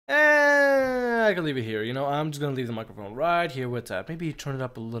I can leave it here. You know, I'm just gonna leave the microphone right here with that. Maybe turn it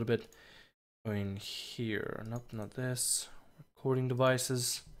up a little bit. In here. Nope, not this. Recording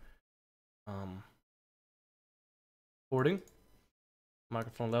devices. Recording.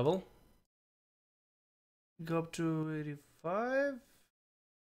 Microphone level. Go up to 85.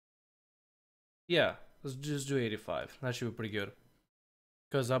 Yeah, let's just do 85. That should be pretty good.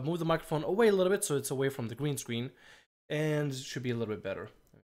 Because I've moved the microphone away a little bit so it's away from the green screen. And it should be a little bit better.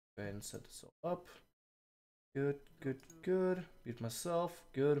 Go ahead and set this all up. Good, good, good. Mute myself.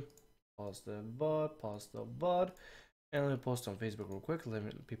 Good. Pause the VOD. And let me post on Facebook real quick.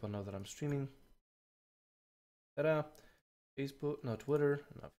 Let people know that I'm streaming. Ta-da. Facebook, no Twitter,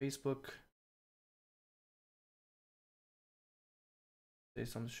 not Facebook. Say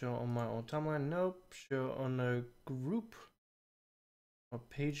something show on my own timeline. Nope. Show on a group. Or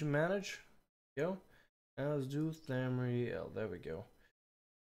page manage. Go. And let's do TheAmeerCat. There we go.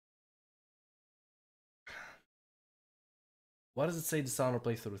 Why does it say Xonar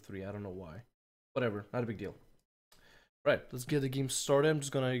playthrough 3? I don't know why. Whatever, not a big deal. Right, let's get the game started. I'm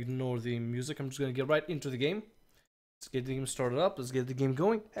just gonna ignore the music. I'm just gonna get right into the game. Let's get the game started up. Let's get the game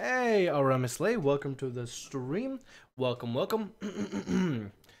going. Hey, Aramis-Lay, welcome to the stream. Welcome, welcome.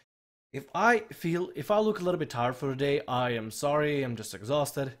 If I look a little bit tired for the day, I am sorry. I'm just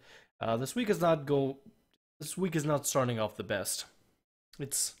exhausted. This week is not starting off the best.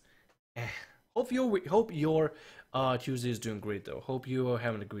 It's hope your Tuesday is doing great though. Hope you are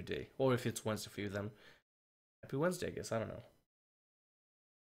having a good day. Or if it's Wednesday for you, then happy Wednesday, I guess. I don't know.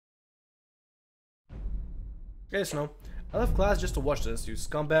 Okay, Snow. I left class just to watch this. You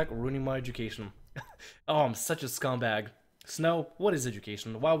scumbag ruining my education. Oh, I'm such a scumbag. Snow, what is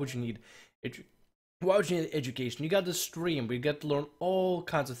education? Why would you need education? You got the stream. We get to learn all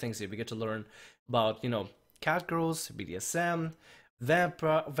kinds of things here. We get to learn about, you know, cat girls, BDSM,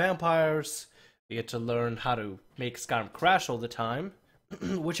 vampires. We get to learn how to make Skyrim crash all the time,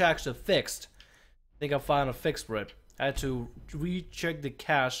 which I actually fixed. I think I found a fix for it. I had to recheck the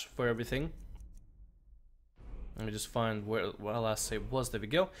cache for everything. Let me just find where last save was. There we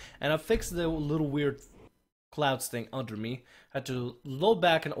go. And I fixed the little weird clouds thing under me. I had to load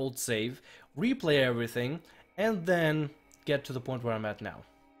back an old save, replay everything, and then get to the point where I'm at now.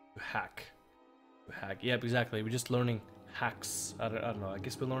 Hack. Yep, exactly. We're just learning hacks. I don't know. I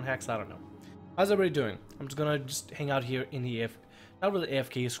guess we learn hacks. I don't know. How's everybody doing? I'm just gonna hang out here in the not really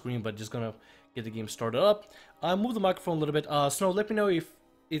AFK screen, but just gonna get the game started up. I move the microphone a little bit. Snow, let me know if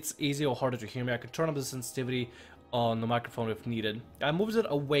it's easy or harder to hear me. I can turn up the sensitivity on the microphone if needed. I moved it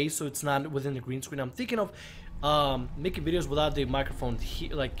away so it's not within the green screen. I'm thinking of making videos without the microphone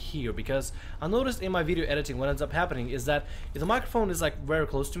here, because I noticed in my video editing what ends up happening is that if the microphone is like very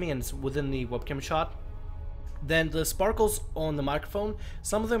close to me and it's within the webcam shot, then the sparkles on the microphone,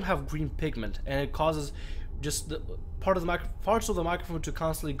 some of them have green pigment, and it causes just the parts of the microphone to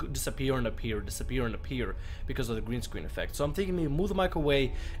constantly disappear and appear because of the green screen effect. So I'm thinking maybe move the mic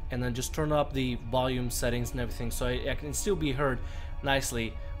away and then just turn up the volume settings and everything so I can still be heard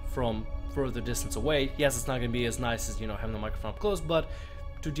nicely from further distance away. Yes, it's not going to be as nice as, you know, having the microphone up close, but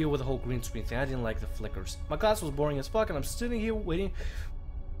to deal with the whole green screen thing, I didn't like the flickers. My class was boring as fuck, and I'm sitting here waiting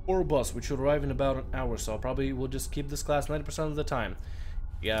for a bus, which should arrive in about an hour, so I probably will just keep this class 90% of the time.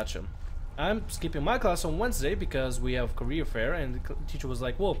 Gotcha. I'm skipping my class on Wednesday because we have career fair, and the teacher was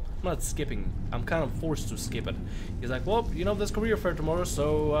like, well, I'm not skipping, I'm kind of forced to skip it. He's like, well, you know, there's career fair tomorrow,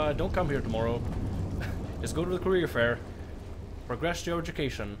 so don't come here tomorrow. Just go to the career fair, progress your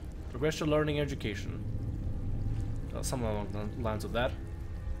education, progress your learning education. Something along the lines of that.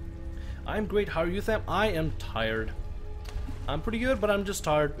 I'm great, how are you, Tham? I am tired. I'm pretty good, but I'm just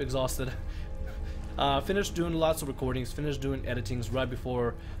tired, exhausted. Finished doing lots of recordings, finished doing editings right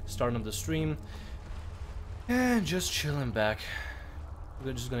before starting up the stream, and just chilling back.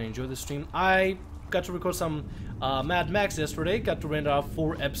 We're just gonna enjoy the stream. I got to record some Mad Max yesterday, got to render out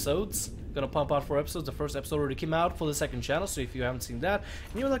 4 episodes. Gonna pump out 4 episodes. The first episode already came out for the second channel, so if you haven't seen that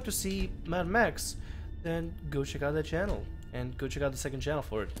and you would like to see Mad Max, then go check out that channel and go check out the second channel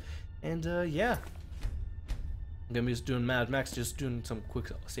for it. And yeah, I'm gonna be just doing Mad Max, just doing some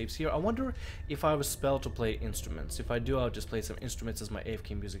quick saves here. I wonder if I have a spell to play instruments. If I do, I'll just play some instruments as my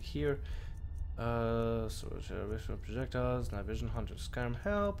AFK music here. So projectiles, night vision, hunter, Skyrim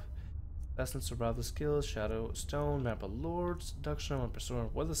help, lessons, survival skills, shadow, stone, map of lords, seduction, one persona,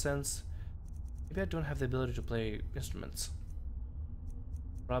 weather sense. Maybe I don't have the ability to play instruments.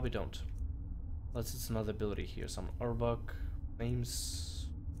 Probably don't. Unless it's another ability here. Some Arbok, names.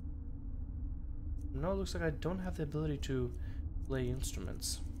 No, it looks like I don't have the ability to play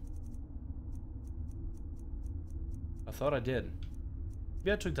instruments. I thought I did.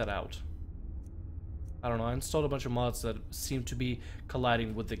 Maybe I took that out. I don't know, I installed a bunch of mods that seem to be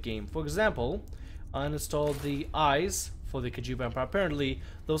colliding with the game. For example, I installed the eyes for the Khajiit Vampire. Apparently,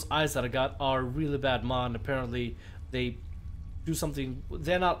 those eyes that I got are really bad mod, and apparently they do something,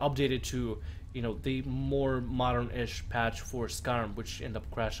 they're not updated to, you know, the more modern-ish patch for Skyrim, which ended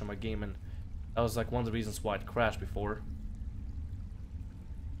up crashing my game, and that was like one of the reasons why it crashed before.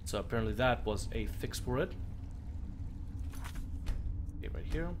 So apparently that was a fix for it. Okay, right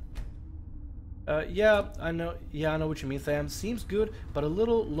here. Yeah, I know what you mean, Tham. Seems good, but a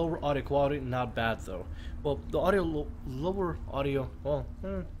little lower audio quality, not bad though. Well, the audio, lower audio, well,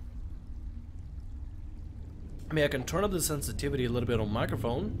 I mean, I can turn up the sensitivity a little bit on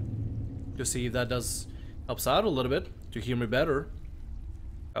microphone to see if that helps out a little bit to hear me better.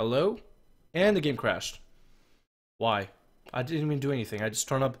 Hello? And the game crashed. Why? I didn't even do anything. I just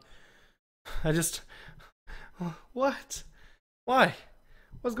turned up. What? Why?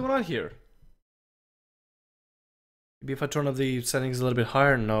 What's going on here? Maybe if I turn up the settings a little bit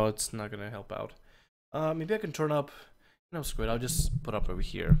higher, no, it's not gonna help out. Maybe I can turn up. No, screw it. I'll just put up over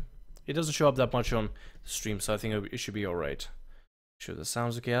here. It doesn't show up that much on the stream, so I think it should be alright. Sure, that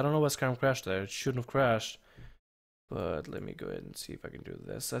sounds okay. I don't know why Skyrim crashed there. It shouldn't have crashed. But let me go ahead and see if I can do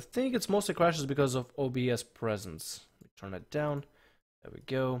this. I think it's mostly crashes because of OBS presence. Let me turn that down. There we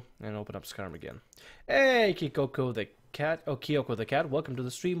go. And open up Skyrim again. Hey, Kyoko the cat. Oh, Kyoko the cat. Welcome to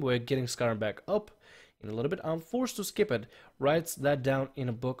the stream. We're getting Skyrim back up in a little bit. I'm forced to skip it. Writes that down in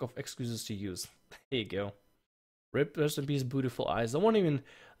a book of excuses to use. There you go. Rip, rest in peace, beautiful eyes. They weren't even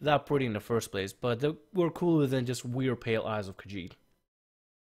that pretty in the first place, but they were cooler than just weird pale eyes of Khajiit.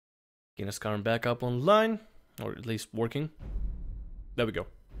 Getting Skyrim back up online, or at least working. There we go.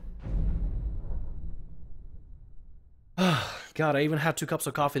 God, I even had 2 cups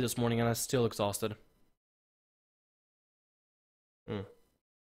of coffee this morning and I'm still exhausted.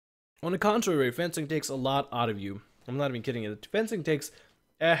 On the contrary, fencing takes a lot out of you. I'm not even kidding you. Fencing takes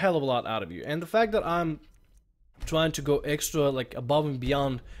a hell of a lot out of you. And the fact that I'm trying to go extra, like above and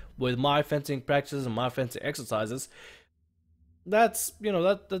beyond with my fencing practices and my fencing exercises, that's, you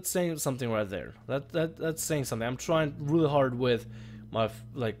know, that's saying something right there. That's saying something. I'm trying really hard with my,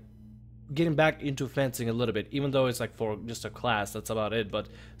 like, getting back into fencing a little bit, even though it's like for just a class, that's about it. But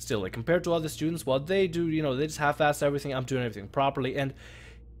still, like, compared to other students, what they do, you know, they just half-ass everything. I'm doing everything properly, and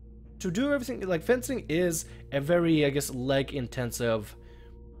to do everything, like, fencing is a very, I guess, leg-intensive,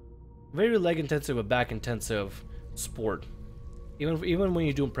 a back-intensive sport. Even when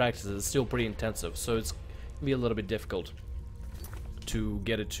you're doing practices, it's still pretty intensive, so it's gonna be a little bit difficult to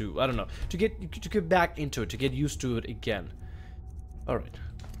get it to, I don't know, to get back into it, to get used to it again. All right,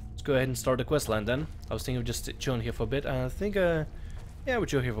 let's go ahead and start the quest line then. I was thinking of just chilling here for a bit, and I think yeah, we'll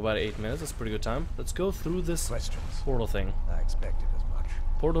chill here for about 8 minutes. That's a pretty good time. Let's go through this portal thing. I expected as much.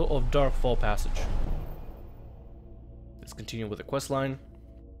 Portal of Darkfall Passage. Let's continue with the quest line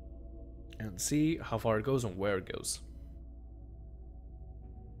and see how far it goes and where it goes.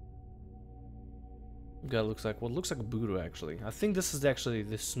 Guy looks like what looks like a Buddha, actually. I think this is actually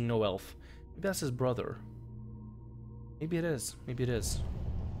the snow elf. Maybe that's his brother. Maybe it is. Maybe it is.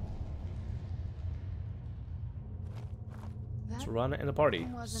 Serana in the party.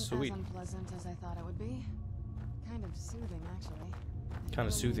 Sweet. As unpleasant as I thought it would be. Kind of soothing, actually. Kind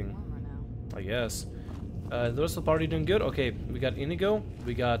of soothing, I guess. The rest of the party doing good. Okay, we got Inigo,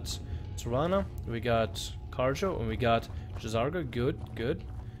 we got Serana, we got Karjo, and we got Jazarga. Good, good.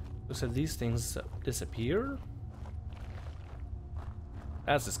 Looks like these things disappear.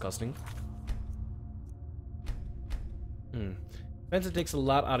 That's disgusting. Fencing takes a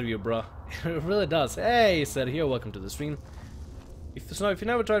lot out of you, bruh. It really does. Hey, said here, welcome to the stream. If you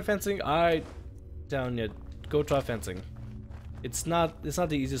never tried fencing, I down yet. Go try fencing. It's not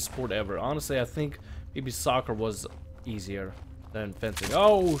the easiest sport ever. Honestly, I think maybe soccer was easier than fencing.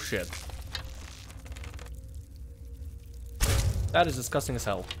 Oh shit. That is disgusting as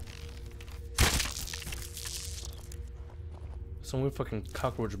hell. Some weird fucking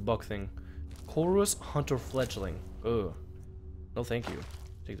cockroach bug thing. Chorus Hunter Fledgling. Ugh. No thank you.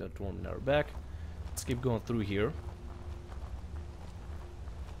 Take that Dwarven Arrow back. Let's keep going through here.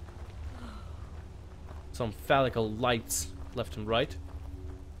 Some phallical lights left and right.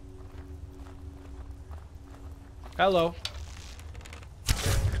 Hello.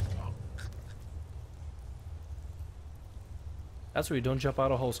 That's where you don't jump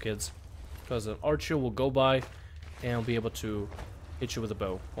out of holes, kids. Because an archer will go by and will be able to hit you with a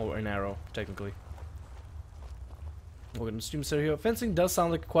bow. Or an arrow, technically. We're gonna stream here. Fencing does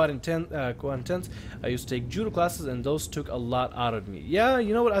sound like quite intense. I used to take judo classes, and those took a lot out of me. Yeah,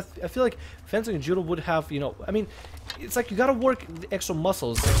 you know what? I feel like fencing and judo would have, you know, I mean, it's like you gotta work the extra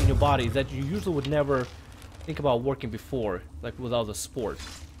muscles in your body that you usually would never think about working before, like without the sport.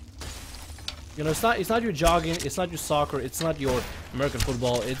 You know, it's not your jogging, it's not your soccer, it's not your American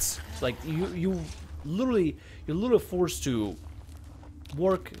football. It's like you're literally forced to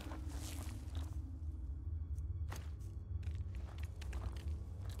work.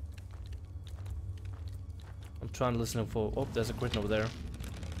 I'm trying to listen for. Oh, there's a Kraken over there.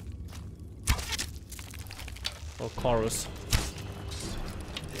 Oh, chorus.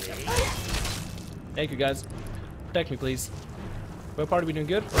 Thank you, guys. Protect me, please. What part are we doing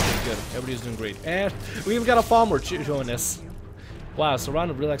good? Okay, good. Everybody's doing great. And we even got a farmer joining us. Wow,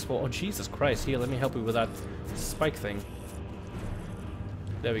 surrounded, relax for. Oh, Jesus Christ. Here, let me help you with that spike thing.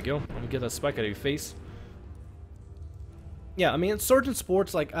 There we go. Let me get that spike out of your face. Yeah, I mean, certain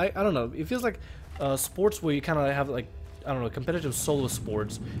sports, like, I don't know. It feels like sports where you kind of have, like, I don't know, competitive solo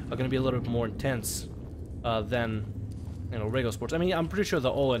sports are going to be a little bit more intense than, you know, regular sports. I mean, I'm pretty sure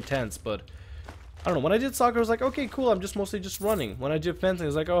they're all intense, but I don't know. When I did soccer, I was like, okay, cool, I'm just mostly just running. When I did fencing, I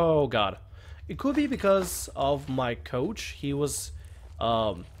was like, oh, God. It could be because of my coach. He was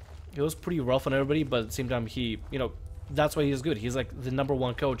pretty rough on everybody, but at the same time, he, you know, that's why he's good. He's like the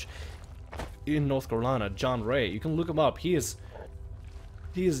 #1 coach in North Carolina, John Ray. You can look him up. He is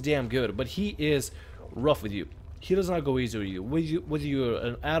damn good, but he is rough with you. He does not go easy with you. Whether you're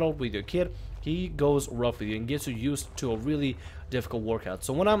an adult, with your kid, he goes rough with you and gets you used to a really difficult workout.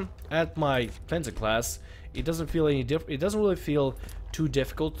 So when I'm at my fencing class, it doesn't feel any different. It doesn't really feel too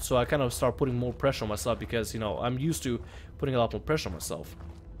difficult. So I kind of start putting more pressure on myself because, you know, I'm used to putting a lot more pressure on myself.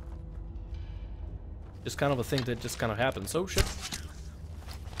 Just kind of a thing that just kind of happens. Oh shit!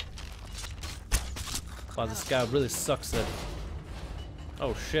 Wow, this guy really sucks at.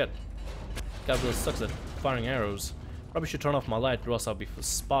 Oh shit! This guy really sucks at firing arrows. Probably should turn off my light, or else I'll be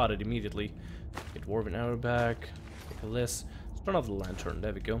spotted immediately. Get dwarven arrow back. Take a list. Let's turn off the lantern.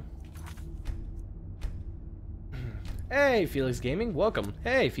 There we go. Hey, Felix Gaming, welcome.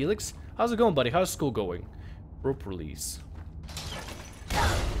 Hey, Felix, how's it going, buddy? How's school going? Rope release.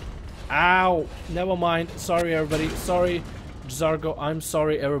 Ow! Never mind. Sorry, everybody. Sorry, Zargo. I'm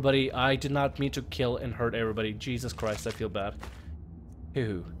sorry, everybody. I did not mean to kill and hurt everybody. Jesus Christ, I feel bad.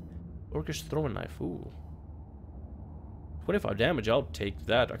 Ew. Orcish throwing knife. Ooh. 25 damage. I'll take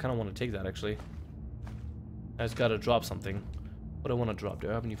that. I kind of want to take that, actually. I just gotta drop something. What do I want to drop? Do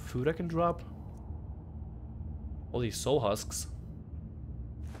I have any food I can drop? All these soul husks.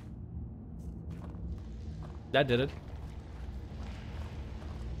 That did it.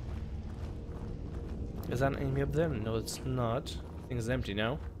 Is that an enemy up there? No, it's not. I think it's empty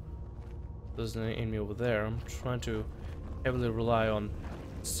now. There's an enemy over there. I'm trying to heavily rely on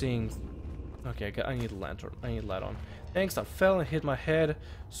seeing. Okay, I need a lantern. I need a light on. Thanks, I fell and hit my head.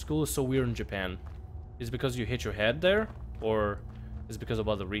 School is so weird in Japan. Is it because you hit your head there? Or is it because of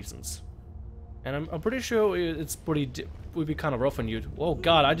other reasons? And I'm pretty sure it's would be kind of rough on you. Oh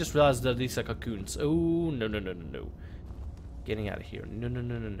god, I just realized that these are cocoons. Oh, no, no, no, no, no. Getting out of here. No, no,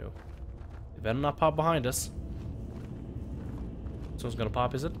 no, no, no. They better not pop behind us. Someone's gonna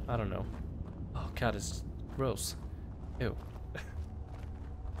pop, is it? I don't know. Oh god, it's gross. Ew.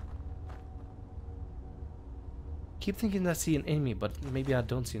 Keep thinking I see an enemy, but maybe I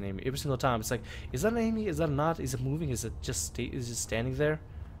don't see an enemy. Every single time, it's like, is that an enemy? Is that not? Is it moving? Is it just standing there?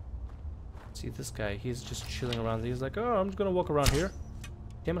 See this guy? He's just chilling around. He's like, oh, I'm just gonna walk around here.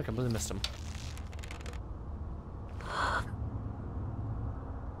 Damn it! I completely missed him.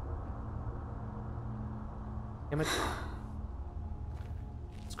 Damn it!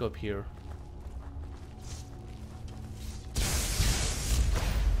 Let's go up here.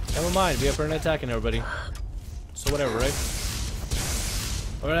 Never mind. We have an attacking everybody. So whatever, right?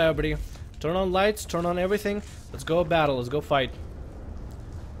 Alright, everybody. Turn on lights, turn on everything. Let's go battle, let's go fight.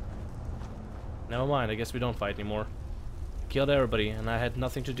 Never mind, I guess we don't fight anymore. Killed everybody, and I had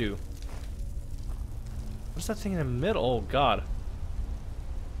nothing to do. What's that thing in the middle? Oh, God.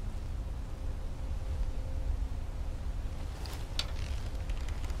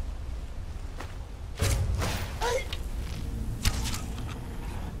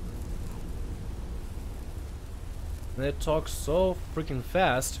 They talk so freaking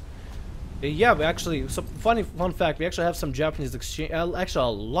fast. Yeah, we actually, so fun fact, we actually have some Japanese exchange, actually a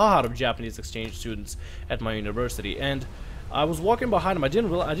lot of Japanese exchange students at my university, and I was walking behind them. I didn't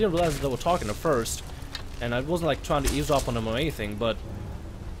realize that they were talking at first, and I wasn't like trying to eavesdrop on them or anything, but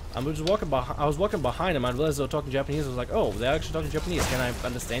I was walking behind them. I realized they were talking Japanese. I was like, oh, they're actually talking Japanese. Can I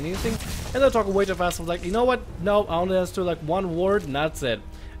understand anything? And they're talking way too fast. I was like, you know what? No, I only understood like one word, and that's it.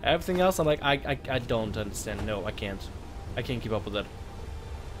 Everything else, I'm like, I don't understand. No, I can't. I can't keep up with that.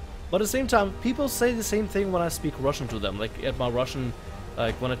 But at the same time, people say the same thing when I speak Russian to them. Like at my Russian,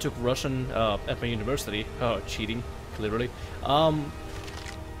 like when I took Russian at my university. Oh, cheating, clearly.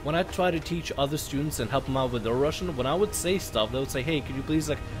 When I try to teach other students and help them out with their Russian, when I would say stuff, they would say, "Hey, could you please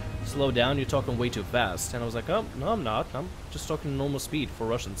like slow down? You're talking way too fast." And I was like, "Oh, no, I'm not. I'm just talking normal speed for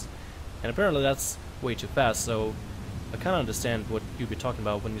Russians." And apparently that's way too fast. So I kind of understand what you'd be talking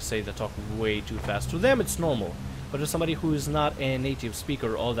about when you say they talk way too fast. To them, it's normal. But to somebody who is not a native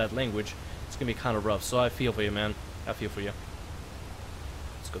speaker of that language, it's gonna be kind of rough. So I feel for you, man. I feel for you.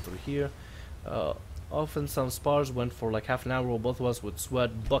 Let's go through here. Often some spars went for like half an hour, while both of us would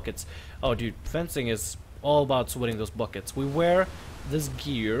sweat buckets. Oh, dude, fencing is all about sweating those buckets. We wear this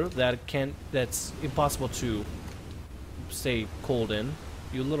gear that's impossible to stay cold in.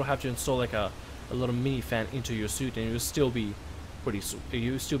 You literally have to install like a little mini fan into your suit, and you'll still be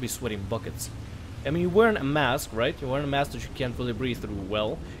sweating buckets. I mean, you're wearing a mask, right? You're wearing a mask that you can't really breathe through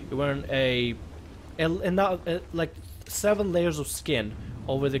well. You're wearing like 7 layers of skin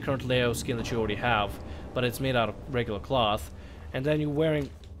over the current layer of skin that you already have, but it's made out of regular cloth. And then you're wearing,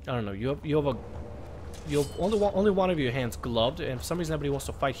 I don't know, you have only one of your hands gloved, and for some reason everybody wants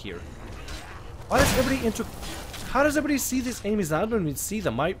to fight here. Why does everybody how does everybody see these enemies? I don't even see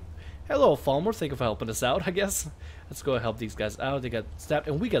them. Hello, Falmer. Thank you for helping us out, I guess. Let's go help these guys out. They got stabbed,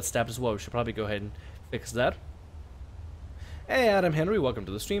 and we got stabbed as well. We should probably go ahead and fix that. Hey, Adam Henry, welcome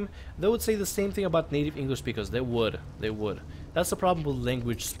to the stream. They would say the same thing about native English speakers. They would. That's the problem with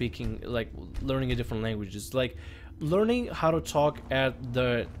language speaking, like learning a different language. It's like learning how to talk at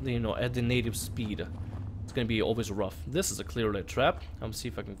the at the native speed. It's gonna be always rough. This is a clearly trap. I'm gonna see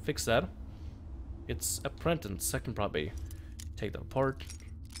if I can fix that. It's apprentice. So I can probably take that apart.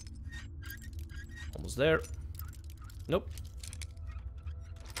 Almost there. Nope.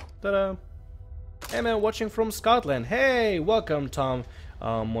 Ta-da. Hey man, watching from Scotland. Hey, welcome Tom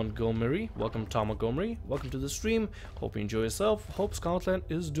Montgomery. Welcome Tom Montgomery. Welcome to the stream. Hope you enjoy yourself. Hope Scotland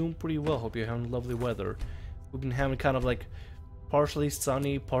is doing pretty well. Hope you're having lovely weather. We've been having kind of like partially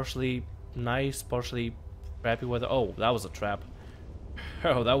sunny, partially nice, partially crappy weather. Oh, that was a trap.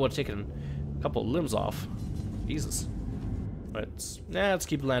 Oh, that would have taken a couple of limbs off. Jesus. Let's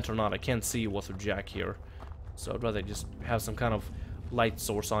keep the lantern on. I can't see what's with Jack here, so I'd rather just have some kind of light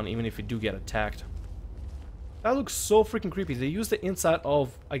source on, even if we do get attacked. That looks so freaking creepy. They use the inside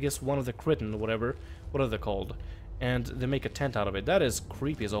of, I guess, one of the Kraken or whatever. What are they called? And they make a tent out of it. That is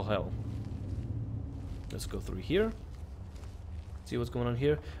creepy as all hell. Let's go through here. See what's going on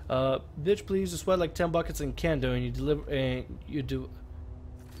here. Bitch, please, you sweat like 10 buckets in Kendo, and you deliver, and you do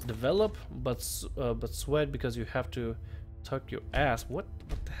develop, but sweat because you have to tuck your ass. What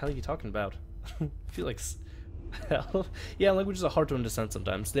the hell are you talking about? I feel like hell. Yeah, languages are hard to understand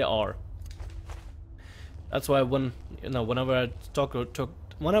sometimes. They are. That's why whenever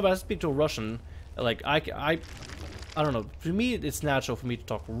I speak to a Russian, like I don't know. For me, it's natural for me to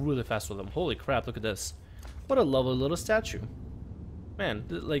talk really fast with them. Holy crap! Look at this. What a lovely little statue. Man,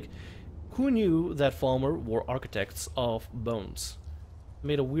 like, who knew that Falmer were architects of bones?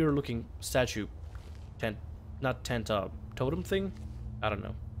 Made a weird looking statue tent, not tent, totem thing? I don't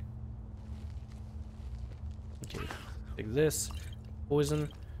know. Okay, take this. Poison.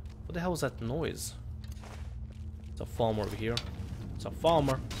 What the hell was that noise? It's a Falmer over here. It's a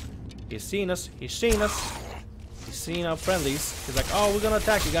Falmer. He's seen us. He's seen us. He's seen our friendlies. He's like, oh, we're gonna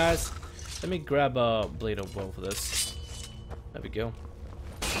attack you guys. Let me grab a blade of bow for this. There we go.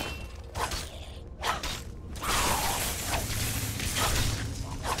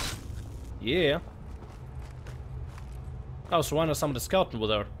 Yeah. Oh, Serrano summoned a skeleton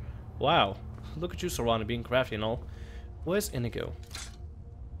with her. Wow. Look at you, Serrano, being crafty and all. Where's Inigo?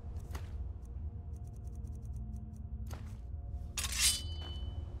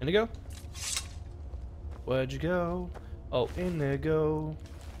 Inigo? Where'd you go? Oh, Inigo.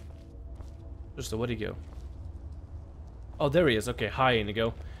 Just where'd he go? Oh, there he is. Okay, hi,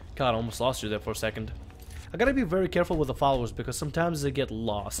 Inigo. God, I almost lost you there for a second. I gotta be very careful with the followers because sometimes they get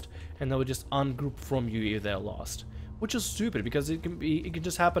lost and they will just ungroup from you if they're lost, which is stupid because it can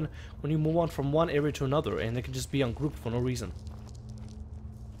just happen when you move on from one area to another and they can just be ungrouped for no reason.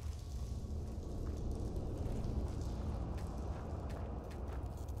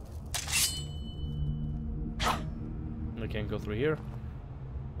 I can't go through here.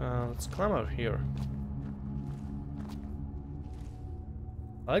 Let's climb out here.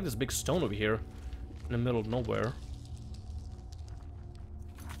 I like this big stone over here in the middle of nowhere.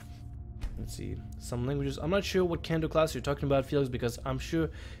 Let's see, some languages. I'm not sure what Kendo class you're talking about, Felix, because I'm sure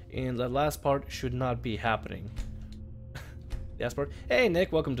in the last part should not be happening. The last part. Hey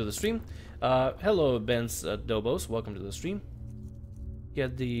Nick, welcome to the stream. Hello Ben's Dobos, welcome to the stream.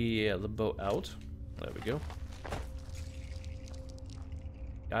 Get the bow out. There we go.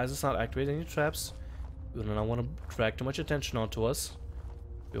 Guys, let's not activate any traps. We do not want to drag too much attention onto us.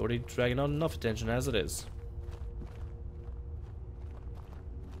 We're already dragging out enough attention as it is.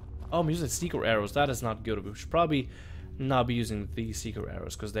 Oh, I'm using secret arrows. That is not good. We should probably not be using these secret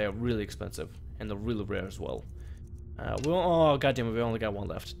arrows because they are really expensive and they're really rare as well. Oh goddamn it! We only got one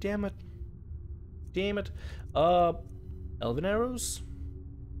left. Damn it! Damn it! Elven arrows?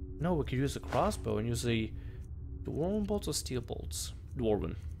 No, we could use a crossbow and use the dwarven bolts or steel bolts.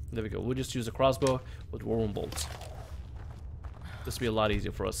 Dwarven. There we go. We'll just use a crossbow with dwarven bolts. This will be a lot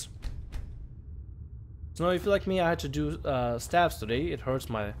easier for us. So now, if you're like me, I had to do stabs today. It hurts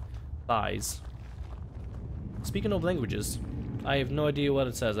my thighs. Speaking of languages, I have no idea what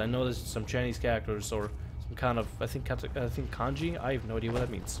it says. I know there's some Chinese characters or some kind of I think kanji. I have no idea what that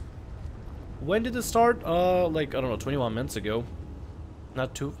means. When did it start? Like I don't know, 21 minutes ago.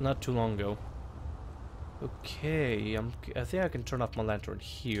 Not too long ago. Okay, I think I can turn off my lantern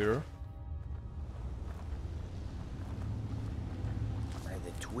here. By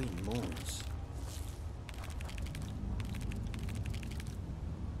the twin moons.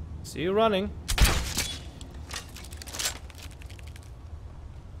 See you running.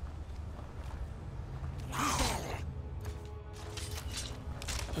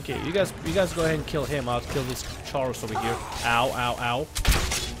 Okay, you guys go ahead and kill him. I'll kill this Charus over here. Ow, ow, ow.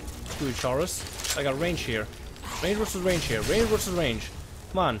 Screw you, Charus. I got range here. Range versus range here. Range versus range.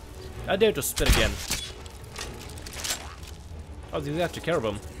 Come on. I dare to spit again. Oh, you have to care of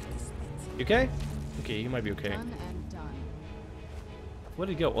him. You okay? Okay, you might be okay. Done and done. Where'd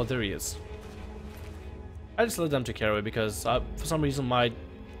he go? Oh, there he is. I just let them take care of it because for some reason my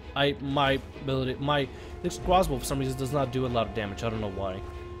this crossbow for some reason does not do a lot of damage. I don't know why.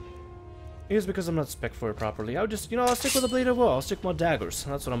 It's because I'm not spec for it properly. I'll just, I'll stick with the blade of woe. I'll stick with my daggers.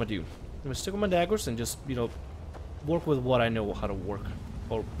 That's what I'm gonna do. I'm gonna stick with my daggers and just, work with what I know how to work.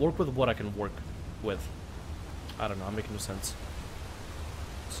 Or work with what I can work with. I don't know, I'm making no sense.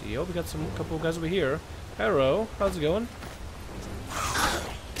 See, we got a couple of guys over here. Hello, how's it going?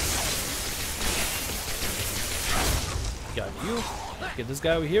 Got you. Get this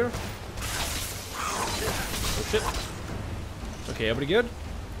guy over here. Oh shit. Okay, everybody good?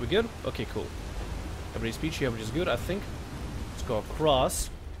 We good? Okay, cool. Everybody's peachy, everybody's good, I think. Let's go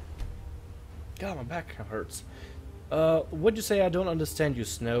across. God, my back hurts. What'd you say? I don't understand you,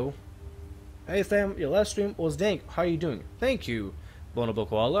 Snow. Hey, Tham, your last stream was dank. How are you doing? Thank you, Bonobo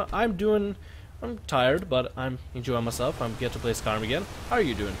Koala. I'm tired, but I'm enjoying myself. I'm get to play Skyrim again. How are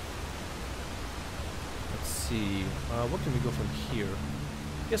you doing? Let's see. What can we go from here?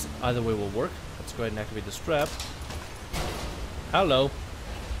 I guess either way will work. Let's go ahead and activate the strap. Hello.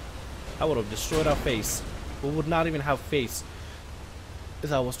 I would have destroyed our face. We would not even have face if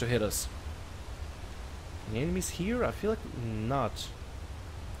that was to hit us. Any enemies here? I feel like not.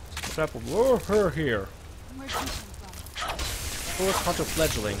 Trap of her here. Forest Hunter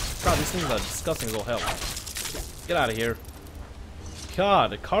Fledgling. God, these things are disgusting as all hell. Get out of here.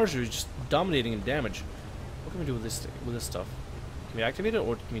 God, the cars are just dominating in damage. What can we do with this stuff? Can we activate it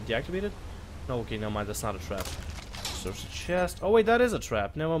or can we deactivate it? No, okay, never mind, that's not a trap. Search the chest. Oh wait, that is a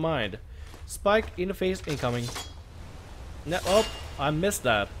trap. Never mind. Spike interface incoming. Oh, I missed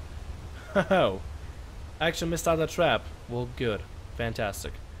that. Oh. I actually missed out that trap. Well, good.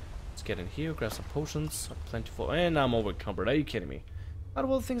 Fantastic. Let's get in here, grab some potions. Plentiful. And I'm over encumbered. Are you kidding me? Out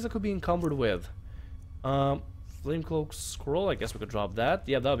of all the things I could be encumbered with. Flame cloak scroll. I guess we could drop that.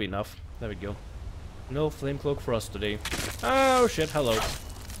 Yeah, that'll be enough. There we go. No flame cloak for us today. Oh shit, hello.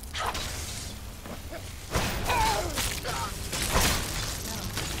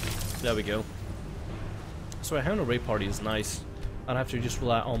 There we go. So having a raid party is nice. I don't have to just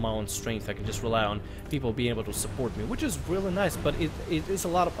rely on my own strength. I can just rely on people being able to support me, which is really nice, but it is a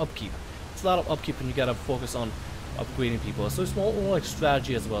lot of upkeep. It's a lot of upkeep and you gotta focus on upgrading people. So it's more like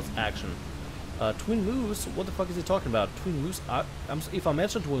strategy as well as action. Twin moves? What the fuck is he talking about? Twin moves? If I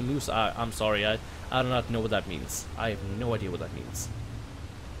mention twin moves, I'm sorry. I do not know what that means. I have no idea what that means.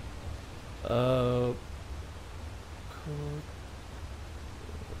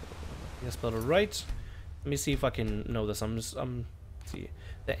 Yes, but alright. Let me see if I can know this. See.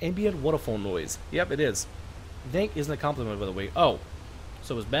 The ambient waterfall noise. Yep, it is. Dank isn't a compliment, by the way. Oh.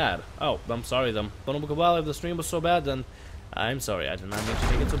 So it was bad. Oh, I'm sorry then. Bonobo, if the stream was so bad, then I'm sorry. I did not mean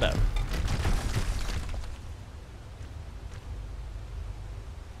to make it so bad.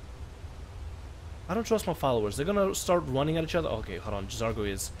 I don't trust my followers. They're gonna start running at each other. Okay, hold on. Zargo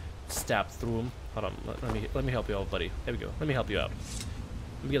is stabbed through him. Hold on. Let me help you out, buddy. There we go. Let me help you out.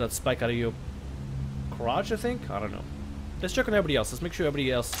 Let me get that spike out of your crotch, I think? I don't know. let's check on everybody else. Let's make sure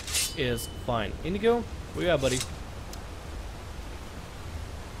everybody else is fine. Indigo, where you at, buddy?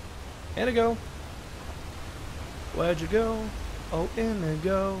 Indigo, where'd you go? Oh,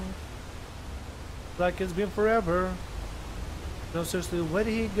 Indigo, like it's been forever. No, seriously, where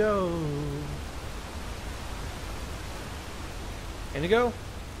did he go? Indigo?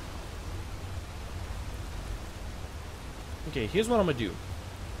 Okay, here's what I'm gonna do.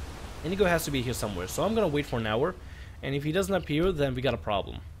 Indigo has to be here somewhere, so I'm gonna wait for an hour, and if he doesn't appear, then we got a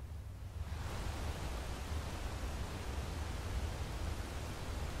problem.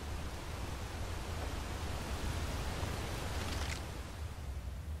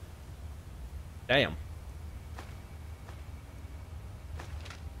 Damn.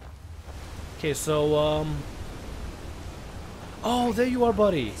 Okay, so oh, there you are,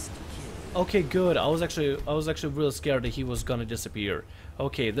 buddy. Okay, good. I was actually really scared that he was gonna disappear.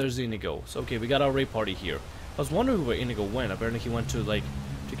 Okay, there's Indigo. So okay, we got our raid party here. I was wondering where Indigo went. Apparently he went to like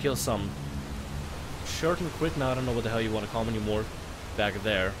to kill some Sherner crit. Now I don't know what the hell you want to call him anymore. Back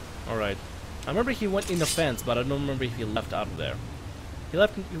there. Alright. I remember he went in the fence, but I don't remember if he left out of there.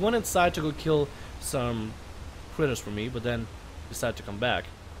 He went inside to go kill some critters for me, but then decided to come back.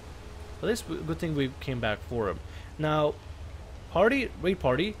 At least good thing we came back for him. Now, raid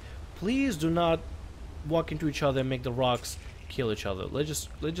party, please do not walk into each other and make the rocks kill each other. Let's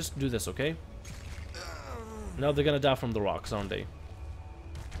just do this, okay? Now they're gonna die from the rocks, aren't they?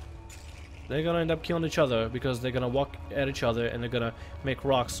 They're gonna end up killing each other because they're gonna walk at each other and they're gonna make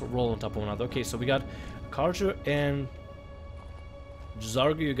rocks roll on top of one another. Okay, so we got Karcher and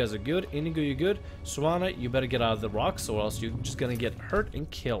Zargo, you guys are good. Indigo, you good. Swana, you better get out of the rocks or else you're just gonna get hurt and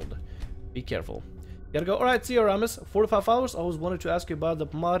killed. Be careful. Gotta go. Alright, see you, Aramis. 45 followers. I always wanted to ask you about the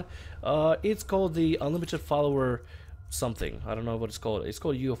mod. It's called the Unlimited Follower something. I don't know what it's called. It's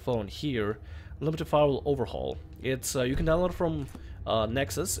called UFO here. Unlimited Follower Overhaul. It's you can download it from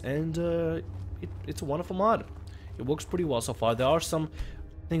Nexus, and it's a wonderful mod. It works pretty well so far. There are some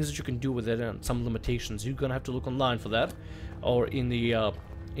things that you can do with it and some limitations. You're gonna have to look online for that, or in the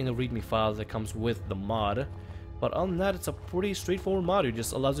README file that comes with the mod. But other than that, it's a pretty straightforward mod. It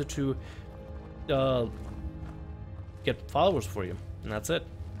just allows you to get followers for you, and that's it.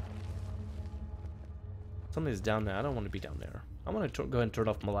 Somebody's down there. I don't want to be down there. I'm gonna go ahead and turn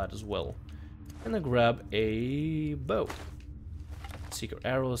off my light as well, and then grab a bow. Secret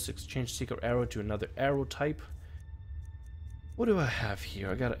arrows. Exchange secret arrow to another arrow type. What do I have here?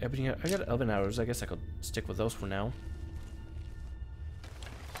 I got oven arrows. I guess I could stick with those for now.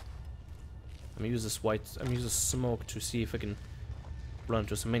 I'm gonna use this smoke to see if I can run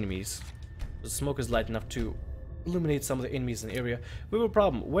into some enemies. The smoke is light enough to illuminate some of the enemies in the area. We have a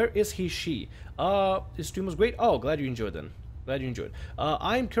problem. Where is he, she? His stream was great. Oh, glad you enjoyed then. Glad you enjoyed.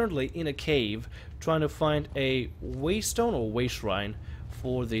 I am currently in a cave trying to find a waystone or way shrine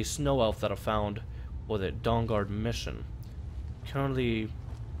for the snow elf that I found for the Dawnguard mission. Currently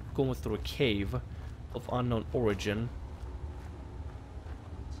going through a cave of unknown origin.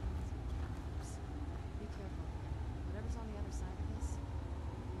 Be careful. Whatever's on the other side of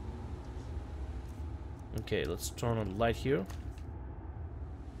this. Okay, let's turn on the light here.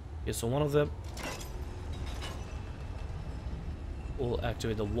 Okay, so one of them will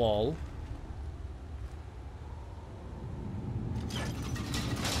activate the wall.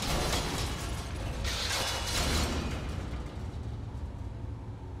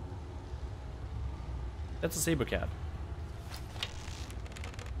 That's a SuperClocked.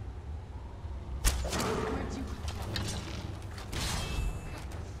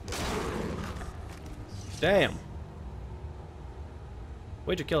 Damn.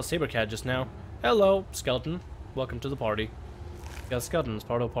 Way to kill a SuperClocked just now. Hello, skeleton. Welcome to the party. Yeah, skeleton's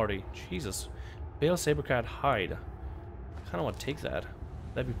part of the party. Jesus. Pale SuperClocked hide. Kinda want to take that.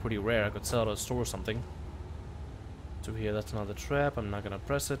 That'd be pretty rare. I could sell it at a store or something. So here, that's another trap. I'm not gonna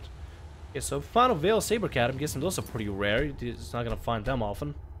press it. Okay, so found a Veil SuperClocked. I'm guessing those are pretty rare. It's not gonna find them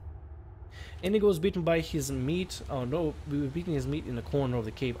often. Indigo was beaten by his meat. Oh no, we were beating his meat in the corner of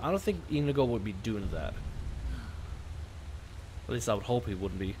the cave. I don't think Indigo would be doing that. At least I would hope he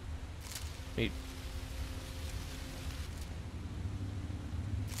wouldn't be. Meat.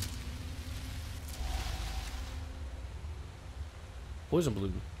 Poison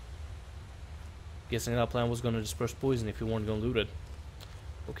bloom. Guessing that plan was gonna disperse poison if you weren't gonna loot it.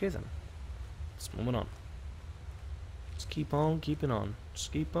 Okay then. Let's move on. Just keep on keeping on.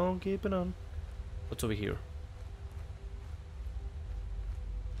 Just keep on keeping on. What's over here?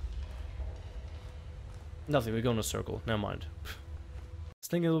 Nothing. We're going in a circle. Never mind. I was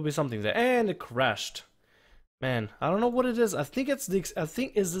thinking there will be something there, and it crashed. Man, I don't know what it is. I think it's the. I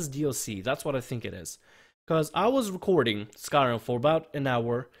think is this DLC. That's what I think it is. Because I was recording Skyrim for about an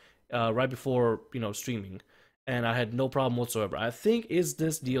hour right before, streaming. And I had no problem whatsoever. I think it's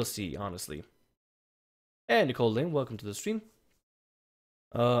this DLC, honestly. And Nicole Lane, welcome to the stream.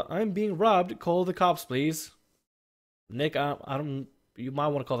 I'm being robbed. Call the cops, please. Nick, I don't... You might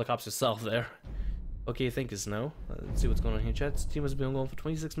want to call the cops yourself there. Okay, thank you, Snow. Let's see what's going on here, chat. This team has been going for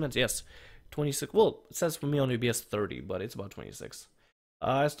 26 minutes. Yes, 26. Well, it says for me on OBS 30, but it's about 26.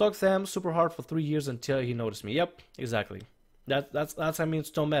 I stalked Sam super hard for 3 years until he noticed me. Yep, exactly. That's how me and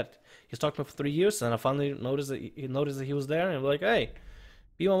Stone met. He stalked me for 3 years, and I finally noticed that he was there, and I'm like, hey,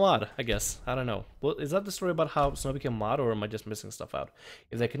 be my mod, I guess. I don't know. Well, is that the story about how Snow became mod, or am I just missing stuff out?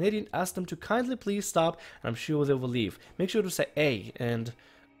 If they're Canadian, ask them to kindly please stop, and I'm sure they will leave. Make sure to say A, and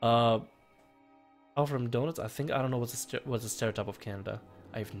offer them donuts. I don't know what's the stereotype of Canada.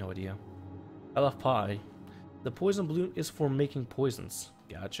 I have no idea. I love pie. The poison balloon is for making poisons.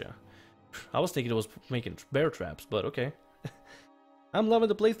 Gotcha. I was thinking it was making bear traps, but okay. I'm loving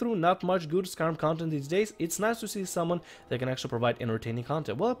the playthrough. Not much good Skyrim content these days. It's nice to see someone that can actually provide entertaining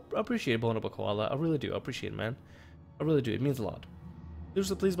content. Well, I appreciate it, Bonobo Koala. I really do. I appreciate it, man. I really do. It means a lot.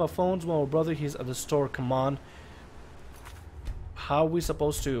 Seriously, please, my phone's my brother. He's at the store. Come on. How are we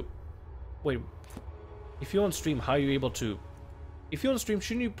supposed to... Wait. If you're on stream, how are you able to... If you're on stream,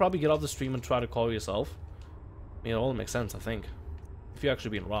 shouldn't you probably get off the stream and try to call yourself? I mean, it all makes sense, I think. If you're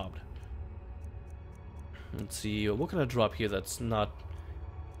actually being robbed. Let's see, what can I drop here that's not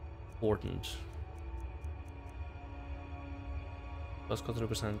important? Plus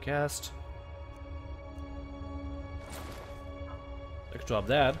 30% cast. I could drop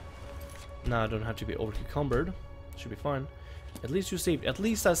that. Now I don't have to be over encumbered. Should be fine. At least you saved. At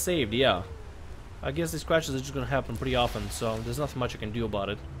least I saved, yeah. I guess these crashes are just gonna happen pretty often, so there's nothing much I can do about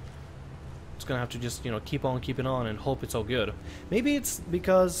it. Just gonna have to just, keep on keeping on and hope it's all good. Maybe it's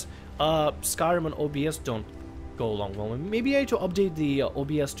because Skyrim and OBS don't go along well. Maybe I need to update the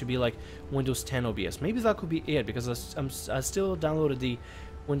OBS to be like Windows 10 OBS. Maybe that could be it, because I still downloaded the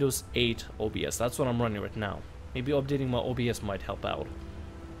Windows 8 OBS. That's what I'm running right now. Maybe updating my OBS might help out.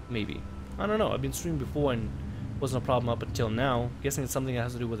 Maybe. I don't know. I've been streaming before and wasn't a problem up until now. Guessing it's something that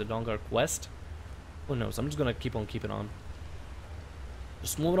has to do with the Dongar quest. Who knows? I'm just gonna keep on keeping on.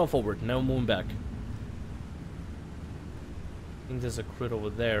 Just moving on forward, now moving back. I think there's a crit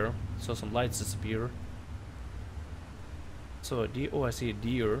over there. Saw some lights disappear. So a deer. Oh, I see a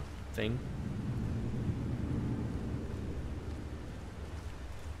deer thing.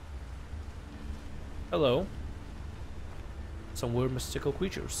 Hello. Some weird mystical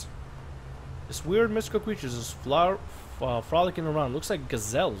creatures. This weird mystical creatures is frolicking around. Looks like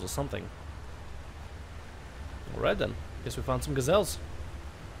gazelles or something. Alright then. Guess we found some gazelles.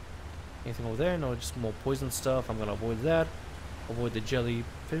 Anything over there? No, just more poison stuff. I'm gonna avoid that. Avoid the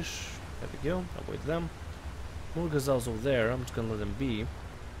jellyfish. There we go. Avoid them. More gazelles over there. I'm just gonna let them be.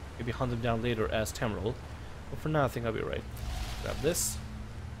 Maybe hunt them down later as Temerald. But for now, I think I'll be right. Grab this.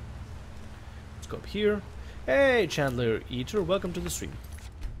 Let's go up here. Hey, Chandler Eater. Welcome to the stream.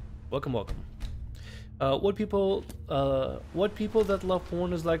 Welcome, welcome. What people that love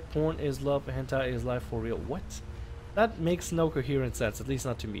porn is like porn is love, hentai is life for real. What? That makes no coherent sense, at least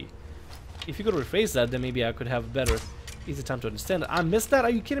not to me. If you could rephrase that, then maybe I could have a better, easy time to understand it. I missed that? Are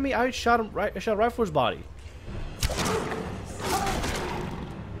you kidding me? I shot him right. I shot right for his body.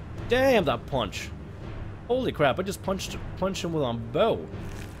 Damn, that punch! Holy crap! I just punched him with a bow.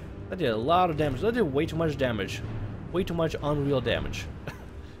 That did a lot of damage. That did way too much damage. Way too much unreal damage.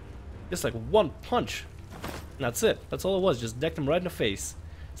 Just like one punch. And that's it. That's all it was. Just decked him right in the face.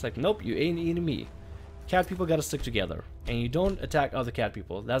 It's like, nope, you ain't eating me. Cat people gotta stick together. And you don't attack other cat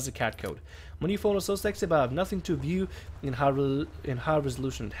people. That's the cat code. My new phone is so sexy, but I have nothing to view in high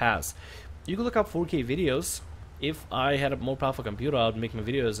resolution it has. You can look up 4K videos. If I had a more powerful computer, I would make my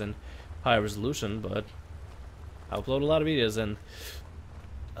videos in high resolution, but I upload a lot of videos and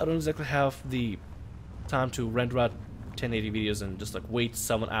I don't exactly have the time to render out 1080 videos and just like wait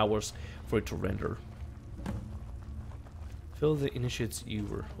 7 hours for it to render. Fill the initiate's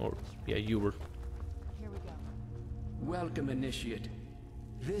Uber, or yeah, Uber. Here we go. Welcome, Initiate.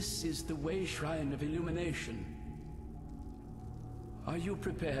 This is the Way Shrine of Illumination. Are you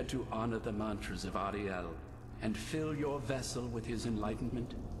prepared to honor the mantras of Ariel and fill your vessel with his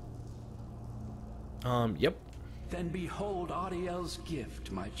enlightenment? Yep. Then behold Ariel's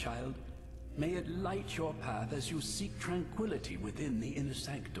gift, my child. May it light your path as you seek tranquility within the inner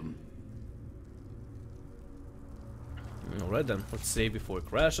sanctum. Alright then, let's save before it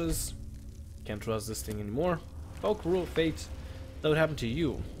crashes. Can't trust this thing anymore. Oh, cruel fate. That would happen to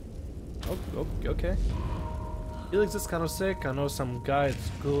you. Oh, okay. Felix is kind of sick. I know some guy at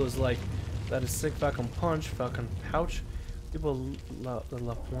school is like That is sick. Falcon Punch, Falcon Pouch. People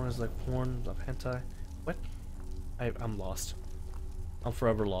love porn is like porn, love hentai. What? I'm lost. I'm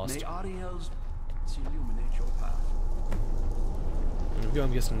forever lost. May Ariel's illuminate your path.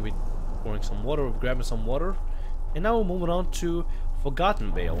 I'm guessing we're pouring some water, grabbing some water. And now we're moving on to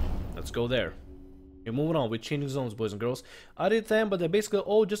Forgotten Vale. Let's go there. We're moving on. We're changing zones, boys and girls. I did them, but they're basically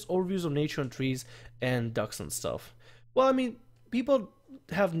all just overviews of nature and trees and ducks and stuff. Well, I mean, people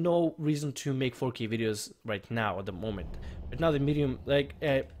have no reason to make 4K videos right now at the moment. Right now, the medium, like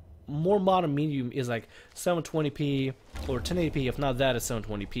more modern medium, is like 720p or 1080p. If not that, it's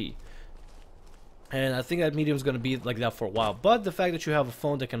 720p. And I think that medium is going to be like that for a while. But the fact that you have a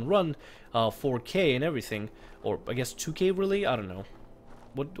phone that can run 4K and everything, or I guess 2K really, I don't know.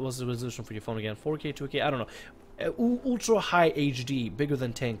 What was the resolution for your phone again? 4K, 2K, I don't know. Ultra high HD, bigger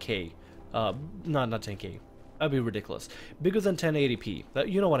than 10K. Not 10K. That'd be ridiculous. Bigger than 1080p.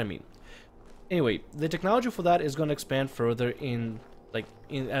 You know what I mean. Anyway, the technology for that is going to expand further in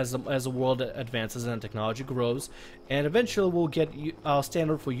as the world advances and technology grows, and eventually we'll get our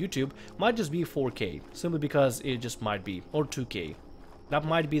standard for YouTube might just be 4K, simply because it just might be, or 2K. That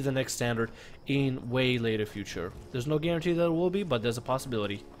might be the next standard in way later future. There's no guarantee that it will be, but there's a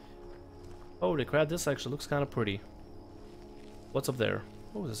possibility. Holy crap, this actually looks kind of pretty. What's up there?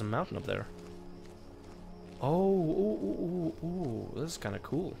 Oh, there's a mountain up there. Oh, ooh, this is kind of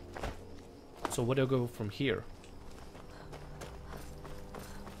cool. So where do I go from here?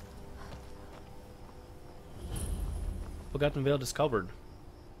 Forgotten Vale discovered.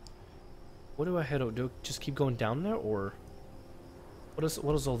 What do I head over? Do I just keep going down there, or what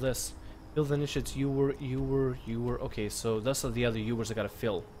is all this? Build the initiates. You were. Okay, so that's the other you words I gotta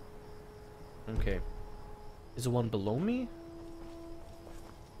fill. Okay. Is there one below me?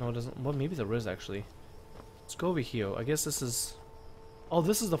 No, it doesn't. Well, maybe there is actually. Let's go over here. I guess this is. Oh,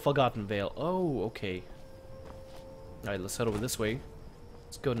 this is the Forgotten Vale. Oh, okay. Alright, let's head over this way.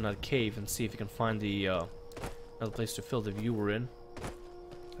 Let's go to that cave and see if we can find the another place to fill the viewer in.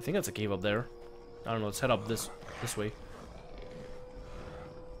 I think that's a cave up there. I don't know, let's head up this way.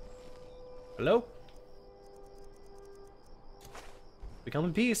 Hello? We come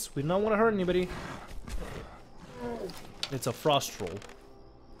in peace. We do not want to hurt anybody. It's a frost troll.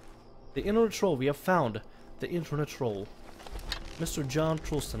 The internet troll. We have found the internet troll. Mr. John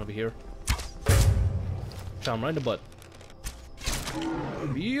Trollston over here. Shot him right in the butt.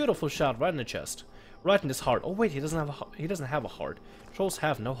 Beautiful shot right in the chest. Right in his heart. Oh wait, he doesn't have a heart. Trolls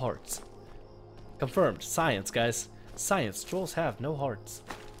have no hearts. Confirmed. Science, guys. Science. Trolls have no hearts.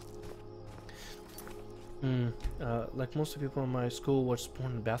 Like most of the people in my school watch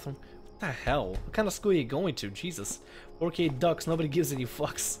porn in the bathroom. What the hell? What kind of school are you going to? Jesus. 4K ducks. Nobody gives any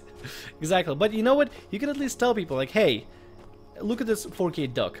fucks. Exactly. But you know what? You can at least tell people like, hey, look at this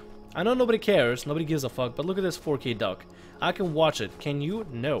 4K duck. I know nobody cares. Nobody gives a fuck. But look at this 4K duck. I can watch it. Can you?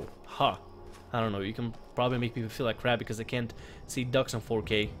 No. Ha. Huh. I don't know, you can probably make people feel like crap because they can't see ducks in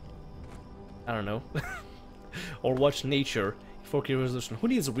 4K. I don't know. Or watch nature, 4K resolution. Who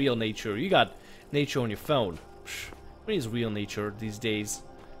needs real nature? You got nature on your phone. Who needs real nature these days?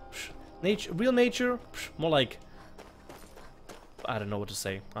 Real nature? More like... I don't know what to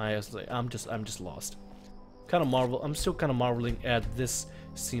say. I'm just lost. I'm still kind of marveling at this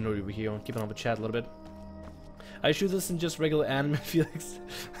scenery over here. I'm keeping on the chat a little bit. I shoot this in just regular anime feelings.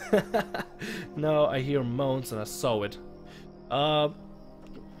 No, I hear moans and I saw it. I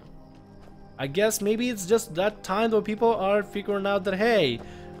guess maybe it's just that time though people are figuring out that hey,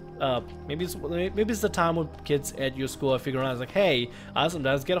 maybe it's the time when kids at your school are figuring out it's like hey, I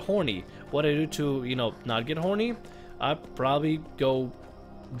sometimes get horny. What I do to not get horny? I probably go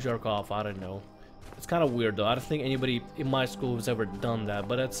jerk off. I don't know. It's kind of weird though. I don't think anybody in my school has ever done that,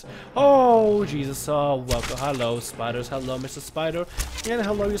 but it's... Oh, Jesus. Oh, welcome. Hello, spiders. Hello, Mr. Spider. And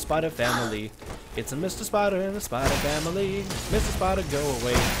hello, your spider family. It's a Mr. Spider and the spider family. Mr. Spider, go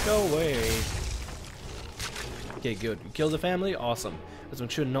away. Go away. Okay, good. You killed the family? Awesome. Let's make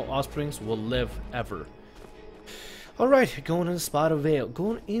sure no offsprings will live ever. Alright, going in the Spider Vale.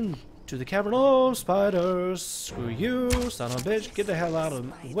 Going into the cavern. Oh, spiders. Screw you, son of a bitch. Get the hell out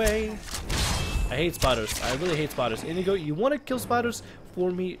of the way. I hate spiders. I really hate spiders. Indigo, you want to kill spiders for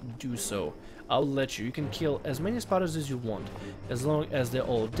me? Do so. I'll let you. You can kill as many spiders as you want, as long as they're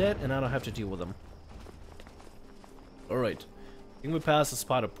all dead and I don't have to deal with them. Alright. I think we passed the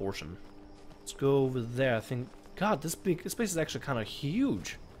spider portion. Let's go over there. I think... God, this place is actually kind of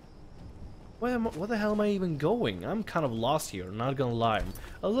huge. Where the hell am I even going? I'm kind of lost here, not gonna lie. I'm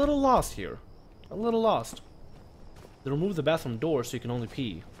a little lost here. A little lost. They removed the bathroom door so you can only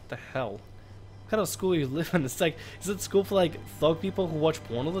pee. What the hell? What kind of school you live in? It's like, is it school for like thug people who watch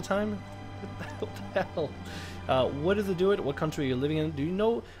porn all the time? What the hell? What did they do it? What country are you living in? Do you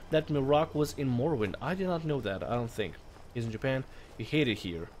know that Mirak was in Morrowind? I did not know that. I don't think. He's in Japan. You hate it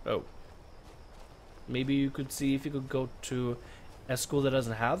here. Oh. Maybe you could see if you could go to a school that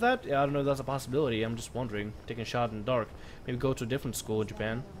doesn't have that. Yeah, I don't know if that's a possibility. I'm just wondering. Taking a shot in the dark. Maybe go to a different school in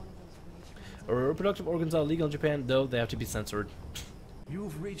Japan. Or reproductive organs are legal in Japan, though they have to be censored.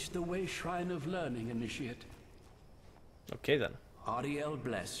 You've reached the way shrine of learning, initiate. Okay then. Ariel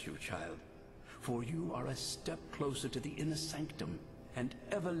bless you, child. For you are a step closer to the inner sanctum and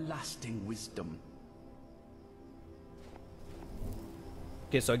everlasting wisdom.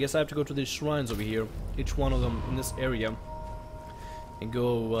 Okay, so I guess I have to go to these shrines over here, each one of them in this area, and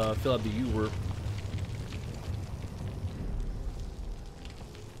go fill out the Ewer.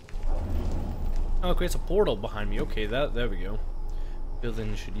 Oh, it creates a portal behind me. Okay, there we go. Fill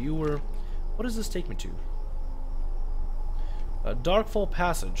in the Ewer. What does this take me to? Darkfall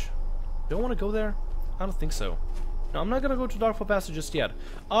Passage. Do I want to go there? I don't think so. No, I'm not gonna go to Darkfall Passage just yet.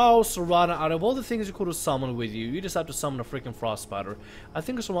 Oh, Serana, out of all the things you could have summoned with you, you just have to summon a freaking Frost Spider. I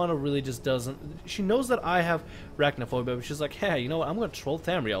think Serana really just doesn't... She knows that I have Arachnophobia, but she's like, hey, you know what, I'm gonna troll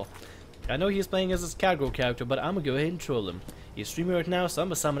Tamriel. I know he's playing as his Catgirl character, but I'm gonna go ahead and troll him. He's streaming right now, so I'm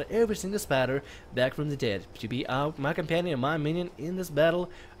gonna summon every single spider back from the dead to be my companion and my minion in this battle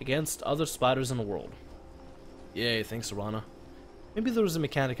against other spiders in the world. Yay, thanks, Serana. Maybe there was a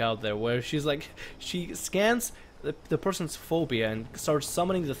mechanic out there where she's like, she scans the person's phobia and starts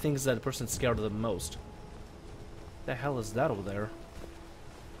summoning the things that the person's scared of the most. What the hell is that over there?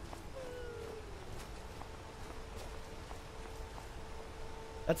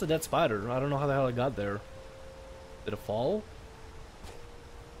 That's a dead spider. I don't know how the hell it got there. Did it fall?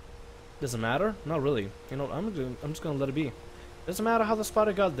 Doesn't matter? Not really. You know, I'm just gonna let it be. Doesn't matter how the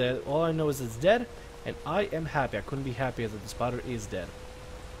spider got there. All I know is it's dead, and I am happy. I couldn't be happier that the spider is dead.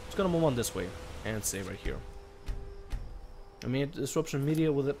 Just gonna move on this way and save right here. I mean, disruption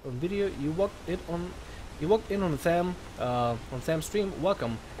media with it on video. You walked in on Tham stream.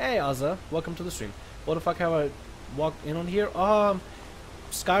 Welcome. Hey Azza, welcome to the stream. What the fuck have I walked in on here?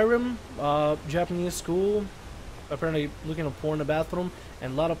 Skyrim, Japanese school, apparently looking at porn in the bathroom,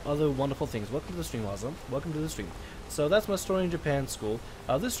 and a lot of other wonderful things. Welcome to the stream, Azza. Welcome to the stream. So that's my story in Japan school.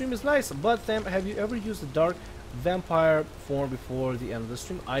 This stream is nice, but Tham, have you ever used the dark vampire form before the end of the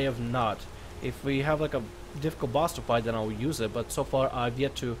stream? I have not. If we have like a difficult boss to fight, then I will use it, but so far I've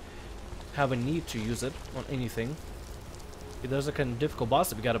yet to have a need to use it on anything. If there's a kind of difficult boss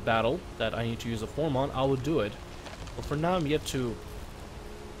that we got a battle that I need to use a form on, I will do it. But for now I'm yet to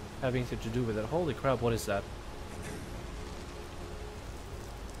have anything to do with it. Holy crap, what is that?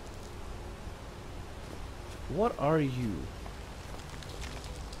 What are you?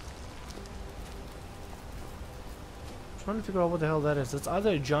 I'm trying to figure out what the hell that is. It's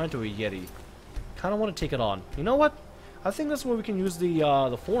either a giant or a Yeti. Kind of want to take it on. You know what? I think that's where we can use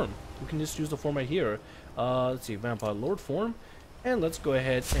the form. We can just use the form right here. Let's see, Vampire Lord form, and let's go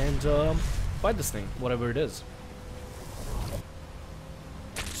ahead and fight this thing, whatever it is.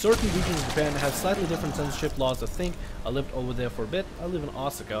 Certain regions of Japan have slightly different censorship laws. I think I lived over there for a bit. I live in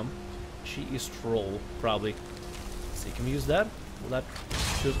Osaka. She is troll, probably. Let's see, can we use that? Will that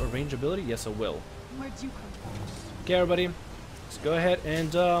choose a range ability? Yes, I will. Where'd you come from? Okay, everybody, let's go ahead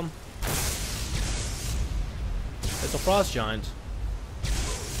and it's a frost giant.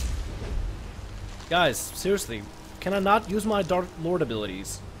 Guys, seriously, can I not use my Dark Lord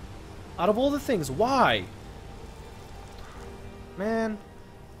abilities? Out of all the things, why? Man,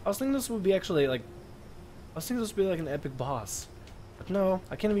 I was thinking this would be actually like, I was thinking this would be like an epic boss. But no,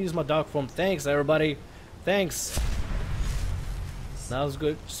 I can't even use my dark form. Thanks, everybody. Thanks. Now let's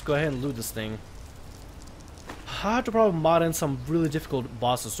go, just go ahead and loot this thing. I have to probably mod in some really difficult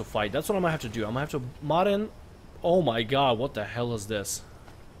bosses to fight. That's what I might have to do. I might have to mod in. Oh my god, what the hell is this?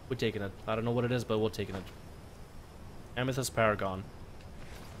 We're taking it. I don't know what it is, but we're taking it. Amethyst Paragon.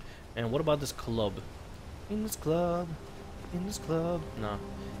 And what about this club? In this club. In this club. Nah.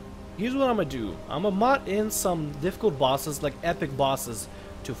 Here's what I'm gonna do. I'm gonna mod in some difficult bosses, like epic bosses,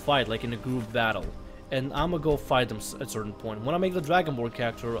 to fight, like in a group battle. And I'm gonna go fight them at a certain point. When I make the Dragonborn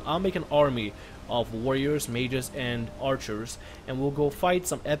character, I'll make an army of warriors, mages, and archers, and we'll go fight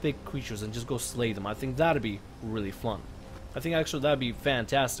some epic creatures and just go slay them. I think that'd be really fun. I think actually that'd be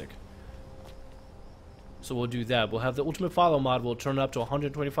fantastic. So we'll do that. We'll have the Ultimate Follow mod. We'll turn it up to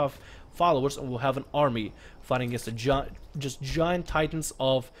 125 followers, and we'll have an army fighting against the giant titans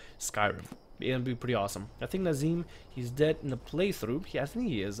of Skyrim. It'll be pretty awesome. I think Nazim, he's dead in the playthrough. I think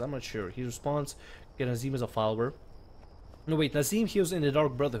he is. I'm not sure. He responds. Get Nazim as a follower. No, wait. Nazim, he was in the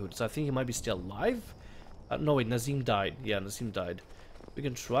Dark Brotherhood, so I think he might be still alive. No, wait. Nazim died. Yeah, Nazim died. We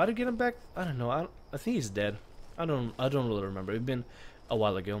can try to get him back. I don't know. I think he's dead. I don't really remember. It's been a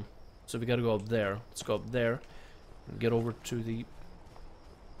while ago. So we gotta go up there. Let's go up there and get over to the.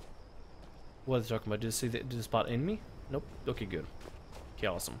 What are they talking about? Did the spot in me? Nope. Okay, good. Okay,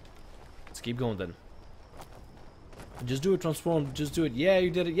 awesome. Let's keep going then. Just do it, transform. Just do it. Yeah,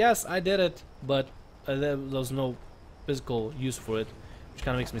 you did it. Yes, I did it. But there was no physical use for it, which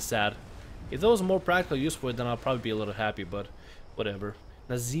kind of makes me sad. If there was more practical use for it, then I'll probably be a little happy, but whatever.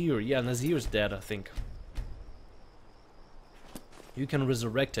 Nazir. Yeah, Nazir's dead, I think. You can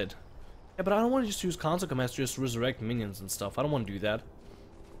resurrect it. Yeah, but I don't want to just use console commands to just resurrect minions and stuff. I don't want to do that.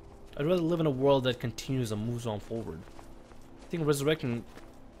 I'd rather live in a world that continues and moves on forward. I think resurrecting,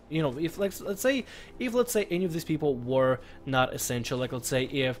 you know, if like let's say any of these people were not essential, like let's say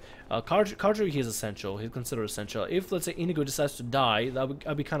if Karju, he's essential, he's considered essential. If let's say Inigo decides to die,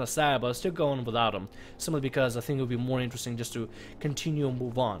 I'd be kind of sad, but I'd still go on without him, simply because I think it would be more interesting just to continue and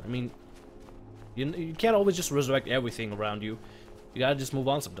move on. I mean, you can't always just resurrect everything around you. You gotta just move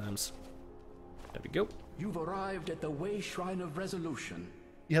on sometimes. There we go. You've arrived at the Way Shrine of Resolution.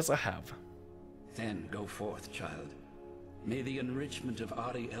 Yes, I have. Then go forth, child. May the enrichment of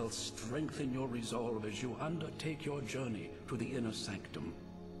Ariel strengthen your resolve as you undertake your journey to the inner sanctum.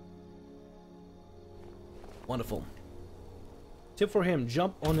 Wonderful. Tip for him,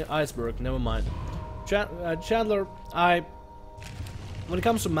 jump on the iceberg, never mind. Chandler, when it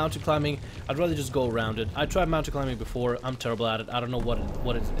comes to mountain climbing, I'd rather just go around it. I tried mountain climbing before, I'm terrible at it. I don't know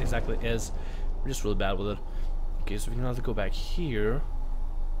what it exactly is. We're just really bad with it. Okay, so we can either go back here.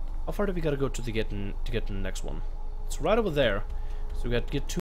 How far do we gotta go to get to the next one? It's right over there. So we got to get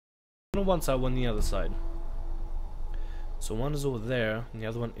two on one side, one on the other side. So one is over there, and the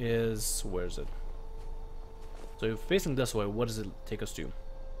other one is, where is it? So if facing this way, what does it take us to?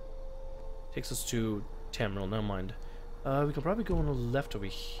 Takes us to Terminal, never mind. We can probably go on the left over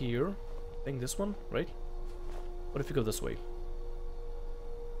here. I think this one, right? What if we go this way?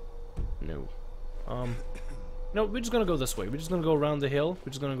 No. No, we're just gonna go this way. We're just gonna go around the hill.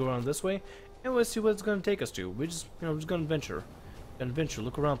 We're just gonna go around this way, and we'll see what it's gonna take us to. We're just, we're just gonna venture,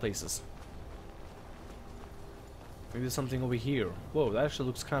 look around places. Maybe there's something over here. Whoa, that actually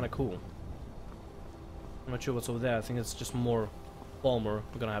looks kind of cool. I'm not sure what's over there. I think it's just more Balmer.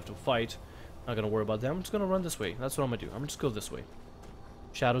 We're gonna have to fight. Not gonna worry about them. I'm just gonna run this way. That's what I'm gonna do. I'm gonna just go this way.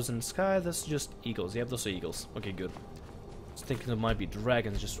 Shadows in the sky. That's just eagles. Yep, those are eagles. Okay, good. I was thinking there might be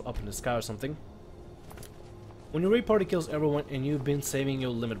dragons just up in the sky or something. When your raid party kills everyone and you've been saving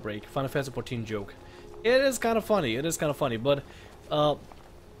your limit break. Final Fantasy 14 joke. It is kind of funny. It is kind of funny, but I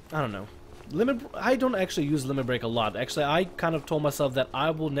don't know. I don't actually use limit break a lot. Actually, I kind of told myself that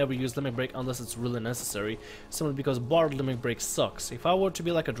I will never use limit break unless it's really necessary, simply because Bard limit break sucks. If I were to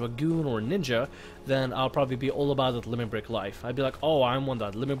be like a dragoon or a ninja, then I'll probably be all about that limit break life. I'd be like, oh, I want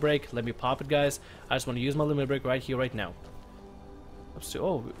that limit break. Let me pop it, guys. I just want to use my limit break right here, right now.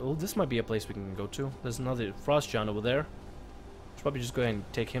 Oh, this might be a place we can go to. There's another frost giant over there. Should probably just go ahead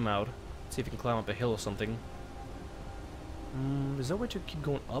and take him out. See if we can climb up a hill or something. Is there a way to keep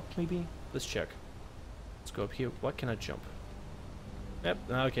going up, maybe? Let's check. Let's go up here. What can I jump? Yep,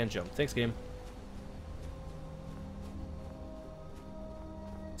 now I can't jump. Thanks, game.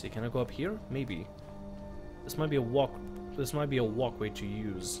 See, can I go up here? Maybe. This might be a walk. This might be a walkway to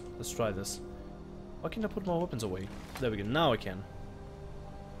use. Let's try this. Why can't I put my weapons away? There we go. Now I can.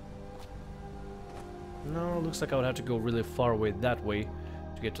 No, looks like I would have to go really far away that way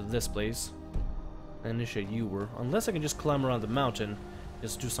to get to this place. And initiate you unless I can just climb around the mountain,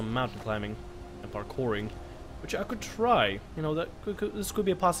 just do some mountain climbing and parkouring, which I could try. You know, this could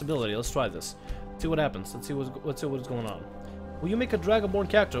be a possibility. Let's try this. See what happens. Let's see what's going on. Will you make a Dragonborn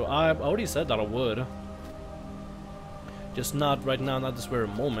character? I already said that I would. Just not right now, not this very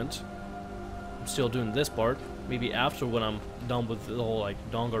moment. I'm still doing this part. Maybe after, when I'm done with the whole like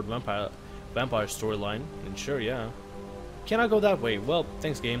Dawnguard vampire storyline. And sure, yeah. Can I go that way? Well,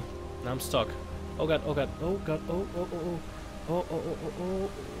 thanks, game. Now I'm stuck. Oh god, oh god, oh god, oh, oh, oh, oh, oh, oh, oh, oh, oh,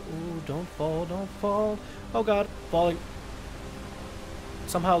 oh, don't fall, don't fall. Oh god, falling.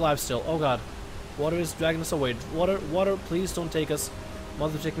 Somehow alive still. Oh god. Water is dragging us away. Water, please don't take us.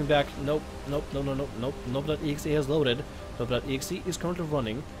 Mother, take me back. Nope, nope, no, no, no, nope. Nope.exe has loaded. Nope.exe is currently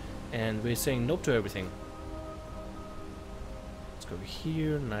running. And we're saying nope to everything. Let's go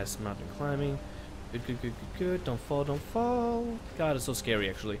here. Nice mountain climbing. Good, good, good, good, good. Don't fall, don't fall. God, it's so scary,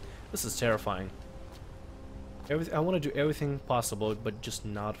 actually. This is terrifying. I want to do everything possible, but just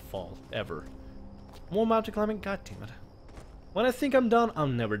not fall, ever. More mountain climbing? God damn it. When I think I'm done,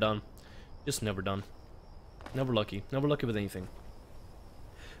 I'm never done. Just never done. Never lucky. Never lucky with anything.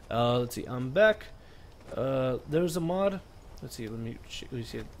 Let's see, I'm back. There's a mod. Let's see. Let me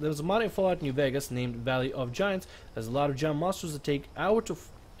see. There's a mod in Fallout New Vegas named Valley of Giants. There's a lot of giant monsters that take hours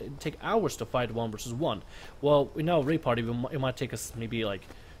to fight 1 versus 1. Well, in our raid party, it might take us maybe like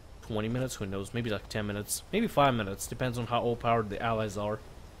 20 minutes. Who knows? Maybe like 10 minutes. Maybe 5 minutes. Depends on how overpowered the allies are.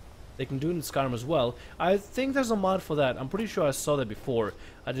 They can do it in Skyrim as well. I think there's a mod for that. I'm pretty sure I saw that before.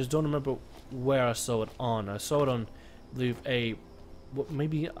 I just don't remember where I saw it on. I saw it on, I believe,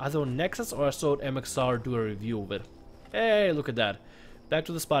 maybe either on Nexus or I saw it MXR do a review of it. Hey, look at that. Back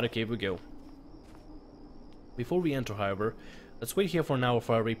to the spider cave we go. Before we enter, however, let's wait here for an hour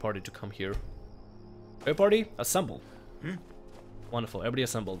for our raid party to come here. Raid party, assemble. Wonderful, everybody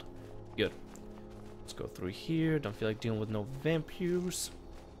assembled. Good. Let's go through here. Don't feel like dealing with no vampires.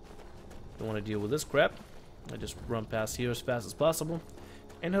 Don't want to deal with this crap. I just run past here as fast as possible.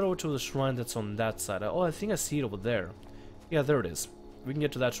 And head over to the shrine that's on that side. Oh, I think I see it over there. Yeah, there it is. We can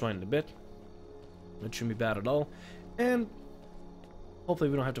get to that shrine in a bit. It shouldn't be bad at all. And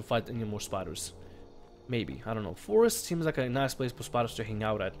hopefully we don't have to fight any more spiders. Maybe. I don't know. Forest seems like a nice place for spiders to hang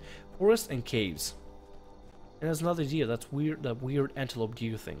out at. Forest and caves. And there's another deer. That's weird. That weird antelope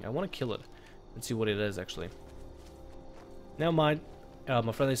deer thing. I want to kill it. Let's see what it is, actually. Never mind.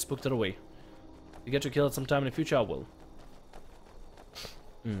 My friend, they spooked it away. If you get to kill it sometime in the future, I will.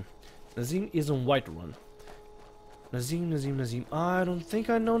 Nazim is on Whiterun. Nazim. I don't think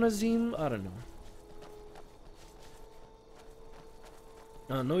I know Nazim. I don't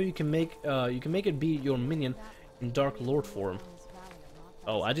know. No, you can make it be your minion in Dark Lord form.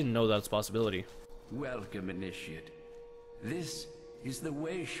 Oh, I didn't know that's a possibility. Welcome, Initiate. This is the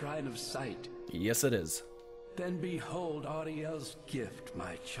Way Shrine of Sight. Yes, it is. Then behold Ariel's gift,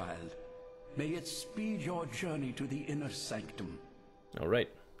 my child. May it speed your journey to the inner sanctum. Alright,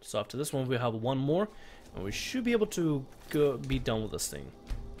 so after this one we have one more, and we should be able to be done with this thing.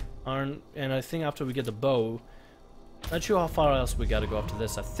 And I think after we get the bow, not sure how far else we gotta go after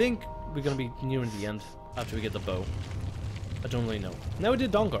this. I think we're gonna be nearing the end after we get the bow. I don't really know. Never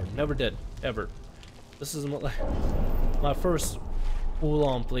did Dawnguard, never did, ever. This is my first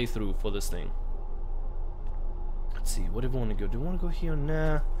full-on playthrough for this thing. Let's see, what do we want to go? Do we want to go here?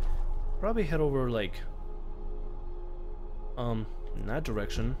 Nah. Probably head over, like, in that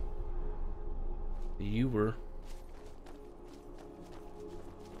direction. The Uber.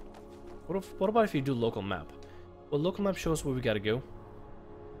 What about if you do local map? Well, local map shows where we gotta go.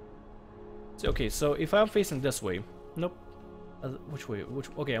 So, okay, so if I'm facing this way, nope. Which way?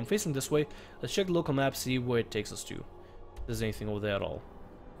 Okay, I'm facing this way. Let's check the local map, see where it takes us to. If there's anything over there at all.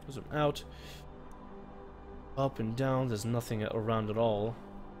 Zoom out. Up and down, there's nothing around at all.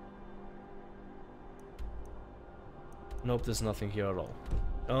 Nope, there's nothing here at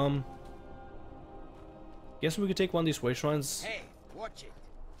all. Guess we could take one of these way shrines. Hey, watch it.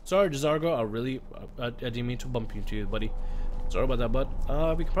 Sorry, Jazargo, I didn't mean to bump into you, buddy. Sorry about that, but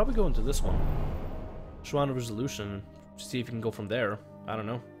we can probably go into this one. Shrine of Resolution. See if you can go from there. I don't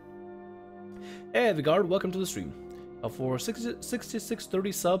know. Hey, the guard, welcome to the stream. For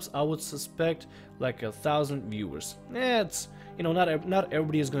 6630 subs, I would suspect like 1,000 viewers. It's, you know, not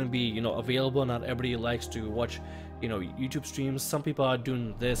everybody is going to be, you know, available. Not everybody likes to watch, you know, YouTube streams. Some people are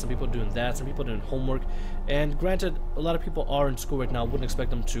doing this, some people are doing that, some people are doing homework. And granted, a lot of people are in school right now. Wouldn't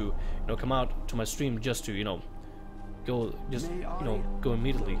expect them to, you know, come out to my stream just to, you know, go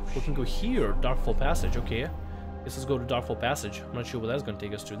immediately. We can go here, Darkfall Passage. Okay, let's go to Darkfall Passage. I'm not sure what that's going to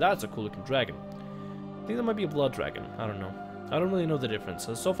take us to. That's a cool looking dragon. I think that might be a blood dragon. I don't know. I don't really know the difference.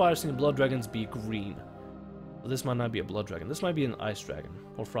 So far I've seen blood dragons be green. But this might not be a blood dragon. This might be an ice dragon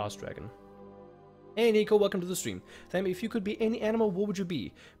or frost dragon. Hey Nico, welcome to the stream. Tell me, if you could be any animal, what would you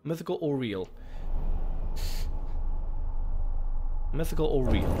be? Mythical or real? Mythical or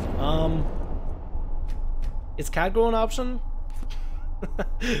real? Is cat grow an option?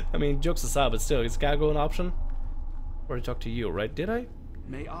 I mean, jokes aside, but still, is cat grow an option? Already talked to you, right? Did I?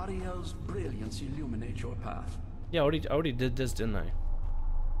 May Ariel's brilliance illuminate your path. Yeah, I already did this, didn't I?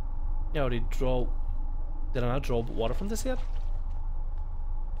 Yeah, I already draw. Did I not draw water from this yet?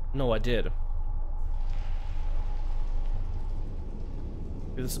 No, I did.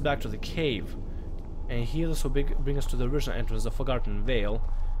 This is back to the cave, and here this will bring us to the original entrance, the Forgotten Vale.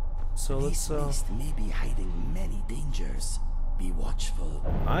 So let's. This place may be hiding many dangers. Be watchful.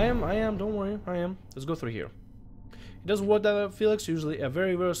 I am. Don't worry, I am. Let's go through here. It doesn't work that way, Felix. Usually a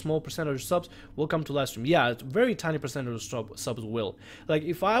very, very small percentage of subs will come to live stream. Yeah, it's very tiny percentage of subs will. Like,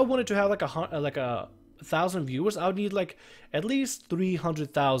 if I wanted to have like a 1,000 viewers, I would need like at least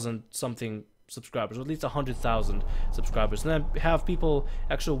 300,000 something subscribers, or at least 100,000 subscribers, and then have people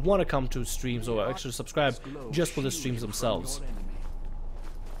actually want to come to streams or actually subscribe just for the streams themselves.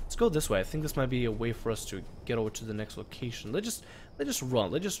 go this way. I think this might be a way for us to get over to the next location. Let's just run.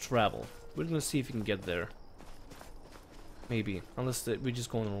 Let's just travel. We're gonna see if we can get there. Maybe, unless we're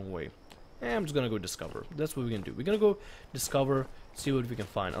just going the wrong way. I'm just gonna go discover. That's what we're gonna do. We're gonna go discover, see what we can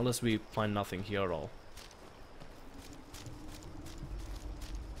find. Unless we find nothing here at all.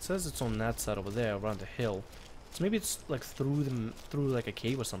 It says it's on that side over there, around the hill. So maybe it's like through like a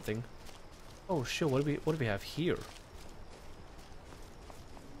cave or something. Oh shit! What do we have here?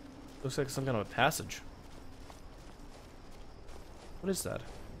 Looks like some kind of a passage. What is that?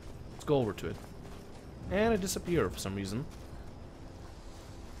 Let's go over to it. And it disappeared for some reason.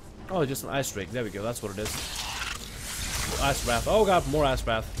 Oh, just an ice drake. There we go. That's what it is. Ice wrath. Oh god, more ice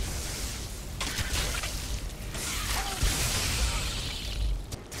wrath.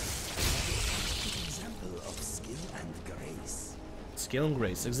 Example of skill and grace. Skill and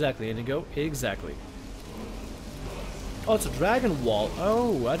grace. Exactly, Indigo. Exactly. Oh, it's a dragon wall.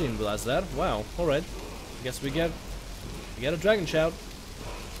 Oh, I didn't realize that. Wow. Alright. I guess we get a dragon shout.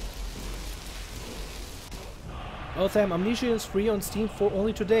 Oh damn, Amnesia is free on Steam for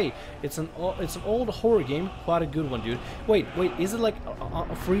only today. It's an old horror game, quite a good one, dude. Wait, is it like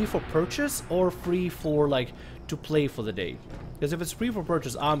free for purchase or free for like to play for the day? Because if it's free for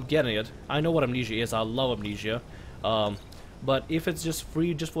purchase, I'm getting it. I know what Amnesia is. I love Amnesia. But if it's just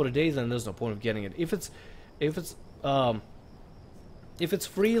free just for the day, then there's no point of getting it. If it's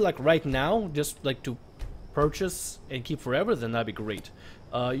free like right now, just like to purchase and keep forever, then that'd be great.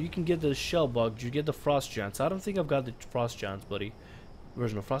 You can get the shell bug, you get the frost giants. I don't think I've got the frost giants, buddy.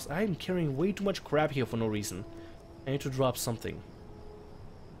 Version of frost. I am carrying way too much crap here for no reason. I need to drop something.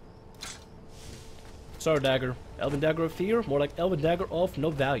 Sorry, dagger. Elven dagger of fear, more like elven dagger of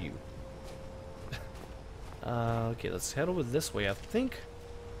no value. Okay, let's head over this way. I think.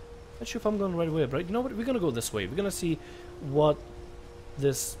 Not sure if I'm going the right way, but you know what? We're gonna go this way. We're gonna see what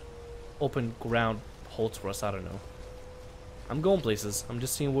this open ground holds for us. I don't know. I'm going places. I'm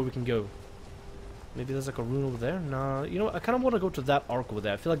just seeing where we can go. Maybe there's like a rune over there? Nah, you know what? I kind of want to go to that arc over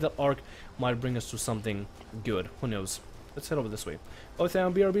there. I feel like that arc might bring us to something good. Who knows? Let's head over this way. Oh,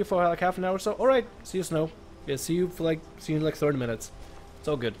 thank you, BRB, for like half an hour or so. Alright, see you, Snow. Yeah, see you in like 30 minutes. It's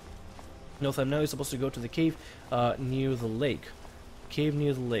all good. No time now. You're supposed to go to the cave near the lake. Cave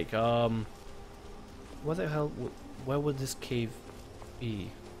near the lake. What the hell? Where would this cave be?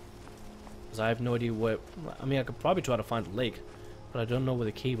 Because I have no idea where. I mean, I could probably try to find the lake, but I don't know where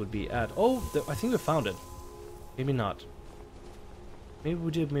the cave would be at. Oh, I think we found it. Maybe not. Maybe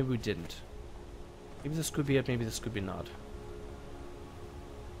we did, maybe we didn't. Maybe this could be it, maybe this could be not.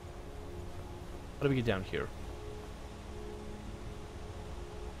 How do we get down here?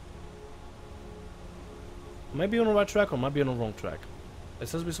 I might be on the right track or might be on the wrong track. It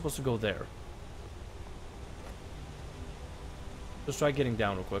says we're supposed to go there. Let's try getting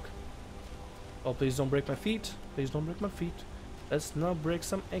down real quick. Oh, please don't break my feet. Please don't break my feet. Let's not break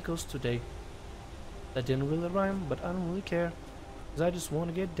some ankles today. That didn't really rhyme, but I don't really care. Because I just want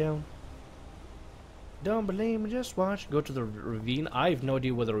to get down. Don't believe me, just watch. Go to the ravine. I have no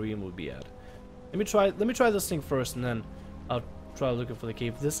idea where the ravine would be at. Let me try this thing first, and then I'll try looking for the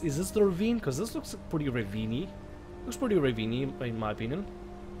cave. Is this the ravine? Because this looks pretty ravine-y. Looks pretty ravine-y, in my opinion.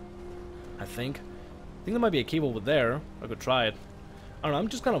 I think there might be a cave over there. I could try it. I don't know, I'm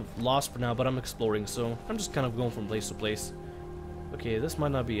just kind of lost for now, but I'm exploring, so I'm just kind of going from place to place. Okay, this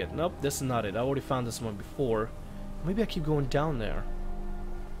might not be it. Nope, this is not it. I already found this one before. Maybe I keep going down there.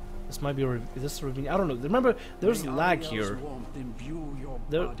 This might be this ravine. I don't know. Remember, there's lag here.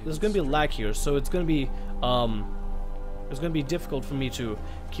 There's gonna be lag here, so it's gonna be difficult for me to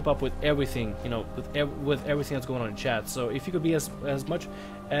keep up with everything, you know, with everything that's going on in chat. So if you could be as much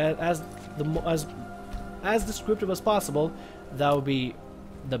as descriptive as possible, that would be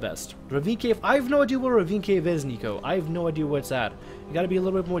the best. Ravine cave. I have no idea where Ravine cave is, Nico. I have no idea where it's at. You gotta be a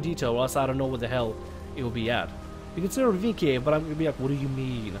little bit more detailed, or else I don't know where the hell it will be at. You consider Ravine cave, but I'm gonna be like, what do you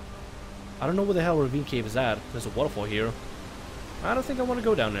mean? I don't know where the hell Ravine cave is at. There's a waterfall here. I don't think I want to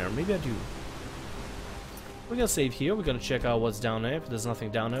go down there. Maybe I do. We're gonna save here. We're gonna check out what's down there. If there's nothing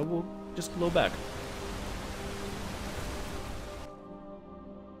down there, we'll just load back.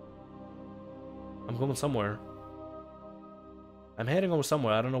 I'm going somewhere. I'm heading over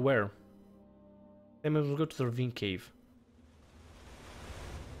somewhere. I don't know where. Maybe we'll go to the ravine cave.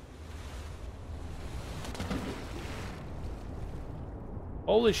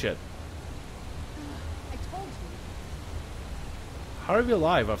 Holy shit. I told you. How are we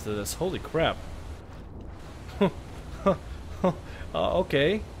alive after this? Holy crap.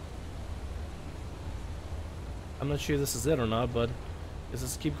 Okay. I'm not sure if this is it or not, but let's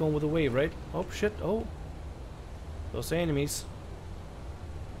just keep going with the wave, right? Oh shit, oh. Those enemies.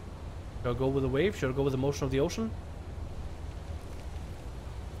 Should I go with the wave? Should I go with the motion of the ocean?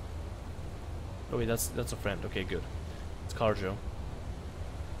 Oh wait, that's a friend. Okay, good. It's Carjo.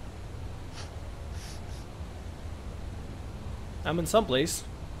 I'm in some place.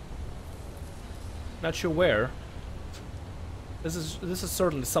 Not sure where. This is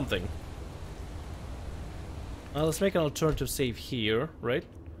certainly something. Let's make an alternative save here, right?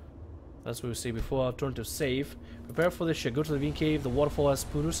 That's what we say before. Alternative save. Prepare for this shit. Go to the ravine cave. The waterfall has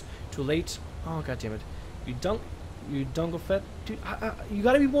spooners. Too late. Oh god damn it! You dungle fed. Dude, you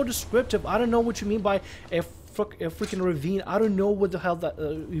gotta be more descriptive. I don't know what you mean by a freaking ravine. I don't know what the hell that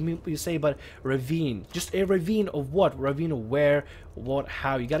you say about ravine. Just a ravine of what? Ravine of where? What?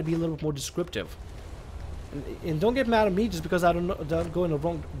 How? You gotta be a little bit more descriptive. And don't get mad at me just because I don't go in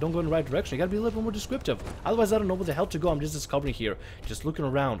the right direction. You gotta be a little bit more descriptive. Otherwise, I don't know where the hell to go. I'm just discovering here, just looking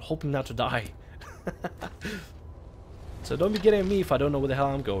around, hoping not to die. So don't be getting at me if I don't know where the hell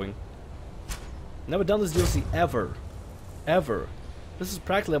I'm going. Never done this DLC ever, ever. This is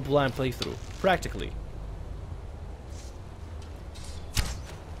practically a blind playthrough, practically.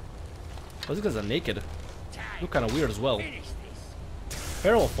 Oh, these guys are naked. Look kind of weird as well.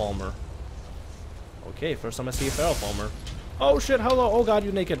 Feral Falmer. Okay, first time I see a Feral Falmer. Oh shit, hello, oh god,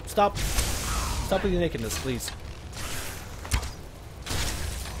 you're naked. Stop. Stop with your nakedness, please.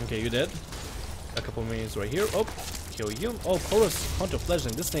 Okay, you dead. A couple minions right here. Oh, kill you. Oh, Chorus Hunter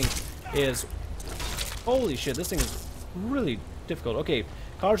Fledgling. This thing is... Holy shit, this thing is really difficult. Okay,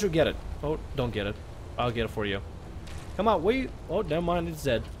 Carju, get it. Oh, don't get it. I'll get it for you. Come on, wait. Oh, never mind, it's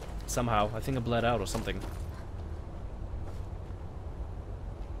dead. Somehow. I think it bled out or something.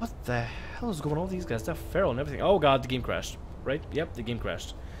 What the hell is going on with these guys? They're feral and everything. Oh god, the game crashed. Right? Yep, the game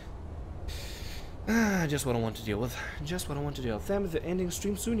crashed. Just what I want to deal with. Just what I want to deal with. Damn it, the ending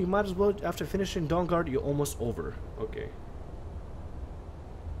stream soon. You might as well, after finishing Dawnguard, you're almost over. Okay.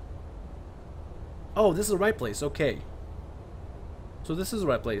 Oh, this is the right place. Okay. So this is the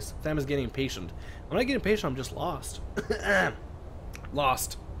right place. Sam is getting impatient. When I get impatient, I'm just lost.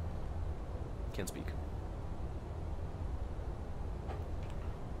 Lost. Can't speak.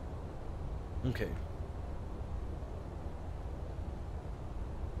 Okay.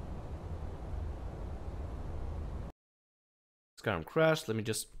 Skyrim crashed. Let me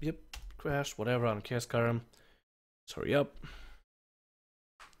just... Yep. Crashed. Whatever. I don't care, Skyrim. Let's hurry up.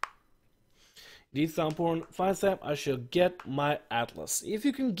 Indeed, Thumporn. Fine, Sam. I shall get my atlas. If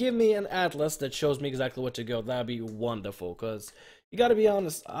you can give me an atlas that shows me exactly where to go, that'd be wonderful. Because you gotta be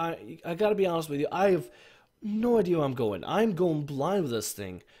honest. I gotta be honest with you. I have no idea where I'm going. I'm going blind with this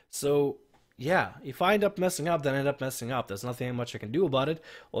thing. So... yeah, if I end up messing up, then I end up messing up. There's nothing much I can do about it.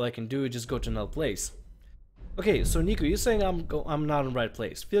 All I can do is just go to another place. Okay, so Nico, you're saying I'm not in the right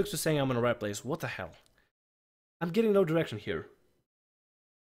place. Felix is saying I'm in the right place. What the hell? I'm getting no direction here.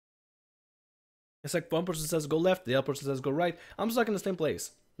 It's like one person says go left, the other person says go right. I'm stuck in the same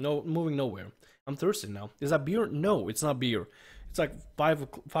place. No, moving nowhere. I'm thirsty now. Is that beer? No, it's not beer. It's like 5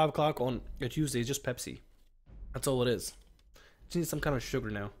 o'clock on a Tuesday. It's just Pepsi. That's all it is. Just need some kind of sugar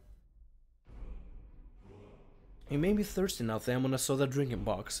now. It made me thirsty now, Tham, when I saw that drinking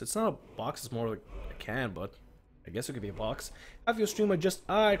box. It's not a box, it's more like a can, but I guess it could be a box. Have your streamer just...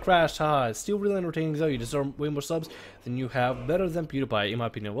 I crashed, ha! It's still really entertaining though. You deserve way more subs than you have. Better than PewDiePie, in my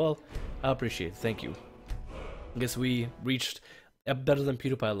opinion. Well, I appreciate it. Thank you. I guess we reached a better than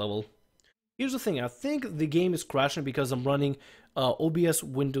PewDiePie level. Here's the thing. I think the game is crashing because I'm running OBS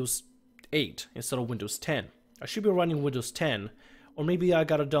Windows 8 instead of Windows 10. I should be running Windows 10. Or maybe I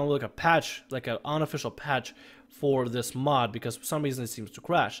gotta download like a patch, like an unofficial patch for this mod, because for some reason it seems to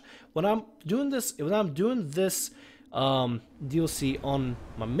crash. When I'm doing this DLC on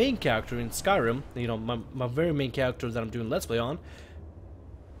my main character in Skyrim, you know, my very main character that I'm doing Let's Play on,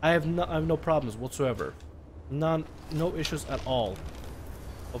 I have no problems whatsoever. No issues at all.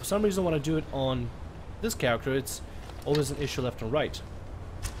 But for some reason when I do it on this character, it's always an issue left and right.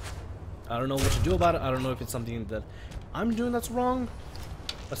 I don't know what to do about it. I don't know if it's something that I'm doing that's wrong,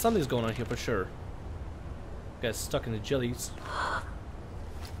 but something's going on here for sure. Guy's stuck in the jellies.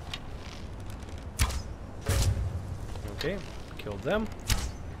 Okay, killed them.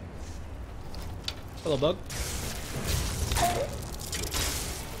 Hello, bug.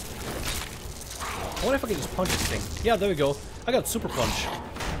 I wonder if I can just punch this thing. Yeah, there we go. I got super punch.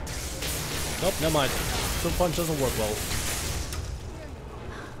 Nope, never mind. Super punch doesn't work well.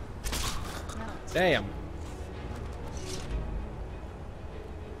 Damn.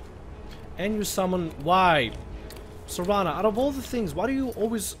 And you summon... Why? Serana, out of all the things, why do you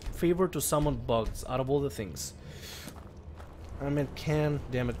always favor to summon bugs? Out of all the things. I meant can...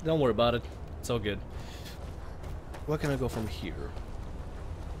 Damn it. Don't worry about it. It's all good. Where can I go from here?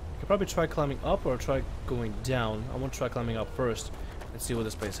 Could probably try climbing up or try going down. I want to try climbing up first and see what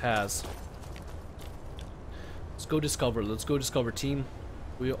this place has. Let's go discover. Let's go discover, team.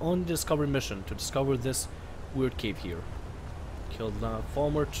 We are on the discovery mission to discover this weird cave here. Killed the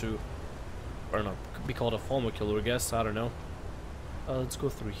farmer to, I don't know, could be called a farmer killer, I guess. I don't know. Let's go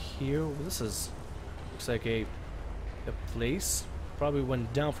through here. Well, this is looks like a place. Probably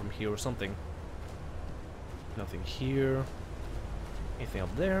went down from here or something. Nothing here. Anything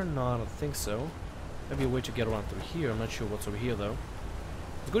up there? No, I don't think so. Maybe a way to get around through here. I'm not sure what's over here though.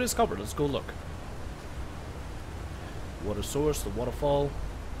 Let's go discover. Let's go look. Water source, the waterfall.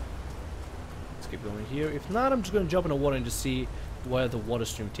 Let's keep going here. If not, I'm just gonna jump in the water and just see where the water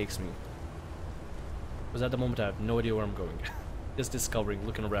stream takes me. Because at the moment I have no idea where I'm going. Just discovering,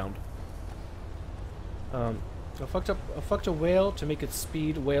 looking around. I fucked a whale to make it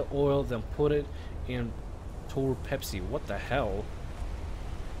speed whale oil, then put it in Tor Pepsi. What the hell?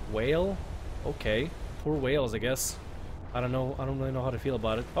 Whale? Okay. Poor whales, I guess. I don't know. I don't really know how to feel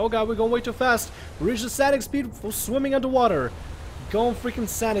about it. Oh god, we're going way too fast. We reached the static speed for swimming underwater. Going freaking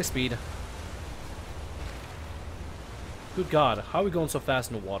static speed. Good god, how are we going so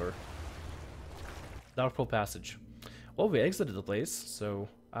fast in the water? Dark Pearl Passage. Well, we exited the place, so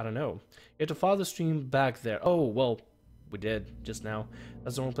I don't know. You have to follow the stream back there. Oh, well, we did just now.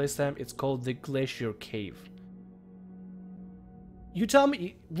 That's the wrong place time. It's called the Glacier Cave. You tell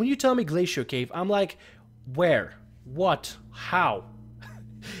me, when you tell me Glacier Cave, I'm like, where? What? How?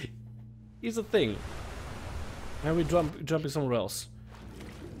 Here's the thing. Now we're jumping somewhere else.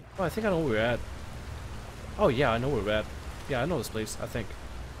 Oh, I think I know where we're at. Oh yeah, I know where we're at. Yeah, I know this place, I think.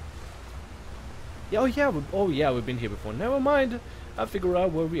 Yeah, oh yeah, we've been here before. Never mind. I'll figure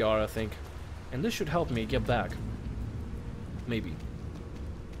out where we are, I think. And this should help me get back. Maybe.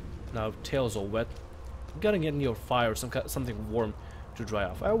 Now, tail's all wet. We gotta get near fire or something warm to dry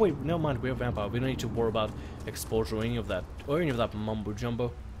off. Oh wait, never mind, we're a vampire. We don't need to worry about exposure or any of that mumbo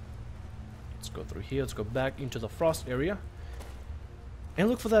jumbo. Let's go through here. Let's go back into the frost area and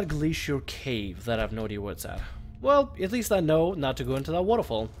look for that glacier cave that I have no idea where it's at. Well, at least I know not to go into that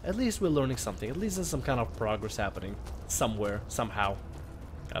waterfall. At least we're learning something. At least there's some kind of progress happening somewhere, somehow.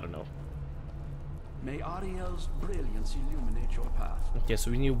 I don't know. May Ariel's brilliance illuminate your path. Okay, so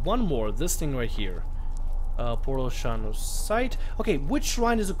we need one more. This thing right here. Portal Shano site. Okay, which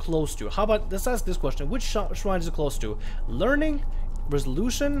shrine is it close to? How about, let's ask this question. Which shrine is it close to? Learning?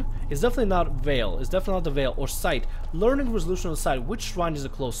 Resolution? It's definitely not Veil. It's definitely not the Veil. Or site. Learning, resolution, or site. Which shrine is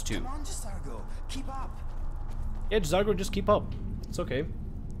it close to? Come on, Gisargo. Keep up. Yeah, Gisargo, just keep up. It's okay.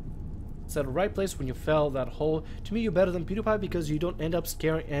 It's at the right place when you fell that hole. To me, you're better than PewDiePie because you don't end up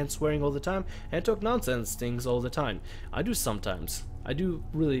scaring and swearing all the time and talk nonsense things all the time. I do sometimes. I do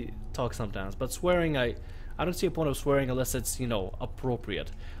really talk sometimes, but swearing, I don't see a point of swearing unless it's, you know,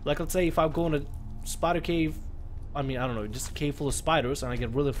 appropriate. Like, let's say if I'm going to spider cave, I mean, I don't know, just a cave full of spiders and I get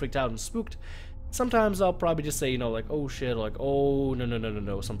really freaked out and spooked, sometimes I'll probably just say, you know, like, oh shit, or like, oh,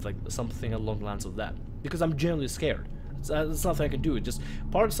 no, something along the lines of that. Because I'm genuinely scared. There's nothing I can do. It just,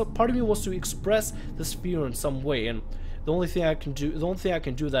 part of me wants to express this fear in some way, and the only thing I can do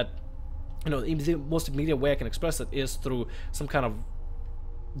that, you know, the most immediate way I can express it is through some kind of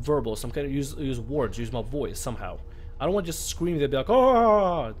verbal, some kind of use words, use my voice somehow. I don't want to just scream. They'd be like,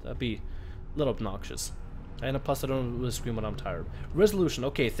 oh, that'd be a little obnoxious. And plus, I don't really scream when I'm tired. Resolution.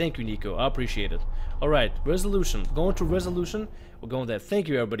 Okay, thank you, Nico. I appreciate it. All right, resolution. Going to resolution. We're going there. Thank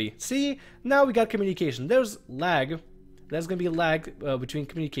you, everybody. See, now we got communication. There's lag. There's gonna be a lag between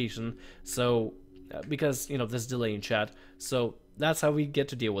communication. So, because you know there's delay in chat. So that's how we get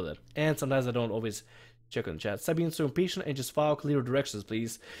to deal with it. And sometimes I don't always check on chat. Stop being so impatient and just follow clear directions,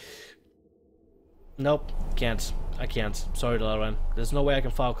 please. Nope, can't. I can't. Sorry, Dalaran. There's no way I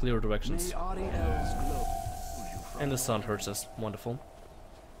can follow clear directions. And the sun hurts us. Wonderful.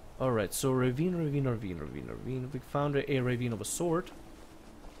 Alright, so ravine. We found a ravine of a sort.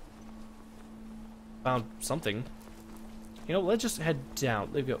 Found something. You know, let's just head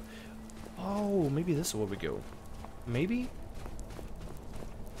down. There we go. Oh, maybe this is where we go. Maybe?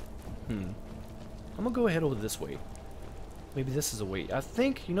 I'm gonna go ahead over this way. Maybe this is a way. I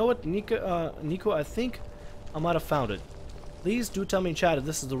think, you know what, Nico, I think I might have found it. Please do tell me in chat if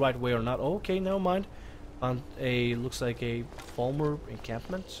this is the right way or not. Okay, never mind. Found a, looks like a former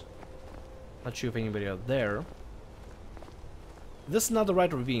encampment. Not sure if anybody out there. This is not the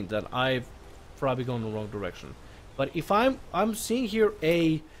right ravine, then I've probably gone in the wrong direction. But if I'm seeing here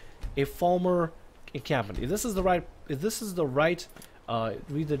a former encampment. If this is the right,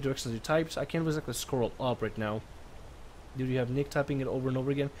 read the directions you typed. I can't exactly scroll up right now. Do you have Nick typing it over and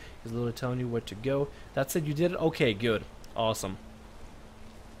over again? He's literally telling you where to go. That's it. You did it. Okay, good, awesome.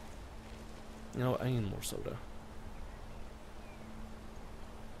 You know, I need more soda.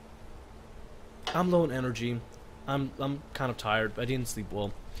 I'm low on energy. I'm kind of tired. I didn't sleep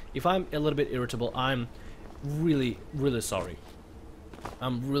well. If I'm a little bit irritable, I'm really sorry.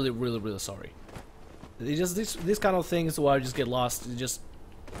 I'm really sorry. It just these kind of things where I just get lost. It just,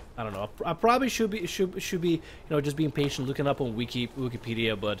 I don't know. I probably should be you know, just being patient, looking up on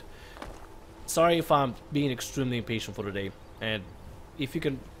Wikipedia. But sorry if I'm being extremely impatient for today. And if you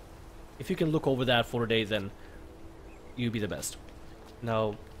can look over that for today, then you'd be the best.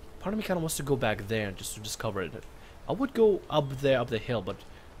 Now, part of me kind of wants to go back there just to discover it. I would go up there, up the hill, but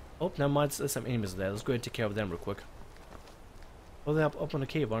oh, never mind. There's some enemies there. Let's go ahead and take care of them real quick. Oh, they're up on the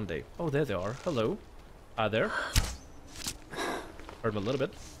cave, aren't they? Oh, there they are. Hello. Hi there. Heard them a little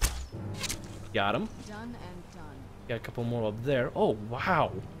bit. Got him. Done and done. Got a couple more up there. Oh,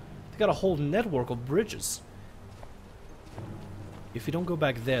 wow. They got a whole network of bridges. If you don't go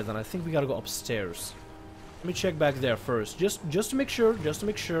back there, then I think we gotta go upstairs. Let me check back there first, just to make sure,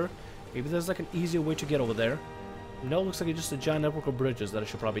 Maybe there's like an easier way to get over there. No, it looks like it's just a giant network of bridges that I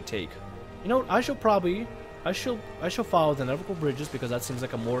should probably take. You know what? I shall follow the network of bridges because that seems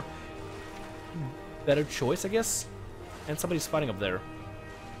like a more better choice, I guess. And somebody's fighting up there.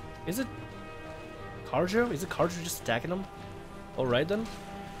 Is it Karjo? Is it Karjo just attacking them? All right then.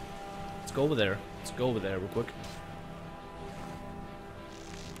 Let's go over there. Let's go over there real quick.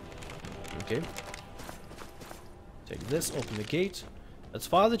 Okay. Take this, open the gate. Let's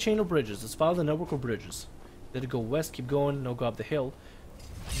follow the chain of bridges. Let's follow the network of bridges. Did it go west? Keep going. No, go up the hill.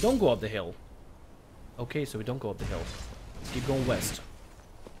 Don't go up the hill. Okay, so we don't go up the hill. Keep going west.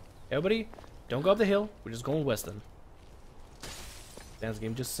 Everybody, don't go up the hill. We're just going west then. Dance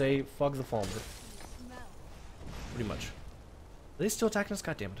game, just say fuck the farmer. Pretty much. Are they still attacking us?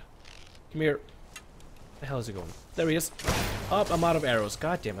 God damn it. Come here. Where the hell is he going? There he is. Oh, I'm out of arrows.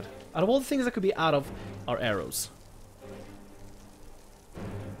 God damn it. Out of all the things that could be out of are arrows.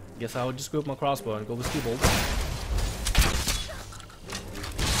 Guess I would just grip my crossbow and go with speed bolts.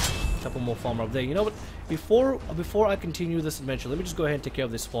 Couple more farmer up there. You know what? Before I continue this adventure, let me just go ahead and take care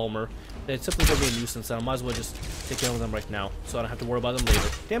of this farmer. They're simply gonna be a nuisance, and I might as well just take care of them right now, so I don't have to worry about them later.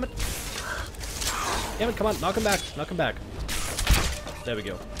 Damn it! Damn it! Come on, knock him back! Knock him back! There we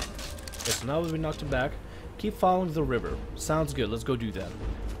go. Okay, so now that we knocked him back, keep following the river. Sounds good. Let's go do that.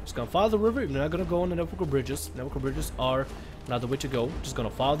 Just gonna follow the river. We're not gonna go on the network of bridges. Network of bridges are not the way to go. Just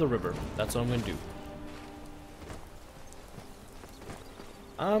gonna follow the river. That's what I'm gonna do.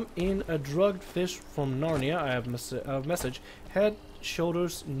 I'm in a drugged fish from Narnia. I have a message. Head,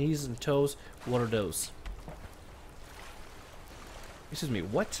 shoulders, knees, and toes. What are those? Excuse me,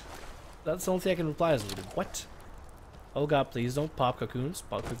 what? That's the only thing I can reply is what? Oh god, please don't pop cocoons.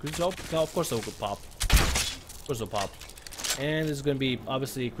 Pop cocoons. Oh, no, of course they'll pop. Of course they'll pop. And there's going to be,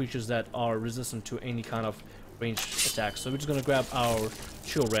 obviously, creatures that are resistant to any kind of ranged attack. So we're just going to grab our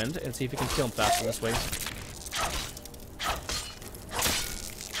chill rend and see if we can kill him faster this way.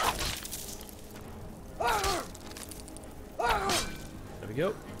 There we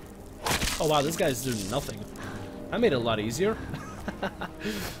go. Oh wow, this guy's doing nothing. I made it a lot easier.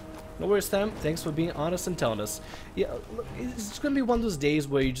 No worries, Tam. Thanks for being honest and telling us. Yeah, it's going to be one of those days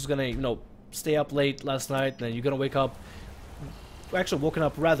where you're just going to, you know, stay up late last night, and then you're going to wake up, actually woken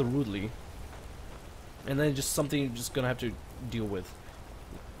up rather rudely, and then just something you're just going to have to deal with.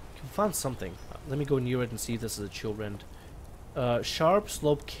 You found something. Let me go near it and see if this is a chill rend. Sharp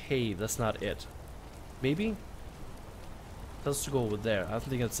slope cave. That's not it. Maybe? Let's go over there. I don't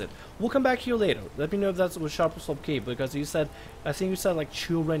think that's it. We'll come back here later. Let me know if that's with Sharp Slope Cave, because you said, I think you said like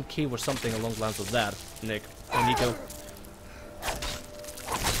Chill Rend Cave or something along the lines of that, Nick or Nico.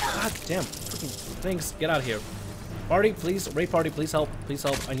 God damn, freaking things! Get out of here. Party, please, raid party, please help, please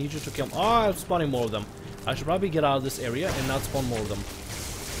help. I need you to kill them. Oh, I'm spawning more of them. I should probably get out of this area and not spawn more of them.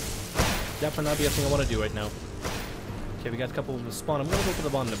 Definitely not be a thing I want to do right now. Okay, we got a couple of them spawn. I'm gonna go for the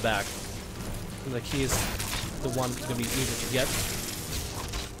one in the back. And the key is the one that's gonna be easier to get.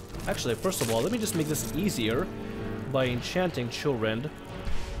 Actually, first of all, let me just make this easier by enchanting Chill Rend.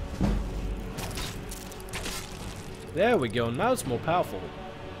 There we go. Now it's more powerful.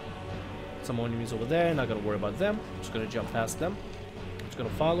 Some more enemies over there. Not gonna worry about them. Just gonna jump past them. Just gonna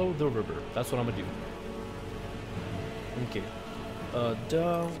follow the river. That's what I'm gonna do. Okay.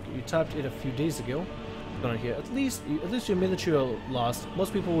 You typed it a few days ago. Gonna hear at least you admit that you're lost.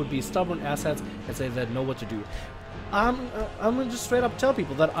 Most people would be stubborn asshats and say they know what to do. I'm gonna just straight up tell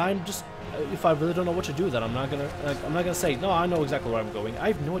people that I'm just if I really don't know what to do, that I'm not gonna say no. I know exactly where I'm going. I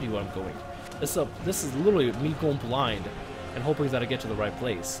have no idea where I'm going. This is literally me going blind and hoping that I get to the right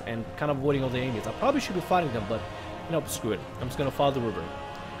place and kind of avoiding all the enemies. I probably should be fighting them, but you know, screw it. I'm just gonna follow the river.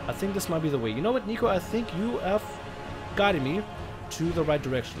 I think this might be the way. You know what, Nico? I think you have guided me to the right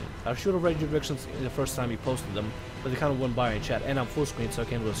direction. I should have read your directions the first time you posted them, but they kind of went by in chat, and I'm full screen, so I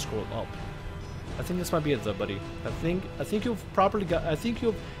can't really scroll up. I think this might be it, though, buddy. I think you've properly got. I think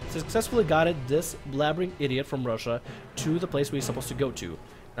you've successfully guided this blabbering idiot from Russia to the place we're supposed to go to.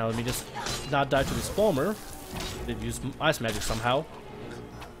 Now let me just not die to this spawner. They've used ice magic somehow.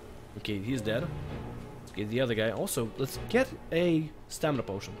 Okay, he's dead. Let's get the other guy. Also, let's get a stamina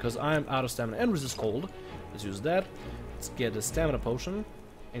potion, because I'm out of stamina and resist cold. Let's use that. Let's get a stamina potion.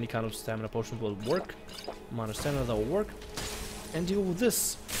 Any kind of stamina potion will work. Amount of stamina that will work. And deal with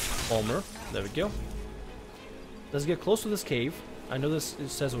this Palmer. There we go. Let's get close to this cave. I know this it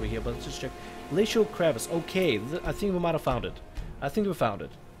says over here, but let's just check. Glacial crevice. Okay, I think we might have found it. I think we found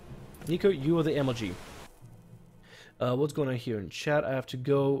it. Nico, you are the MLG. What's going on here in chat? I have to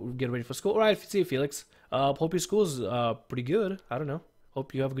go get ready for school. Alright, see you, Felix. Hope your school's pretty good. I don't know.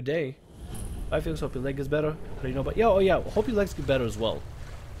 Hope you have a good day. Bye, Felix. Hope your leg gets better. How do you know about? Yeah, oh yeah. Hope your legs get better as well.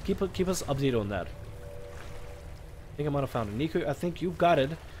 Keep us updated on that. I think I might have found it. Nico, I think you got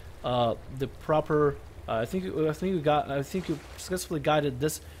it. The proper. I think you successfully guided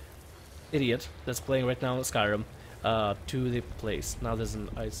this idiot that's playing right now in Skyrim to the place. Now there's an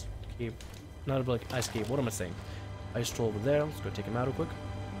ice cave. Not a ice cave. What am I saying? Ice troll over there. Let's go take him out real quick.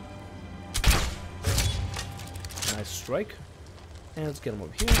 Nice strike. And let's get him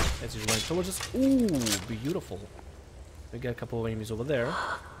over here as he's running towards us. Ooh, beautiful. We got a couple of enemies over there.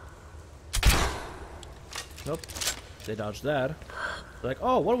 Nope. They dodged that. They're like,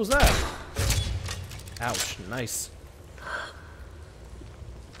 oh, what was that? Ouch, nice.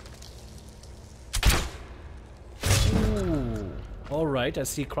 Ooh. Alright, I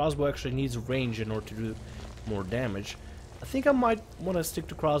see crossbow actually needs range in order to do more damage. I think I might want to stick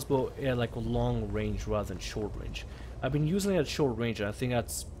to crossbow at like a long range rather than short range. I've been using it at short range, and I think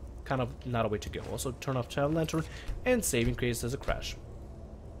that's kind of not a way to go. Also, turn off child lantern and save in case there's a crash.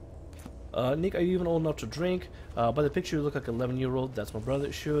 Nick, are you even old enough to drink? By the picture, you look like an 11-year-old. That's my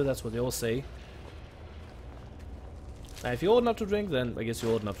brother. Sure, that's what they all say. Now, if you're old enough to drink, then I guess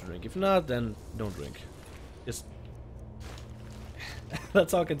you're old enough to drink. If not, then don't drink. Just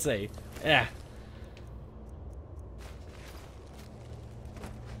that's all I can say. Yeah.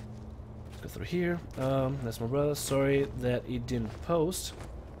 Let's go through here. That's my brother. Sorry that he didn't post.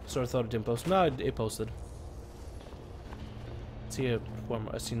 Sorry, I thought it didn't post. No, it posted. See a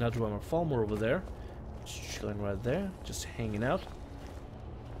I see another Farmer over there. Just chilling right there. Just hanging out.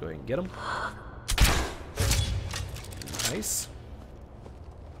 Go ahead and get him. Nice.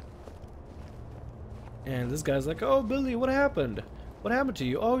 And this guy's like, oh, Billy, what happened? What happened to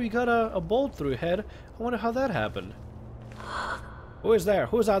you? Oh, you got a bolt through your head. I wonder how that happened. Who is there?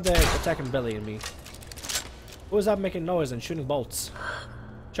 Who's out there attacking Billy and me? Who is out making noise and shooting bolts?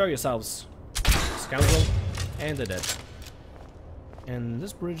 Show yourselves, scoundrel. And they're dead. And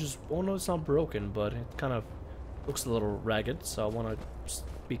this bridge is, oh no, it's not broken, but it kind of looks a little ragged, so I want to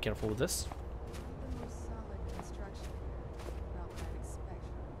be careful with this.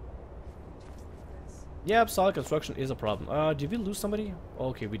 Yeah, solid construction is a problem. Did we lose somebody?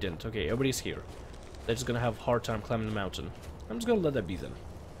 Okay, we didn't. Okay, everybody's here. They're just gonna have a hard time climbing the mountain. I'm just gonna let that be then.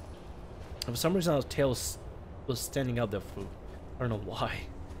 And for some reason, our tail was standing out there for, I don't know why.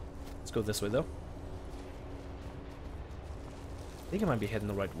 Let's go this way though. I think I might be heading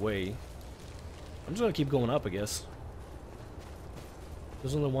the right way. I'm just gonna keep going up, I guess.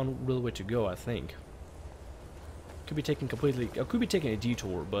 There's only one real way to go, I think. Could be taking I could be taking a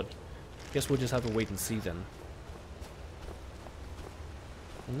detour, but I guess we'll just have to wait and see then.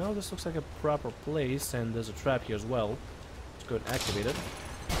 No, this looks like a proper place, and there's a trap here as well. Let's go ahead and activate it.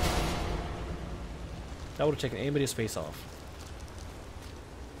 That would have taken anybody's face off.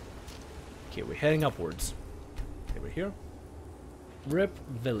 Okay, we're heading upwards. Okay, we're here. Rip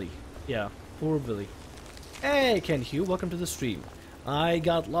Villy. Yeah, poor Villy. Hey, Ken Hugh, welcome to the stream. I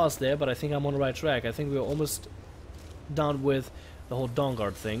got lost there, but I think I'm on the right track. I think we're almost done with the whole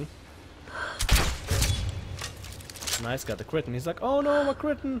Dawnguard thing. Nice, got the Kraken. He's like, oh no, my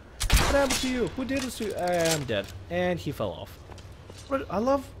Kraken! What happened to you? Who did this to you? I'm dead. And he fell off. But I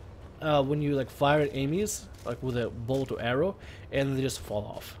love when you like fire at enemies, like with a bolt or arrow, and they just fall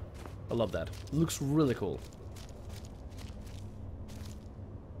off. I love that. It looks really cool.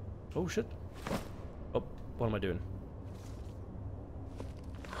 Oh shit. Oh, what am I doing?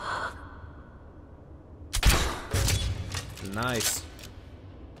 Nice.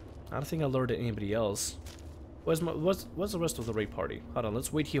 I don't think I lured at anybody else. What's the rest of the raid party? Hold on,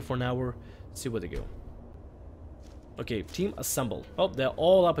 let's wait here for an hour, see where they go. Okay, team assemble. Oh, they're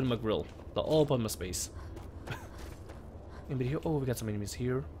all up in my grill. They're all up in my space. Anybody here? Oh, we got some enemies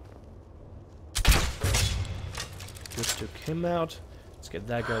here. Just took him out. Let's get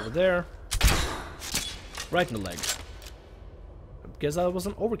that guy over there. Right in the leg. I guess that was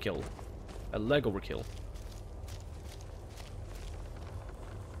an overkill. A leg overkill.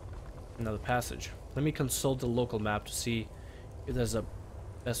 Another passage. Let me consult the local map to see if there's a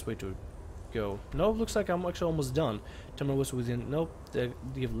best way to go. No, looks like I'm actually almost done. Terminal was within. Nope. They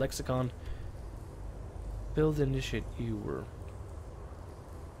give lexicon. Build initiate Ewer.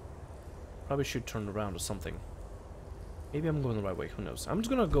 Probably should turn around or something. Maybe I'm going the right way. Who knows? I'm just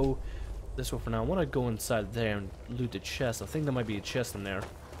gonna go this way for now. I want to go inside there and loot the chest. I think there might be a chest in there.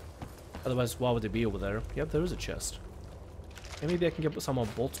 Otherwise, why would they be over there? Yep, there is a chest. And maybe I can get some more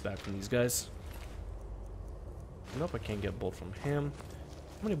bolts back from these guys. Nope, I can't get a bolt from him.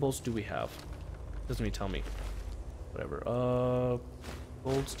 How many bolts do we have? Doesn't even tell me. Whatever.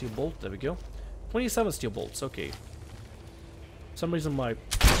 Bolt, steel bolt. There we go. 27 steel bolts. Okay. For some reason my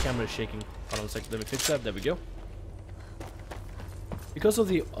camera is shaking. Hold on a second. Let me fix that. There we go. Because of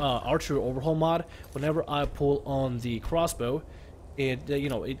the archery overhaul mod, whenever I pull on the crossbow, it you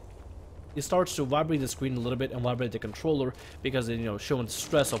know, it starts to vibrate the screen a little bit and vibrate the controller because it, you know, showing the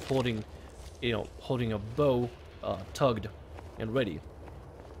stress of holding, you know, holding a bow tugged and ready.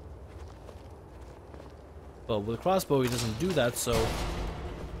 But with a crossbow, it doesn't do that, so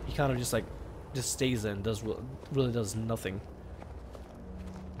he kind of just stays there and really does nothing.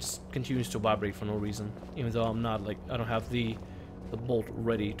 Just continues to vibrate for no reason, even though I'm not I don't have the bolt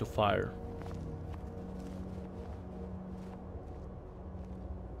ready to fire.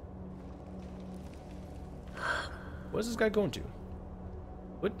 Where's this guy going to?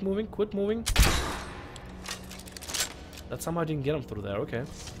 Quit moving, quit moving. That somehow didn't get him through there, okay.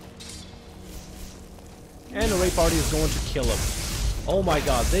 And the raid party is going to kill him. Oh my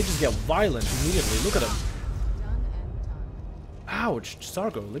god, they just get violent immediately. Look at him. Ouch,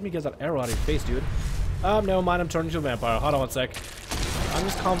 Sargo, let me get that arrow out of your face, dude. Never mind, I'm turning into a vampire. Hold on one sec.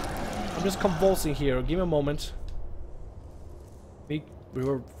 I'm just convulsing here. Give me a moment.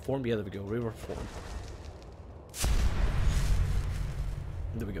 River form. Yeah, there we go. River form.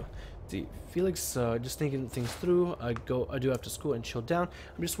 There we go. See, Felix, just thinking things through. I do have to school and chill down.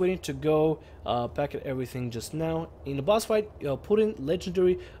 I'm just waiting to go pack at everything just now. In the boss fight, put in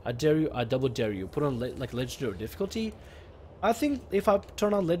legendary. I dare you. I double dare you. Put on like legendary difficulty. I think if I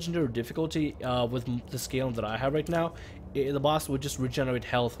turn on legendary difficulty with the scale that I have right now, the boss would just regenerate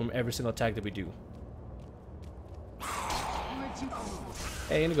health from every single attack that we do.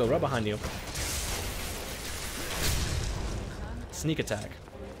 Hey, Indigo, right behind you. Sneak attack.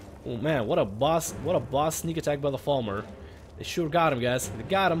 Oh man, what a boss sneak attack by the Falmer. They sure got him, guys. They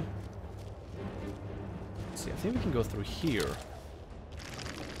got him. Let's see, I think we can go through here.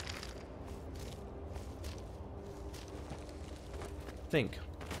 Think.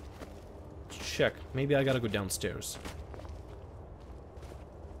 Let's check. Maybe I gotta go downstairs.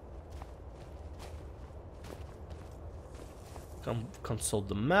 Consult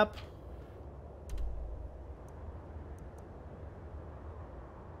the map.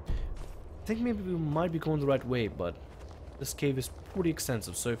 I think maybe we might be going the right way, but this cave is pretty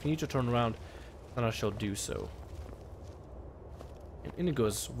extensive, so if you need to turn around, then I shall do so. And Indigo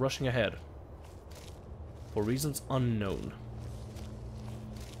is rushing ahead for reasons unknown.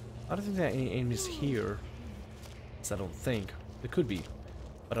 I don't think there are any enemies here. I don't think. There could be,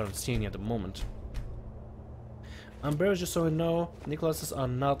 but I don't see any at the moment. Umbrellas, just so you know, Nicholases are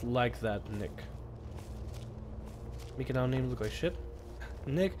not like that, Nick. Making our name look like shit.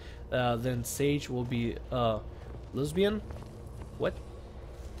 Nick, then Sage will be lesbian. What?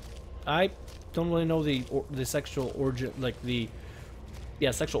 I don't really know the sexual origin, like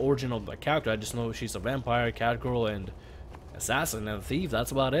sexual origin of my character. I just know she's a vampire, cat girl, and assassin and a thief.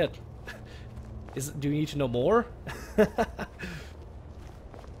 That's about it. Do you need to know more?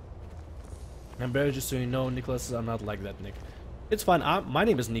 I'm barely just so you know, Nicholas, I'm not like that, Nick. It's fine. My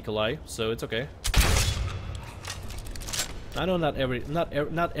name is Nikolai, so it's okay. I know not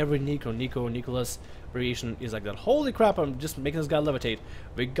every Nico, or Nicholas variation is like that. Holy crap! I'm just making this guy levitate.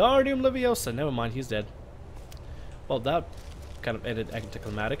 Wingardium Leviosa. Never mind, he's dead. Well, that kind of ended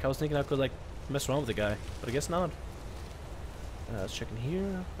anticlimactic. I was thinking I could like mess around with the guy, but I guess not. Let's check in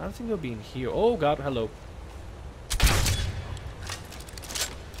here. I don't think they'll be in here. Oh god, hello.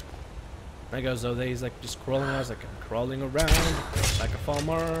 There goes though. He's like just crawling around. Like I'm crawling around like a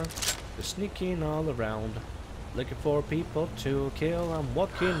farmer, just sneaking all around, looking for people to kill. I'm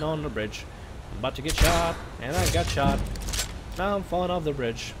walking on the bridge. I'm about to get shot, and I got shot. Now I'm falling off the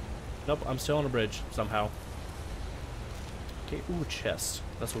bridge. Nope, I'm still on the bridge somehow. Okay, ooh, chest.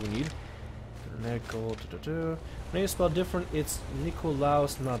 That's what we need. Nickel. Name is spelled different. It's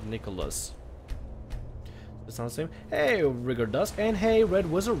Nikolaus, not Nicholas. It's not the same. Hey, Rigger Dusk, and hey, Red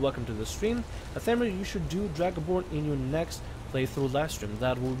Wizard, welcome to the stream. TheAmeerCat, you should do Dragonborn in your next playthrough live stream.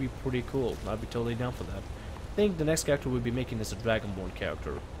 That would be pretty cool. I'd be totally down for that. I think the next character we'll be making is a Dragonborn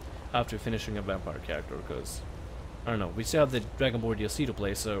character after finishing a vampire character, because I don't know, we still have the Dragonborn DLC to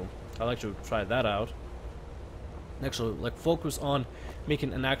play, so I'd like to try that out. Actually, like, focus on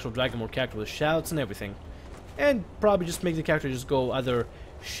making an actual Dragonborn character with shouts and everything, and probably just make the character just go either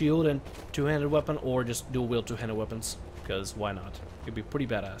shield and two-handed weapon or just dual wield two-handed weapons, because why not? It'd be pretty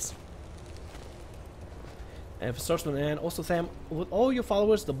badass. And if it starts with an end, also Tham, with all your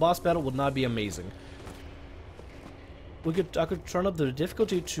followers, the boss battle would not be amazing. I could turn up the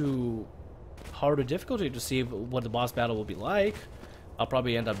difficulty to harder difficulty to see what the boss battle will be like. I'll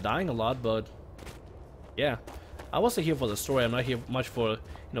probably end up dying a lot, but yeah. I wasn't here for the story. I'm not here much for, you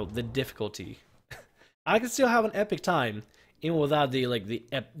know, the difficulty. I can still have an epic time even without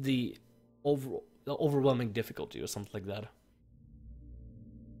the overwhelming difficulty or something like that.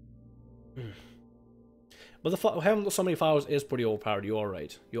 But having so many followers is pretty overpowered. You are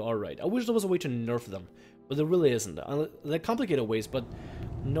right. You are right. I wish there was a way to nerf them, but there really isn't. They're complicated ways, but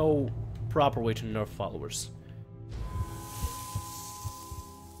no proper way to nerf followers.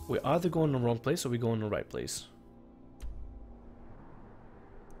 We're either going in the wrong place or we go in the right place.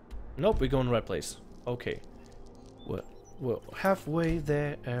 Nope, we go in the right place. Okay. We're halfway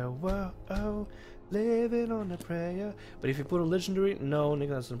there. Whoa, living on a prayer. But if you put a legendary, no,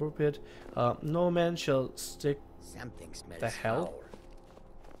 nigga, that's inappropriate. No man shall stick. Something smells. The hell?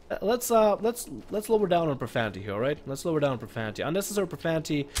 Let's lower down on profanity here, alright? Let's lower down on profanity. Unnecessary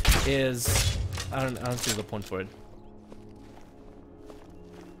profanity is I don't see the point for it.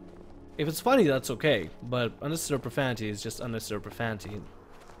 If it's funny, that's okay, but unnecessary profanity is just unnecessary profanity.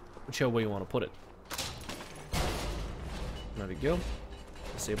 Whichever way you want to put it. There we go.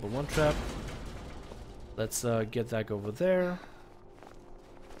 Disable one trap. Let's get that guy over there.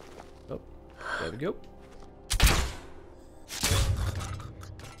 Oh, there we go.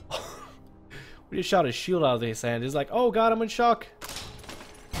 We just shot his shield out of his hand. He's like, oh god, I'm in shock.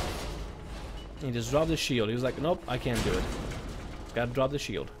 And he just dropped the shield. He was like, nope, I can't do it. Gotta drop the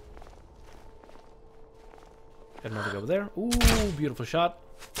shield. Got another guy over there. Ooh, beautiful shot.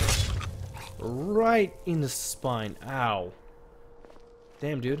 Right in the spine. Ow.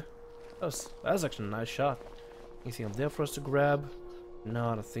 Damn, dude. That was actually a nice shot. Anything up there for us to grab? No,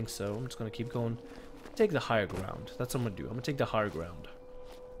 I don't think so. I'm just gonna keep going. Take the higher ground. That's what I'm gonna do. I'm gonna take the higher ground.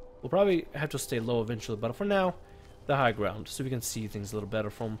 We'll probably have to stay low eventually, but for now, the high ground, so we can see things a little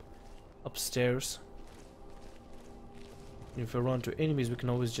better from upstairs. And if we run into enemies, we can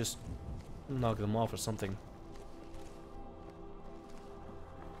always just knock them off or something.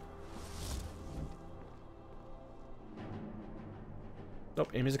 Oh,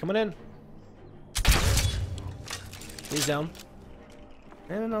 enemies are coming in. He's down.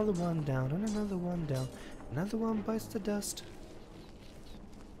 And another one down, and another one down. Another one bites the dust.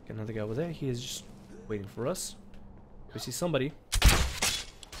 Got another guy over there. He is just waiting for us. We see somebody.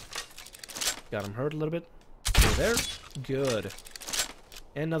 Got him hurt a little bit. Over there. Good.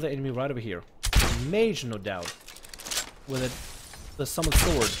 And another enemy right over here. Mage, no doubt. With it, the summoned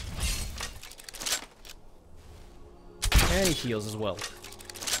sword. And he heals as well.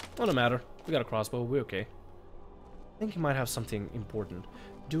 Well, no matter. We got a crossbow. We're okay. I think he might have something important.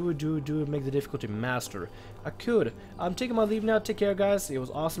 Do it, make the difficulty master. I could. I'm taking my leave now. Take care, guys. It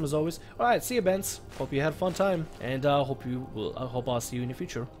was awesome as always. Alright, see you, Benz. Hope you had a fun time. And I hope I'll see you in the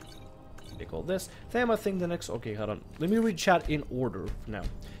future. Take all this. I think the next... Okay, hold on. Let me read chat in order for now.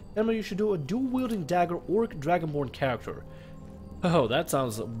 Emma, you should do a dual-wielding dagger orc dragonborn character. Oh, that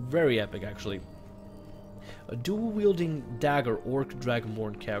sounds very epic, actually. A dual-wielding dagger orc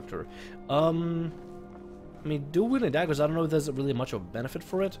dragonborn character. I mean, dual-wielding daggers, I don't know if there's really much of a benefit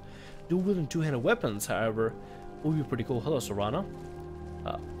for it. Dual-wielding two-handed weapons, however, would be pretty cool. Hello, Serana.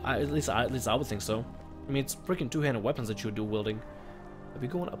 At least I would think so. I mean, it's freaking two-handed weapons that you're dual-wielding. Are we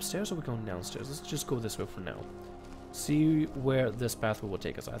going upstairs or are we going downstairs? Let's just go this way for now. See where this pathway will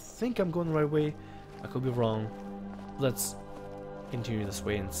take us. I think I'm going the right way. I could be wrong. Let's continue this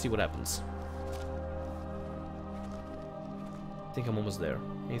way and see what happens. I think I'm almost there.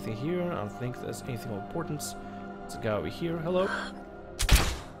 Anything here? I don't think there's anything of importance. There's a guy over here. Hello.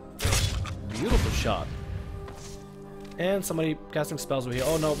 Beautiful shot. And somebody casting spells over here.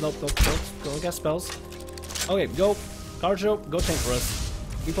 Oh, no, don't cast spells. Okay, go. Carjo, go tank for us.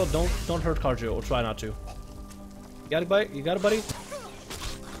 People, don't hurt Carjo, or try not to. You got it, buddy? You got it, buddy?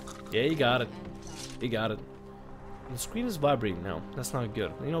 Yeah, you got it. You got it. The screen is vibrating now. That's not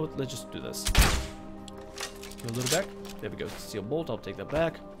good. You know what? Let's just do this. A little back. There we go. Steel bolt. I'll take that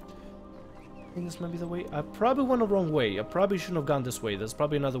back. I think this might be the way. I probably went the wrong way. I probably shouldn't have gone this way. There's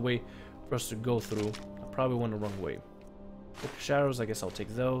probably another way for us to go through. I probably went the wrong way. Shadows. I guess I'll take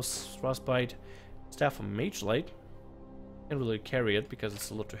those. Frostbite. Staff of Mage Light. Can't really carry it because it's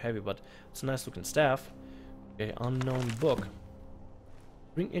a little too heavy, but it's a nice looking staff. Okay, unknown book.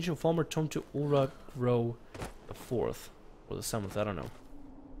 Bring ancient farmer tome to Ura Grow the 4th or the 7th, I don't know.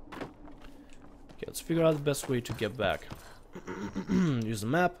 Okay, let's figure out the best way to get back. Use the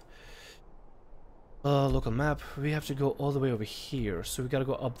map. Local map. We have to go all the way over here, so we gotta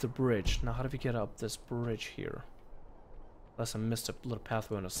go up the bridge. Now, how do we get up this bridge here? Unless I missed a little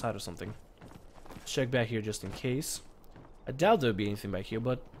pathway on the side or something. Let's check back here just in case. I doubt there'll be anything back here,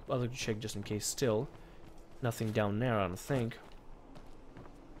 but I'd like to check just in case still. Nothing down there, I don't think.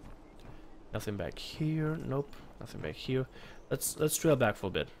 Nothing back here. Nope. Nothing back here. Let's trail back for a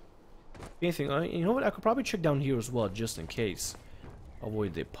bit. Anything? You know what? I could probably check down here as well, just in case.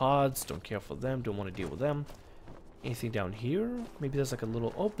 Avoid the pods. Don't care for them. Don't want to deal with them. Anything down here? Maybe there's like a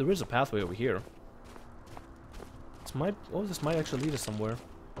little. Oh, there is a pathway over here. This might. Oh, this might actually lead us somewhere.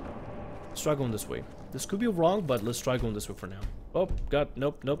 Let's try going this way. This could be wrong, but let's try going this way for now. Oh God!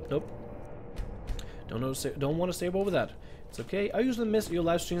 Nope. Nope. Nope. Don't want to save over that. It's okay. I usually miss your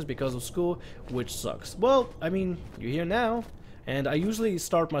live streams because of school, which sucks. Well, I mean, you're here now, and I usually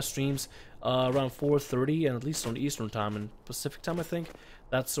start my streams around 4:30, and at least on Eastern time and Pacific time, I think.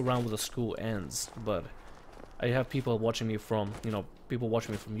 That's around where the school ends. But I have people watching me from, you know, people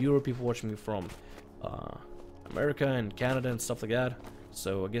watching me from Europe, people watching me from America and Canada and stuff like that.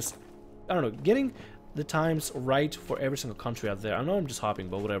 So I guess, I don't know, getting the times right for every single country out there, I know I'm just hopping,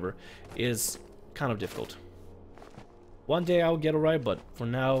 but whatever, is kind of difficult. One day I'll get it right, but for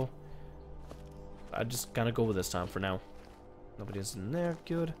now, I just kind of go with this time for now. Nobody's in there.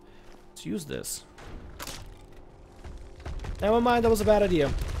 Good. Let's use this. Never mind, that was a bad idea.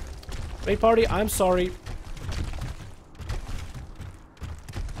 Raid party, I'm sorry.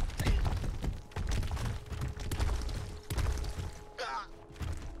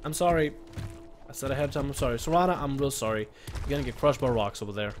 I'm sorry. I said ahead of time, I'm sorry. Serana, I'm real sorry. You're gonna get crushed by rocks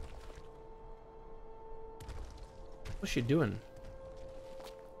over there. What's she doing?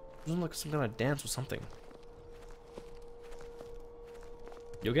 Doing like some kind of dance or something.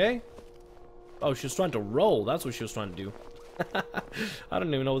 You okay? Oh, she was trying to roll. That's what she was trying to do. I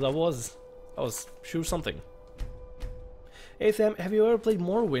don't even know what that was. She was something. Hey Tham, have you ever played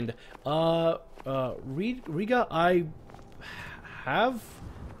Morrowind? Riga, I have,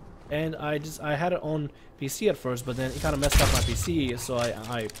 and I had it on PC at first, but then it kind of messed up my PC, so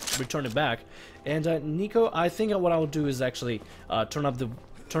I returned it back. And Nico, I think what I'll do is actually turn up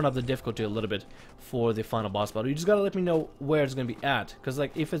the difficulty a little bit for the final boss battle. You just gotta let me know where it's gonna be at, because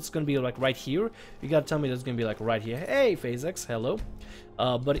like if it's gonna be like right here, you gotta tell me that it's gonna be like right here. Hey PhaseX, hello.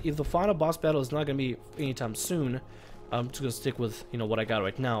 But if the final boss battle is not gonna be anytime soon, I'm just gonna stick with, you know, what I got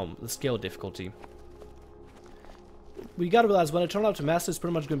right now, the scale difficulty. We gotta realize when I turn out to master, it's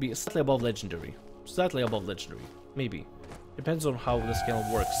pretty much gonna be slightly above legendary. Slightly above legendary, maybe. Depends on how the scale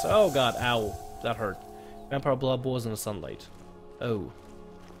works. Oh god, ow, that hurt. Vampire blood boils in the sunlight. Oh.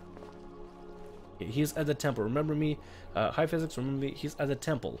 Okay, he's at the temple. Remember me? Hi physics. Remember me? He's at the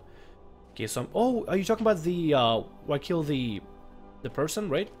temple. Okay, so oh, are you talking about the where I kill the person,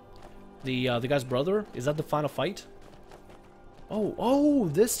 right? The guy's brother? Is that the final fight? Oh,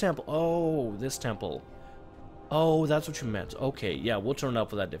 this temple. Oh, this temple. Oh, that's what you meant. Okay, yeah, we'll turn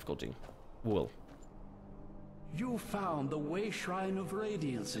up for that difficulty. We'll. You found the Way Shrine of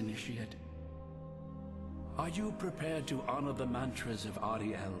Radiance, Initiate. Are you prepared to honor the mantras of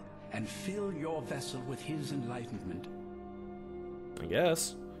Ariel and fill your vessel with his enlightenment? I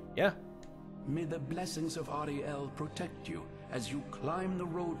guess. Yeah. May the blessings of Ariel protect you as you climb the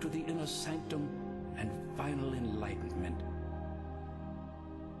road to the inner sanctum and final enlightenment.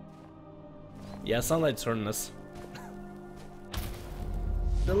 Yeah, sunlight's hurting us.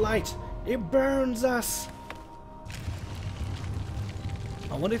 The light, it burns us.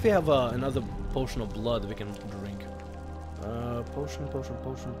 I wonder if we have another potion of blood that we can drink.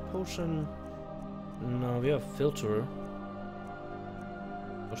 Potion. No, we have filter.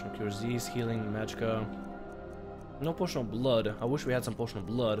 Potion of cure disease, healing, magicka. No potion of blood. I wish we had some potion of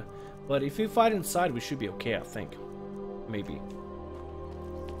blood. But if we fight inside, we should be okay, I think. Maybe.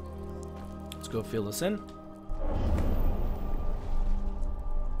 Let's go fill this in.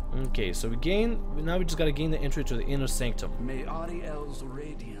 Okay, so we gain. Now we just gotta gain the entry to the inner sanctum. May Ariel's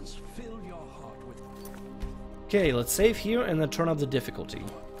radiance fill your heart with. Okay, let's save here and then turn up the difficulty.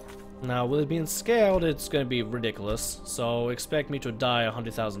 Now, with it being scaled, it's gonna be ridiculous. So expect me to die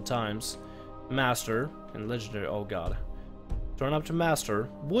 100,000 times. Master and legendary. Oh god. Turn up to master.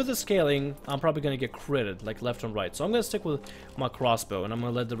 With the scaling, I'm probably gonna get critted, like left and right. So I'm gonna stick with my crossbow, and I'm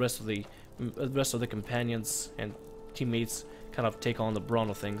gonna let the rest of the companions and teammates kind of take on the brunt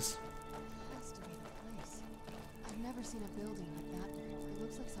of things. Has to be the place. I've never seen a building like that before. It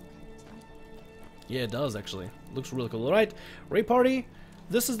looks like some kind of temple. Yeah, it does actually. Looks really cool. Alright, raid party.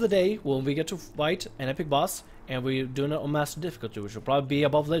 This is the day when we get to fight an epic boss, and we're doing it on master difficulty, which will probably be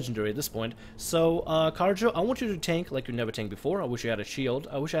above legendary at this point. So, Karjo, I want you to tank like you never tanked before. I wish you had a shield.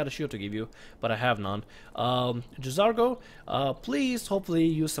 I wish I had a shield to give you, but I have none. Jazargo, please hopefully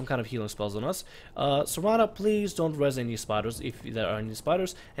use some kind of healing spells on us. Serana, please don't res any spiders if there are any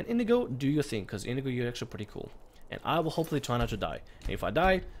spiders. And Indigo, do your thing, because Indigo, you're actually pretty cool. And I will hopefully try not to die. And if I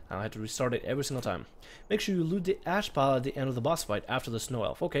die, I'll have to restart it every single time. Make sure you loot the ash pile at the end of the boss fight after the snow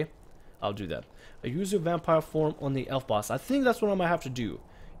elf. Okay, I'll do that. Use your vampire form on the elf boss. I think that's what I might have to do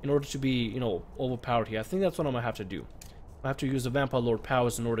in order to be, you know, overpowered here. I think that's what I might have to do. I have to use the vampire lord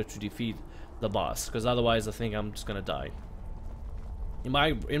powers in order to defeat the boss, because otherwise I think I'm just gonna die.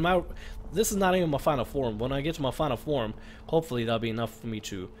 This is not even my final form. When I get to my final form, hopefully that'll be enough for me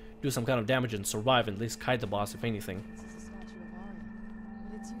to do some kind of damage and survive, and at least kite the boss if anything. This is a statue of Arya,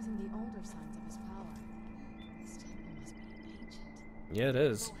 but it's using the older signs of his power. This temple must be ancient. Yeah, it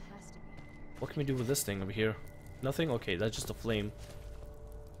is. Oh, it has to be. What can we do with this thing over here? Nothing? Okay, that's just a flame.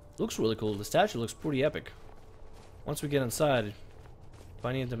 Looks really cool. The statue looks pretty epic. Once we get inside, if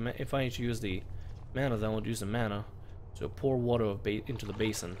I need to use the mana, then I'll use the mana to pour water into the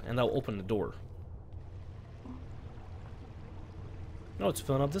basin, and that'll open the door. No, it's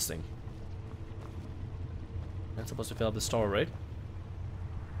filling up this thing. That's supposed to fill up the star, right?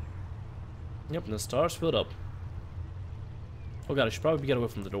 Yep, and the star's filled up. Oh god, I should probably get away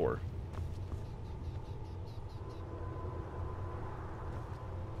from the door.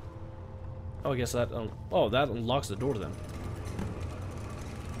 Oh, I guess that, oh, that unlocks the door then.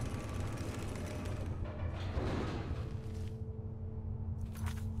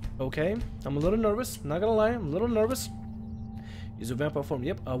 Okay, I'm a little nervous, not gonna lie, I'm a little nervous. Use a vampire form.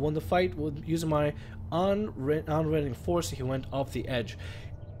 Yep, I won the fight with using my unrelenting force. He went off the edge.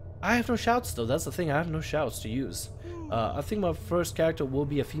 I have no shouts though, that's the thing, I have no shouts to use. I think my first character will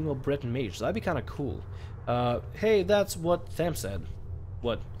be a female Breton mage, so that'd be kinda cool. Hey, that's what Tham said.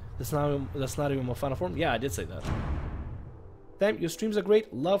 What? That's not even my final form? Yeah, I did say that. Tham, your streams are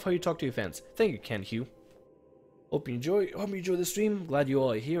great, love how you talk to your fans. Thank you, Ken Hugh. Hope you enjoy the stream, glad you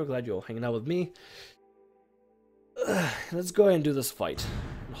all are here, glad you're all hanging out with me. Let's go ahead and do this fight,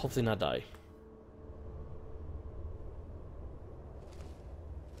 and hopefully not die.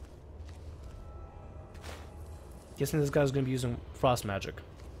 Guessing this guy's gonna be using frost magic.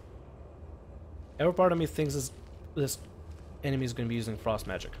 Every part of me thinks this enemy is gonna be using frost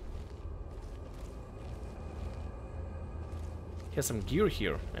magic. He has some gear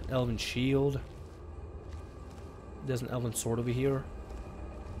here, an elven shield. There's an elven sword over here.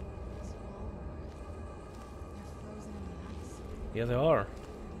 Yeah, they are.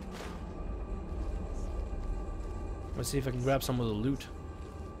 Let's see if I can grab some of the loot.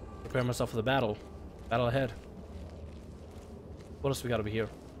 Prepare myself for the battle. Battle ahead. What else we got over here?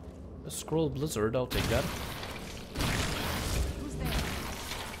 A scroll blizzard, I'll take that. Who's there?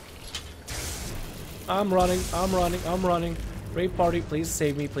 I'm running. Raid party, please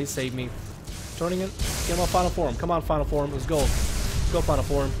save me, please save me. Turning it. Get my final form. Come on, final form. Let's go. Let's go, final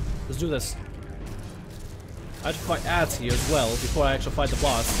form. Let's do this. I have to fight ads here as well before I actually fight the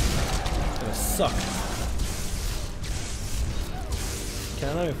boss. It's gonna suck. Do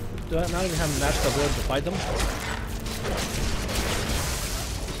I not even have magic ability to fight them?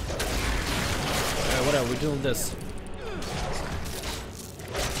 Alright, whatever, we're doing this.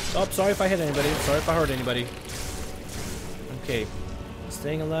 Oh, sorry if I hit anybody. Sorry if I hurt anybody. Okay.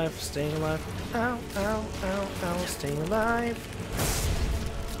 Staying alive, staying alive. Ow, ow, ow, ow, staying alive.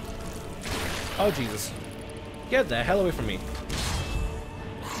 Oh, Jesus. Get the hell away from me.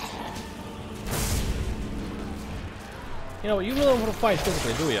 You know, you really don't want to fight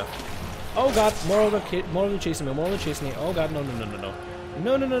physically, do you? Oh god, more of them chasing me, more of them chasing me. Oh god, no.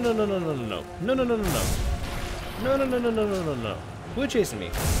 No. Quit chasing me.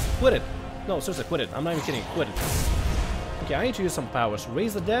 Quit it. No, seriously, quit it. I'm not even kidding. Quit it. Okay, I need to use some powers.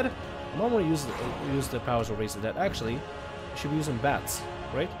 Raise the dead. I don't want to use the powers of raise the dead. Actually, I should be using bats,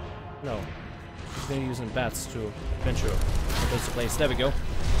 right? No. I'm going to be using bats to venture towards the place. There we go.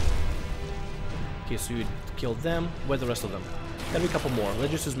 Okay, so you killed them. Where the rest of them? Gotta be a couple more.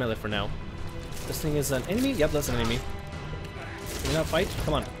 Let's just use melee for now. This thing is an enemy? Yep, that's an enemy. Can we not fight?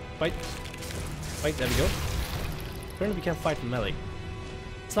 Come on. Fight. Fight, there we go. Apparently we can't fight melee.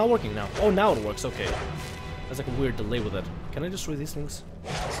 It's not working now. Oh, now it works, okay. There's like a weird delay with it. Can I destroy these things?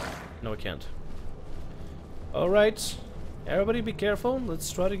 No, I can't. Alright. Everybody be careful.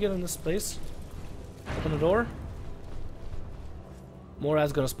 Let's try to get in this place. Open the door. More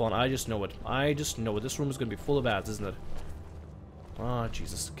ads gonna spawn. I just know it. I just know it. This room is gonna be full of ads, isn't it? Oh,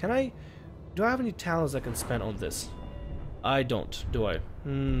 Jesus. Can I... Do I have any talents I can spend on this? I don't. Do I?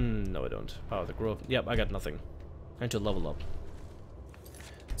 No, I don't. Power the growth. Yep, I got nothing. I need to level up.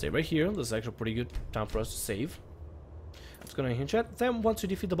 Save right here. This is actually a pretty good time for us to save. I'm just gonna hint chat. Then, once you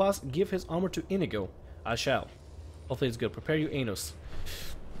defeat the boss, give his armor to Inigo. I shall. Hopefully it's good. Prepare you, Anus.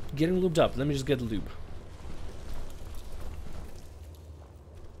 Getting lubed up. Let me just get the lube.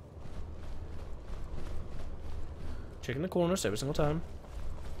 Checking the corners every single time.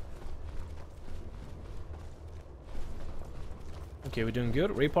 Okay, we're doing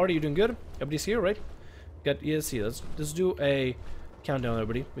good. Raid party, you doing good? Everybody's here, right? Got ESC. Let's do a countdown,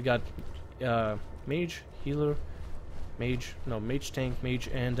 everybody. We got mage, healer, mage, no, mage, tank, mage,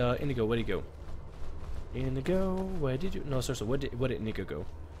 and Indigo. Where'd he go? Indigo, where did you? No, seriously, where did Indigo go?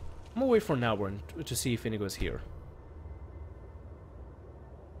 I'm gonna wait for an hour to see if Indigo is here.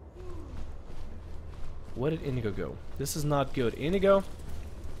 Where did Indigo go? This is not good. Indigo?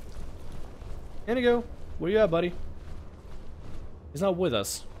 Indigo, where you at, buddy? He's not with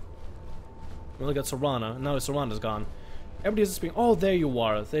us. We only got Serana. Now Serana's gone. Everybody's just being... Oh, there you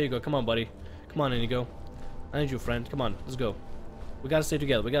are. There you go. Come on, buddy. Come on, Indigo. I need you, friend. Come on. Let's go. We gotta stay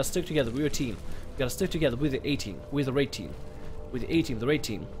together. We gotta stick together. We're a team. We gotta stick together. We're the A-team. We're the raid team. We're the A-team, the raid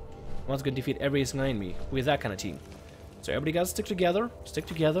team. One's gonna defeat every single enemy. We're that kind of team. So everybody gotta stick together,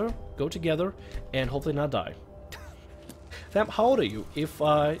 go together, and hopefully not die. Fam, how old are you? If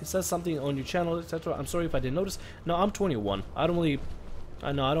it says something on your channel, etc., I'm sorry if I didn't notice. No, I'm 21. I don't really...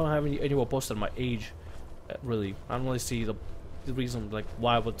 I know I don't have anyone posted my age, really. I don't really see the reason, like,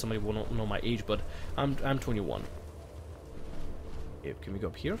 why would somebody want to know my age, but I'm 21. Okay, can we go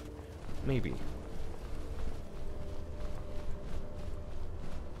up here? Maybe.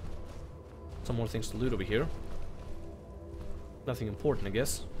 Some more things to loot over here. Nothing important, I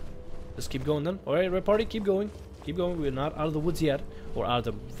guess. Just keep going then. Alright, red party, keep going. Keep going. We're not out of the woods yet. Or out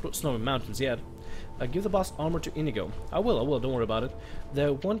of the snowy mountains yet. Give the boss armor to Inigo. I will. Don't worry about it. They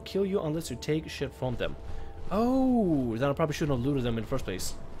won't kill you unless you take shit from them. Oh, then I probably shouldn't have looted them in the first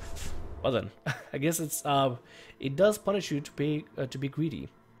place. Well then, I guess it's it does punish you to be greedy.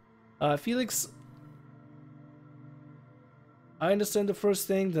 Felix, I understand the first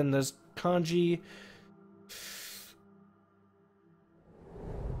thing. Then there's kanji.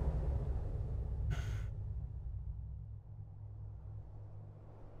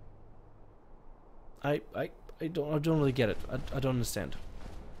 I don't really get it. I don't understand.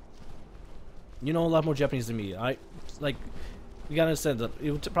 You know a lot more Japanese than me. You gotta understand that it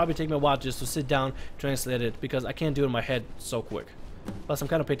would probably take me a while just to sit down, translate it, because I can't do it in my head so quick. Plus, I'm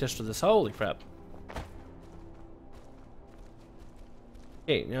kind of paying attention to this. Holy crap.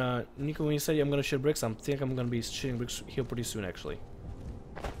 Hey, Nico, when you say I'm gonna shit bricks, I think I'm gonna be shitting bricks here pretty soon, actually.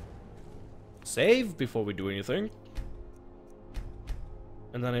 Save before we do anything.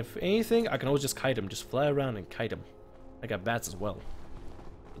 And then if anything, I can always just kite him. Just fly around and kite him. I got bats as well.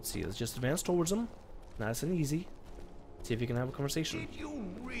 Let's see, let's just advance towards them. Nice and easy. See if you can have a conversation. Did you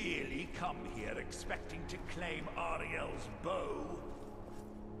really come here expecting to claim Ariel's bow?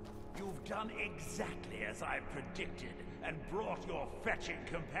 You've done exactly as I predicted and brought your fetching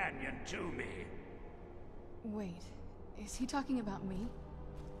companion to me. Wait, is he talking about me?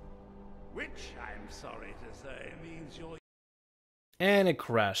 Which, I'm sorry to say, means you're... And it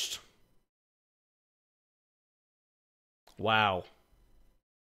crashed. Wow.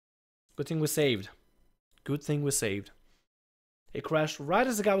 Good thing we saved. Good thing we saved. It crashed right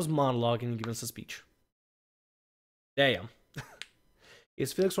as the guy was monologuing and giving us a speech. Damn.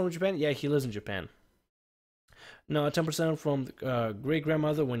 Is Felix from Japan? Yeah, he lives in Japan. No, 10% from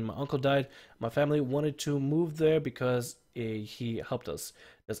great-grandmother. When my uncle died, my family wanted to move there because he helped us.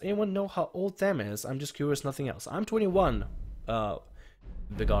 Does anyone know how old Tham is? I'm just curious, nothing else. I'm 21.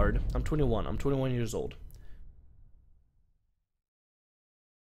 Vigard. I'm 21. I'm 21 years old.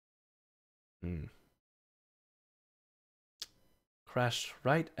 Crashed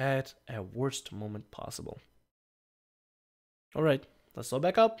right at a worst moment possible. Alright, let's slow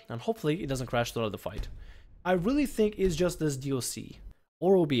back up, and hopefully it doesn't crash throughout the fight. I really think it's just this DLC,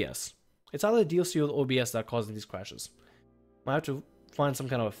 or OBS. It's either the DLC or the OBS that are causing these crashes. I have to find some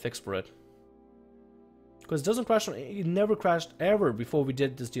kind of a fix for it. Because it doesn't crash, it never crashed ever before we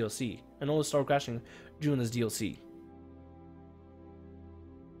did this DLC. And only started crashing during this DLC.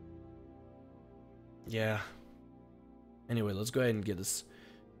 Yeah. Anyway, let's go ahead and get this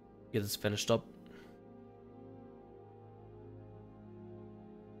finished up.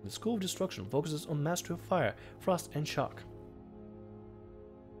 The School of Destruction focuses on mastery of fire, frost, and shock.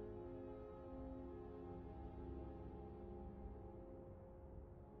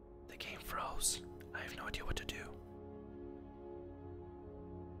 The game froze. I have no idea what to do.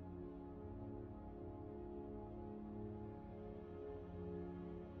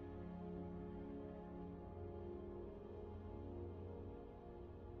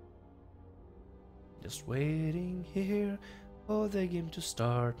 Just waiting here for the game to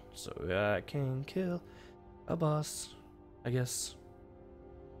start so I can kill a boss, I guess.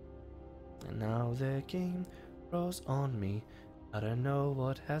 And now the game froze on me. I don't know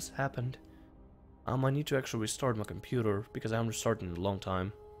what has happened. I need to actually restart my computer because I haven't restarted in a long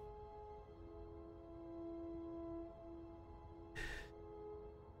time.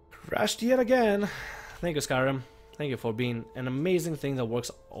 Crashed yet again. Thank you, Skyrim. Thank you for being an amazing thing that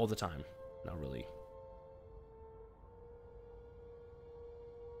works all the time. Not really.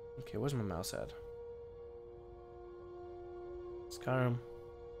 Okay, where's my mouse at? Skyrim.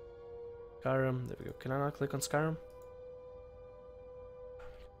 Skyrim, there we go. Can I not click on Skyrim?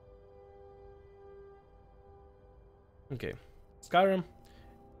 Okay, Skyrim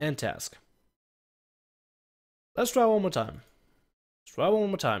and task. Let's try one more time. Let's try one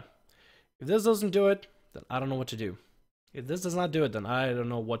more time. If this doesn't do it, then I don't know what to do. If this does not do it, then I don't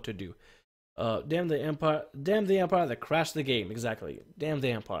know what to do. Damn the Empire that crashed the game. Exactly. Damn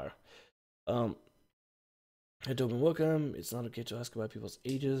the Empire. Hey Tobin, welcome. It's not okay to ask about people's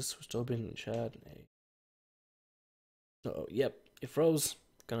ages. We're still been in chat. Hey. Oh, yep. It froze.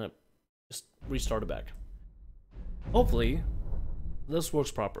 Gonna just restart it back. Hopefully, this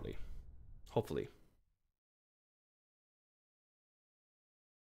works properly. Hopefully.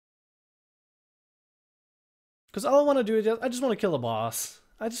 Because all I want to do is I just want to kill a boss.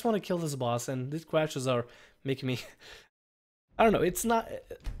 I just want to kill this boss, and these crashes are making me... I don't know, it's not...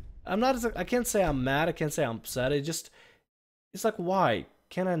 I can't say I'm mad, I can't say I'm upset, it's like, why?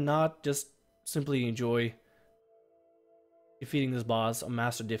 Can I not just simply enjoy defeating this boss on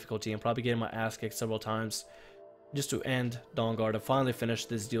master difficulty and probably getting my ass kicked several times just to end Dawnguard and finally finish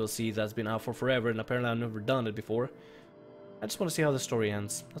this DLC that's been out for forever, and apparently I've never done it before. I just want to see how the story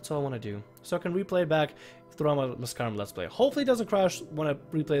ends. That's all I want to do. So I can replay it back throughout my Skyrim Let's Play. Hopefully it doesn't crash when I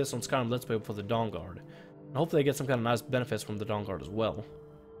replay this on Skyrim Let's Play for the Dawnguard. And hopefully I get some kind of nice benefits from the Dawnguard as well.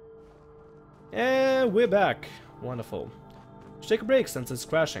 And we're back. Wonderful. Let's take a break since it's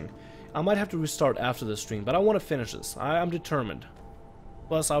crashing. I might have to restart after the stream, but I want to finish this. I'm determined.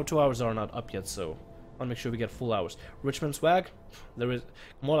 Plus, our 2 hours are not up yet, so I want to make sure we get full hours. Richmond swag? There is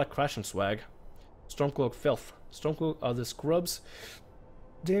more like crashing swag. Stormcloak filth. Stormcloak are the scrubs.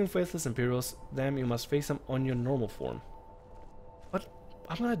 Damn faithless Imperials. Damn, you must face them on your normal form. What?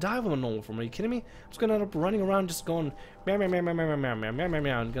 I'm gonna die with my normal form. Are you kidding me? I'm just gonna end up running around just going meow meow meow meow meow meow meow meow meow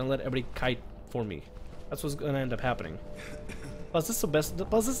meow. I'm gonna let everybody kite for me. That's what's gonna end up happening. Plus this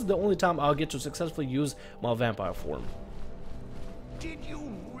is the only time I'll get to successfully use my vampire form. Did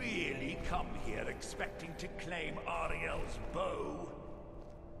you really come here expecting to claim Ariel's bow?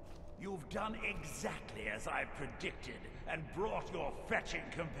 You've done exactly as I predicted and brought your fetching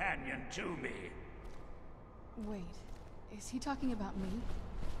companion to me. Wait, is he talking about me?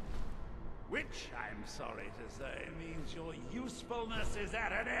 Which, I'm sorry to say, means your usefulness is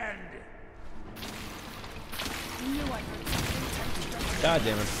at an end. Knew I heard. God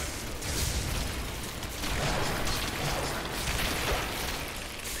damn it.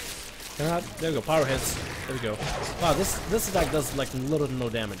 There we go, power hits. There we go. Wow, this attack does like little to no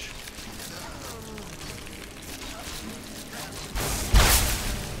damage.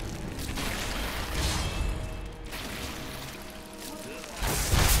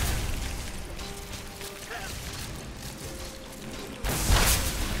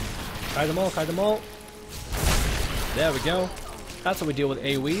 Kite them all, kite them all. There we go. That's how we deal with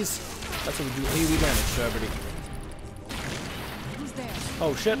AoEs. That's how we do AoE damage to everybody. Who's there?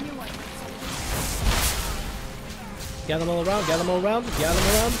 Oh shit. Gather them all around, gather them all around, gather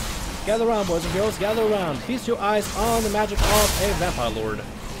them around. Gather around, boys and girls, gather around. Feast your eyes on the magic of a vampire lord.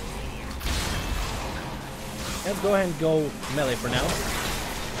 Let's go ahead and go melee for now.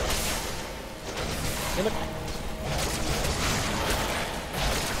 Damn it.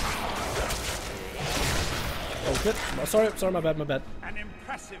 Oh shit. Oh, sorry, my bad. An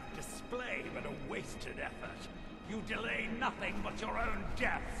impressive display, but a wasted effort. You delay nothing but your own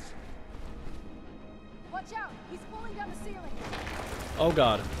deaths. Watch out! He's pulling down the ceiling. Oh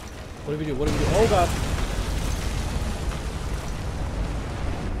god. What do we do? What do we do? Oh god.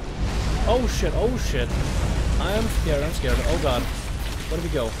 Oh shit, oh shit. I am scared, I'm scared. Oh god. Where do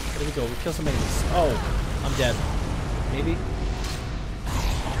we go? Where do we go? We kill some enemies. Oh, I'm dead. Maybe?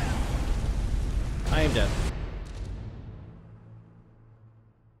 I am dead.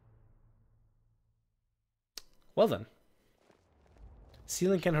 Well then.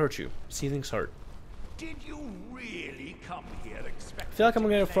 Ceiling can hurt you. Ceilings hurt. Did you really come here expecting I feel like I'm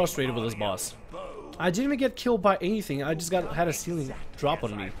getting frustrated with this boss. I didn't even get killed by anything. I just had a ceiling drop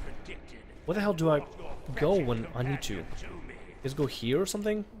on me. Where the hell do I go when I need to? Just go here or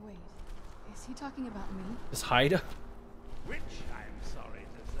something? Wait, is he talking about me? Just hide? Which I'm sorry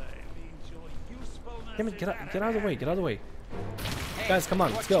to say means your usefulness. Damn it, get out of the way, get out of the way. Guys, come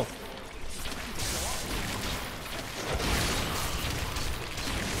on, let's go.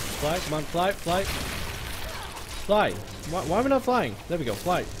 Fly, come on, fly, fly. Fly. Why are we not flying? There we go,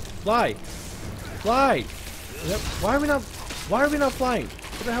 fly. Fly. Fly. Yep. Why are we not flying?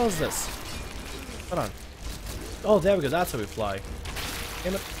 What the hell is this? Hold on. Oh, there we go, that's how we fly.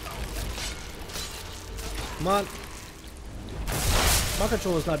 Damn it. Come on. My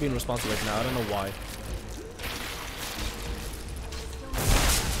controller is not being responsive right now, I don't know why.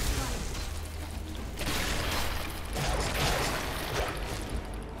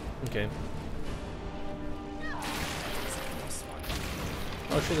 Okay.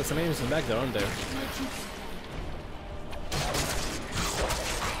 Oh shit, there's some enemies in the back there, aren't there?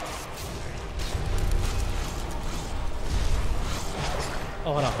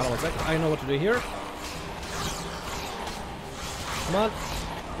 Oh, hold on 1 second. I know what to do here. Come on.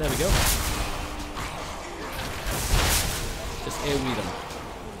 There we go. Just AoE them.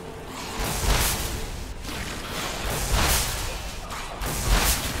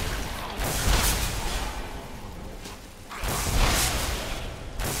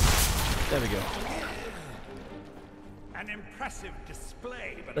 There we go. An impressive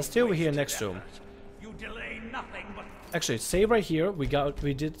display, but Let's stay over here next to him. You delay nothing but Actually, save right here. We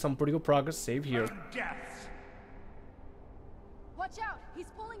did some pretty good progress. Save here. deaths. Watch out! He's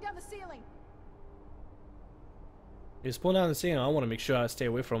pulling down the ceiling. He's pulling down the ceiling. I want to make sure I stay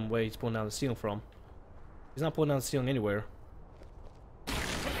away from where he's pulling down the ceiling from. He's not pulling down the ceiling anywhere.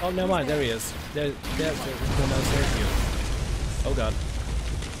 Oh, never mind. There he is. There's pulling down the ceiling. Oh god.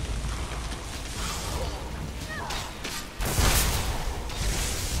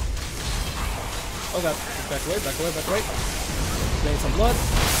 Oh god. Back away, back away, back away. Getting some blood.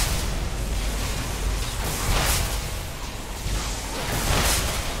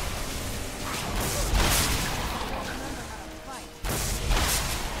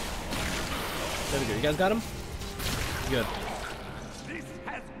 There we go. You guys got him? Good. This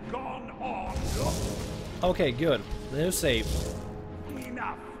has gone on. Okay, good. No save.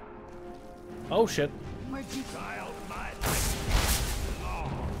 Enough. Oh shit. Child, my life.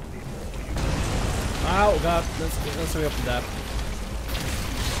 Oh god. Let's hurry up with that.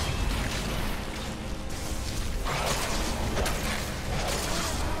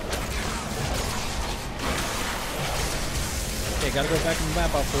 Okay, gotta go back in the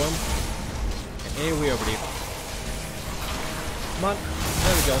map out for him. Hey, we over here. Come on.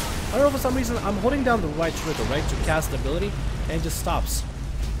 There we go. I don't know, for some reason, I'm holding down the right trigger, right, to cast the ability, and it just stops.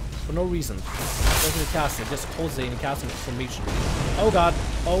 For no reason. It doesn't cast it, just holds it and casts information. Oh god.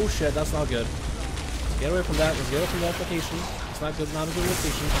 Oh shit, that's not good. Get away from that. Let's get away from that location. It's not good, not a good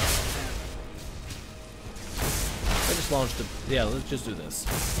location. I just launched it. Yeah, let's just do this.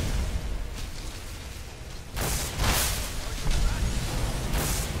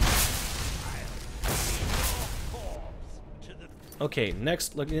 Okay,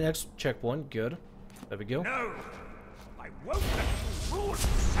 next checkpoint. Good. There we go. No, I won't let you ruin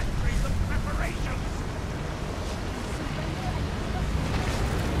centuries of preparation.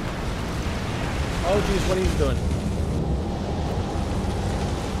 Oh jeez, what are you doing?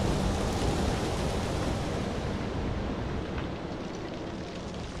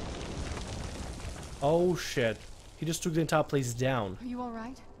 Oh shit. He just took the entire place down. Are you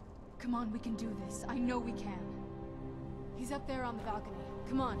alright? Come on, we can do this. I know we can. He's up there on the balcony.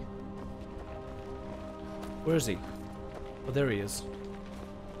 Come on. Where is he? Oh, there he is. Do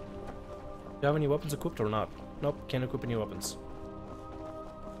you have any weapons equipped or not? Nope, can't equip any weapons.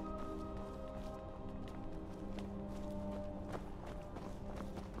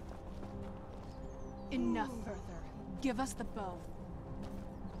 Enough further. Give us the bow.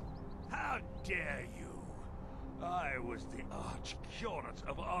 How dare you? I was the arch curate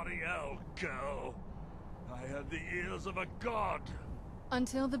of Ariel, girl. I had the ears of a god.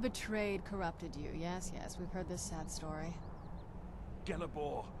 Until the betrayed corrupted you. Yes, yes, we've heard this sad story.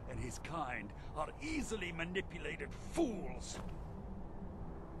 Gelibor and his kind are easily manipulated fools.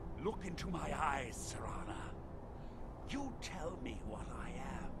 Look into my eyes, Sherner. You tell me what I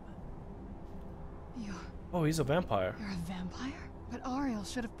am. Oh, he's a vampire. You're a vampire? But Ariel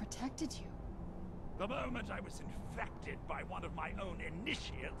should have protected you. The moment I was infected by one of my own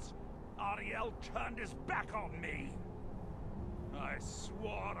initiates, Ariel turned his back on me. I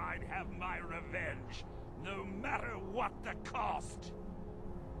swore I'd have my revenge, no matter what the cost.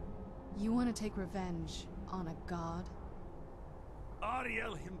 You want to take revenge on a god?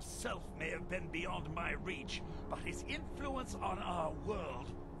 Ariel himself may have been beyond my reach, but his influence on our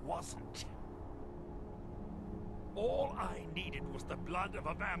world wasn't. All I needed was the blood of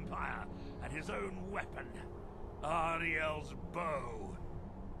a vampire and his own weapon, Ariel's bow.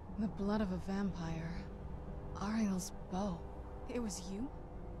 The blood of a vampire. Ariel's bow. It was you?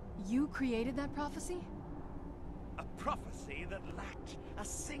 You created that prophecy? A prophecy that lacked a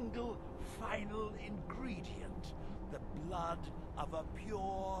single final ingredient. The blood of a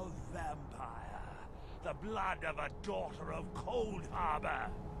pure vampire. The blood of a daughter of Cold Harbor.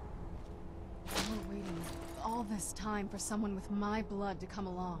 You were waiting all this time for someone with my blood to come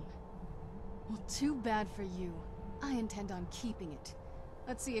along. Well, too bad for you. I intend on keeping it.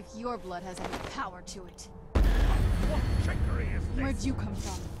 Let's see if your blood has any power to it. What trickery is this? Where'd you come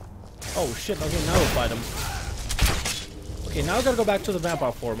from? Oh shit, okay, now we'll fight him. Okay, now I gotta go back to the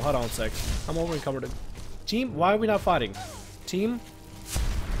vampire form. Hold on a sec. I'm over and covered it. Team, why are we not fighting? Team?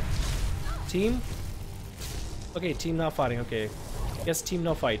 Team? Okay, team not fighting, okay. Yes, team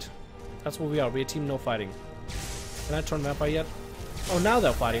no fight. That's what we are, we're a team no fighting. Can I turn vampire yet? Oh, now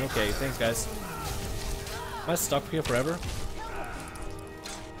they're fighting, okay, thanks guys. Am I stuck here forever?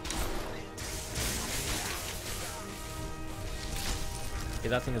 Okay,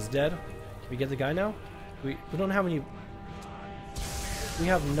 that thing is dead. Can we get the guy now? We don't have any... We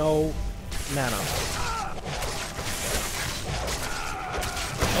have no mana.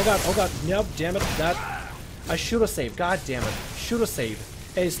 Oh god, nope, damn it, that... I should have saved, god damn it, should have saved.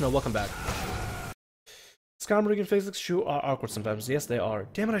 Hey Snow, welcome back. Skyrim rigging physics sure are awkward sometimes, yes they are.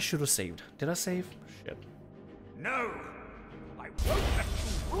 Damn it, I should have saved. Did I save? Shit. No! I won't let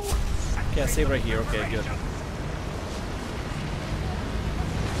you ruin. Okay, I save right here, okay, good.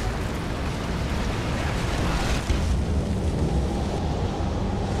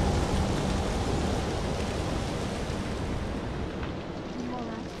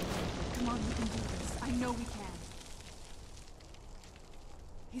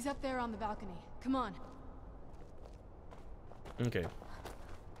 He's up there on the balcony. Come on. Okay. And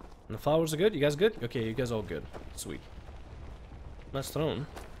the flowers are good? You guys good? Okay, you guys all good. Sweet. Nice throne.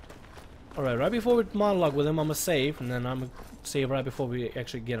 Alright, right before we monologue with him, I'm gonna save, and then I'm gonna save right before we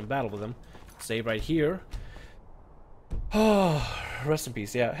actually get in battle with him. Save right here. Oh, rest in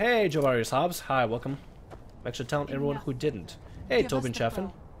peace, yeah. Hey, Jovarius Hobbs. Hi, welcome. I'm actually telling everyone who didn't. Hey, Tobin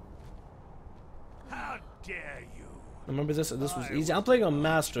Chaffin. How dare you? Remember this? This was easy. I'm playing on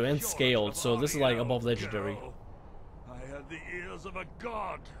Master and Scaled, so this is like above Legendary. I had the ears of a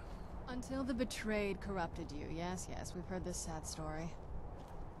god. Until the betrayed corrupted you. Yes, yes, we've heard this sad story.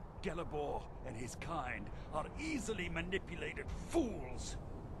 Gelabor and his kind are easily manipulated fools.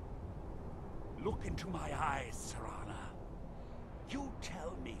 Look into my eyes, Sherner. You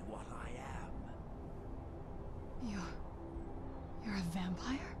tell me what I am. You're a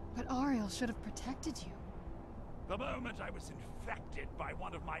vampire? But Ariel should have protected you. The moment I was infected by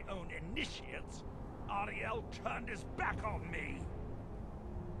one of my own initiates, Ariel turned his back on me.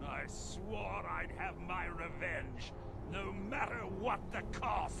 I swore I'd have my revenge, no matter what the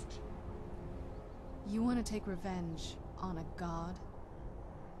cost. You want to take revenge on a god?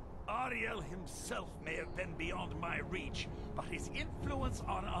 Ariel himself may have been beyond my reach, but his influence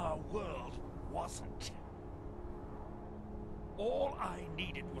on our world wasn't. All I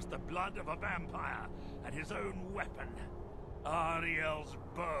needed was the blood of a vampire and his own weapon, Ariel's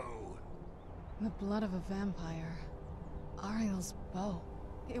bow. The blood of a vampire. Ariel's bow.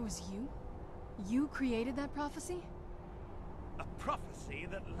 It was you? You created that prophecy? A prophecy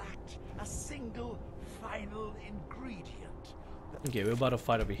that lacked a single final ingredient. Okay, we're about to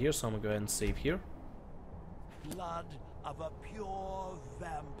fight over here, so I'm gonna go ahead and save here. Blood of a pure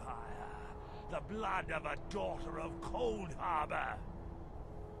vampire. The blood of a daughter of Cold Harbor.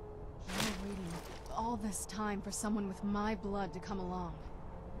 You were waiting all this time for someone with my blood to come along.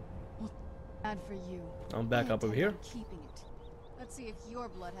 Well, bad for you. I'm back up over here. Keeping it. Let's see if your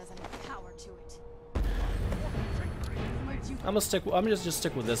blood has any power to it. I'm gonna stick. I'm gonna just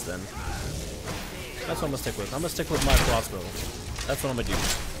stick with this then. That's what I'm gonna stick with. I'm gonna stick with my crossbow. That's what I'm gonna do.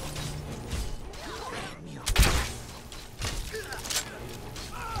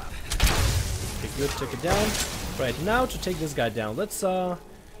 Okay, good. Take it down. Right now to take this guy down. Let's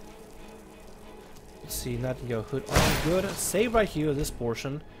Let's see, Nightingale hood on. Good. Save right here, this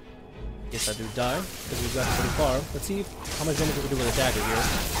portion. Yes, I do die, because we've gotten pretty far. Let's see how much damage we can do with a dagger here.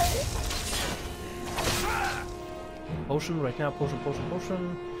 Potion right now, potion.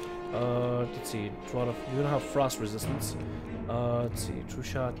 Let's see, we don't have frost resistance. Let's see, true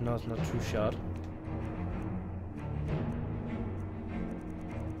shot, no, it's not true shot.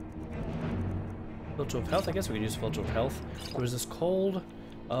 Filter of health, I guess we could use filter of health. Resist cold.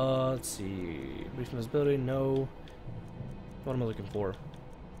 Let's see, brief invisibility, no. What am I looking for?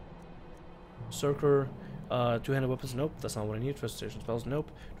 Circer, two-handed weapons, nope, that's not what I need. Frustration spells, nope.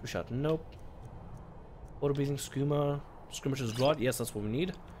 True shot, nope. Water breathing, skooma. Skirmisher's Rod, yes, that's what we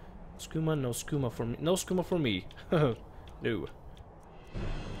need. Skooma, no skooma for me. No skooma for me. No.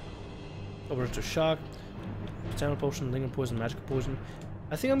 Over to shock. Stamina potion, lingering poison, magical poison.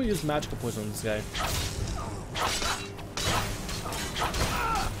 I think I'm gonna use magical poison on this guy.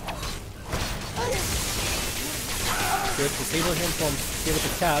 Good, disable him from be able to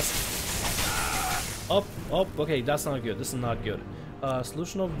cast. Up, okay, that's not good. This is not good.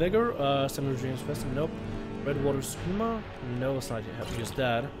 Solution of Vigor, Summoner Dreams Fest, nope. Red Water Skooma, no, let's not use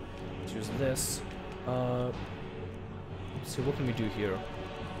that. Let's use this. Let's see, what can we do here?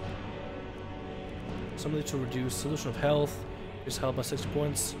 Something to reduce Solution of Health, is health by 6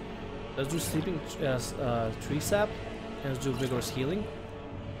 points. Let's do Sleeping Tree Sap, and let's do Vigorous Healing.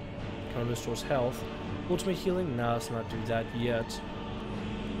 Kind of restores health. Ultimate Healing, nah, let's not do that yet.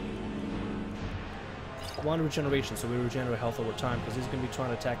 1 regeneration, so we regenerate health over time, because he's going to be trying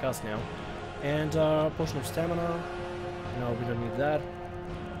to attack us now. And Potion of Stamina, no, we don't need that.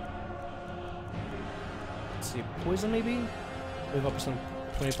 Let's see, Poison maybe? 25%,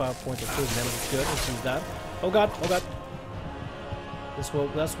 25 points of poison damage is good, let's use that. Oh god, oh god!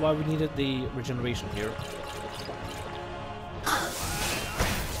 That's why we needed the regeneration here.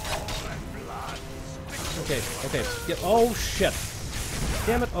 Okay, yeah, oh shit!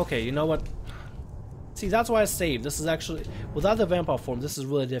 Damn it, okay, you know what? See, that's why I saved. This is actually, without the vampire form, this is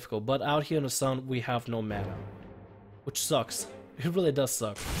really difficult. But out here in the sun, we have no mana. Which sucks. It really does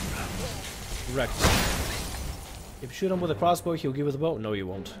suck. Wrecked. If you shoot him with a crossbow, he'll give you the bow. No, he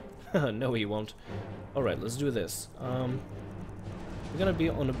won't. No, he won't. Alright, let's do this. We're gonna be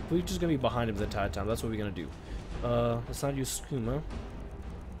on we're just gonna be behind him the entire time. That's what we're gonna do. Let's not use skooma.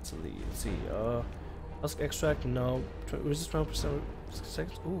 Let's see. Husk extract, no. Resist 20% 60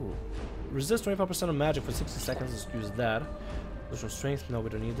 seconds. Ooh. Resist 25% of magic for 60 seconds. Let's use that. Potion of strength. No, we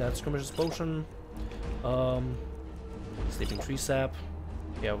don't need that. Skirmisher's potion. Sleeping tree sap.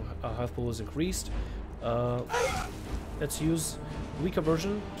 Yeah, our health pool is increased. Let's use weaker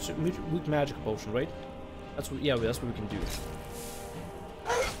version. Weak magic potion, right? That's what. Yeah, that's what we can do.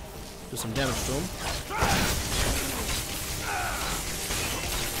 Do some damage to him.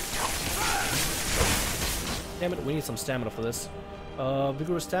 Damn it, we need some stamina for this.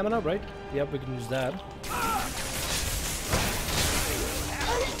 Vigorous stamina, right? Yep, we can use that.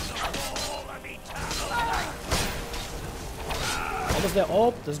 Almost there.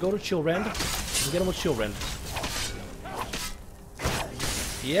 Oh, let's go to Chill Rend. Let's get him with Chill Rend.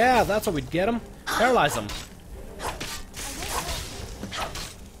 Yeah, that's how we'd get him. Paralyze him.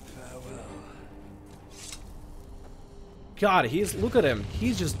 God, look at him.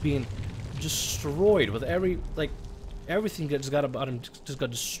 He's just being destroyed with everything that just got about him just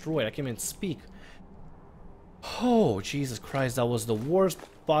got destroyed. I can't even speak. Oh, Jesus Christ, that was the worst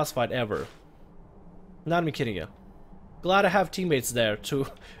boss fight ever. Not even kidding you. Glad I have teammates there to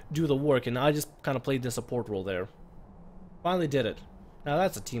do the work, and I just kind of played the support role there. Finally did it. Now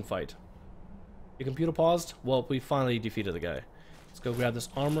that's a team fight. Your computer paused? Well, we finally defeated the guy. Let's go grab this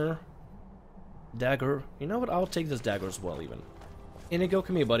armor. Dagger. You know what? I'll take this dagger as well, even. Inigo,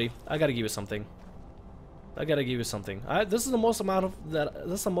 come here, buddy. I gotta give you something. This is the most amount of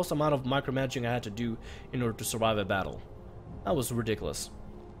micromanaging I had to do in order to survive a battle. That was ridiculous.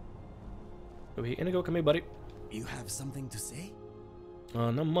 Go here, Inigo, come here, buddy. You have something to say?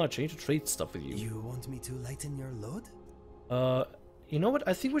 Not much. I need to trade stuff with you. You want me to lighten your load? You know what?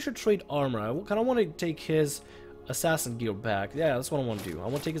 I think we should trade armor. I kind of want to take his assassin gear back. Yeah, that's what I want to do. I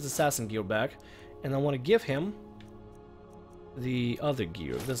want to take his assassin gear back, and I want to give him the other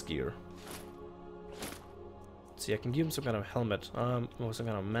gear, this gear. Let's see, I can give him some kind of helmet, or some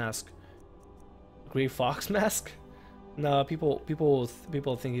kind of mask. Grey Fox mask? No, people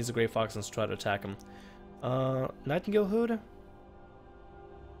think he's a Grey Fox and try to attack him. Nightingale hood?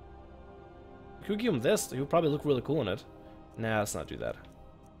 If you give him this, he'll probably look really cool in it. Nah, let's not do that.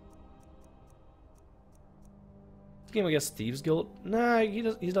 This game, I guess, Thieves Guild. Nah, he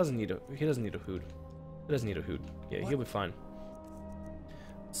doesn't need a hood. He doesn't need a hood. Yeah, he'll be fine.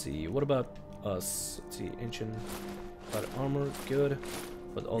 Let's see. What about us. Let's see, ancient body armor, good.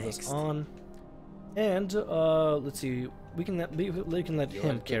 Put all this on. And let's see, we can let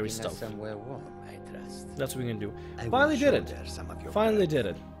him carry stuff. Somewhere warm, I trust. That's what we can do. Finally did it. Finally did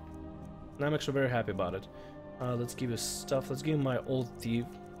it. And I'm actually very happy about it. Let's give you stuff. Let's give him my old thief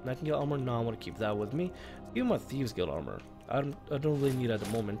Nightingale armor. No, I want to keep that with me. Let's give him my Thieves Guild armor. I don't really need it at the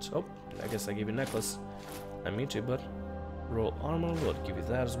moment. Oh, I guess I gave you a necklace. I mean to, but roll armor. We'll give you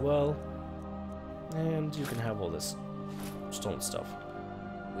that as well. And you can have all this stone stuff.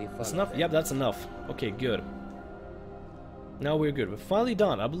 That's enough? Yep, that's enough. Okay, good. Now we're good. We're finally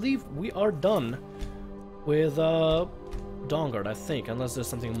done. I believe we are done with Dawnguard, I think, unless there's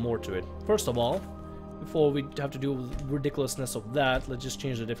something more to it. First of all, before we have to do ridiculousness of that, let's just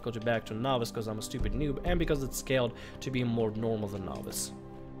change the difficulty back to Novice because I'm a stupid noob, and because it's scaled to be more normal than Novice.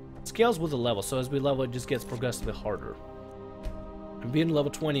 It scales with the level, so as we level it just gets progressively harder. And being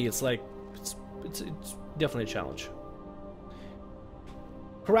level 20, it's like, it's definitely a challenge.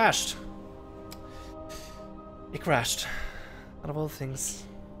 Crashed. It crashed. Out of all things.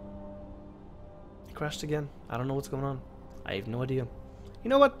 It crashed again. I don't know what's going on. I have no idea.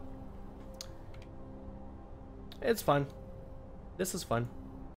 You know what? It's fine. This is fine.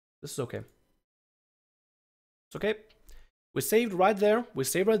 This is okay. It's okay. We saved right there. We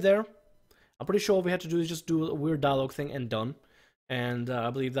saved right there. I'm pretty sure all we had to do is just do a weird dialogue thing and done. And I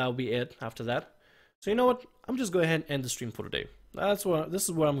believe that'll be it after that. So you know what? I'm just go ahead and end the stream for today. This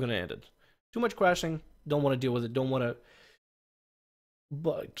is where I'm gonna end it. Too much crashing. Don't want to deal with it. Don't want to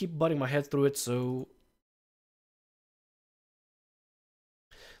keep butting my head through it. So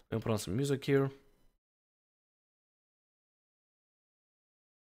let me put on some music here.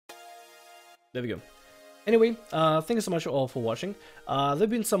 There we go. Anyway, thank you so much all for watching. There've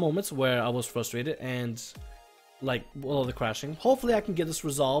been some moments where I was frustrated and like all the crashing. Hopefully I can get this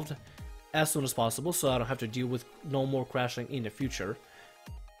resolved as soon as possible so I don't have to deal with no more crashing in the future.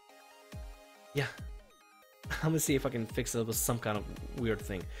 Yeah. I'm gonna see if I can fix it with some kind of weird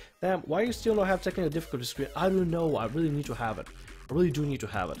thing. Damn, why you still not have technical difficulty screen? I don't know. I really need to have it. I really do need to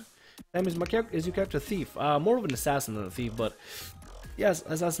have it. Damn, is your character a thief? More of an assassin than a thief, but yes,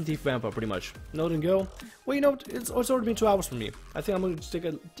 assassin, thief, vampire, pretty much. Note and go. Well, you know, it's already been 2 hours for me. I think I'm gonna just take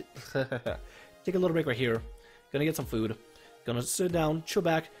a little break right here. Gonna get some food. Gonna sit down, chill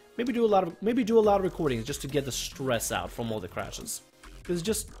back. Maybe do a lot of recordings just to get the stress out from all the crashes. Because it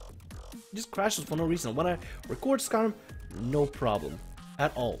just crashes for no reason. When I record Skyrim, no problem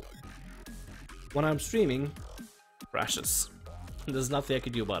at all. When I'm streaming, crashes. There's nothing I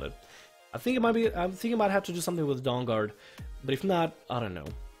can do about it. I'm thinking I might have to do something with Dawnguard, but if not, I don't know.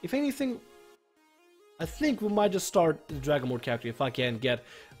 If anything, I think we might just start the Dragon Lord character if I can get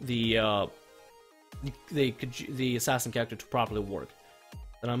the assassin character to properly work.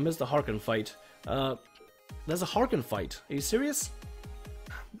 Then I missed the Harken fight. There's a Harken fight. Are you serious?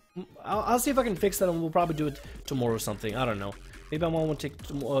 I'll see if I can fix that, and we'll probably do it tomorrow or something. I don't know. Maybe I want to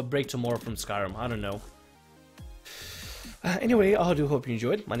take a break tomorrow from Skyrim. I don't know. Anyway, I do hope you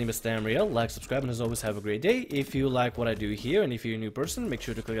enjoyed. My name is TheAmeerCat. Like, subscribe, and as always, have a great day. If you like what I do here, and if you're a new person, make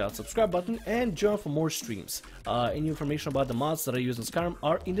sure to click that subscribe button and join for more streams. Any information about the mods that I use in Skyrim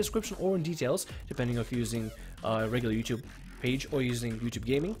are in the description or in details, depending on if you're using regular YouTube page or using YouTube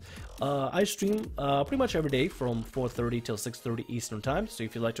Gaming. I stream pretty much every day from 4:30 till 6:30 Eastern Time, so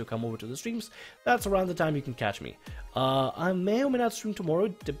if you'd like to come over to the streams, that's around the time you can catch me. I may or may not stream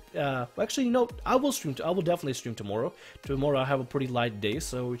tomorrow. Actually, no, I will stream. I will definitely stream tomorrow. Tomorrow I have a pretty light day,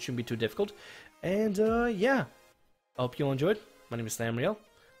 so it shouldn't be too difficult. And yeah, I hope you all enjoyed. My name is TheAmeerCat.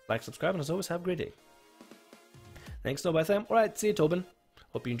 Like, subscribe, and as always, have a great day. Thanks, no, bye, Tham. Alright, see you, Tobin.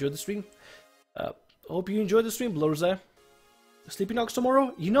 Hope you enjoyed the stream. Hope you enjoyed the stream, Blurs there. Sleeping Dogs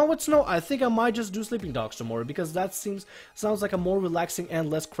tomorrow? You know what, Snow? I think I might just do Sleeping Dogs tomorrow because that sounds like a more relaxing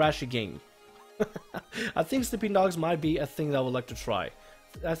and less crashy game. I think Sleeping Dogs might be a thing that I would like to try.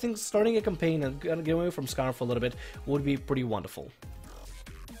 I think starting a campaign and getting away from Skyrim for a little bit would be pretty wonderful.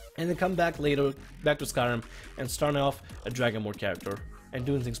 And then come back later, back to Skyrim, and starting off a Dragon Lord character and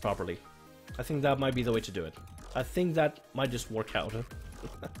doing things properly. I think that might be the way to do it. I think that might just work out.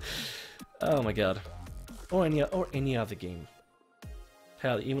 Oh my god. Or any other game.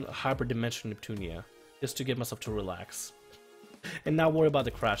 Hell, even Hyperdimension Neptunia, just to get myself to relax. And not worry about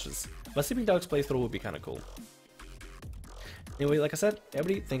the crashes. But Sleeping Dogs playthrough would be kind of cool. Anyway, like I said,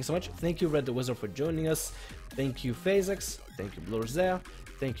 everybody, thank you so much. Thank you, Red the Wizard, for joining us. Thank you, Phasix. Thank you, Blurzea.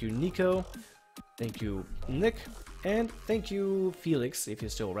 Thank you, Nico. Thank you, Nick. And thank you, Felix, if you're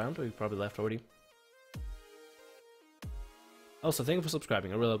still around, or you probably left already. Also, thank you for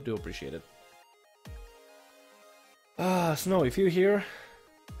subscribing. I really do appreciate it. Snow, if you're here,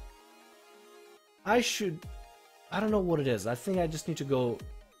 I don't know what it is. I think I just need to go.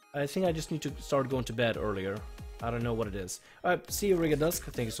 I think I just need to start going to bed earlier. I don't know what it is. Alright, see you, Rig at Dusk.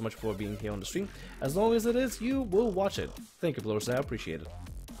 Thank you so much for being here on the stream. As long as it is, you will watch it. Thank you, Blurs. I appreciate it.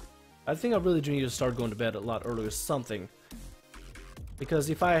 I think I really do need to start going to bed a lot earlier or something. Because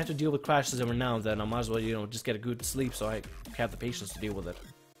if I have to deal with crashes every now and then, I might as well, you know, just get a good sleep so I have the patience to deal with it.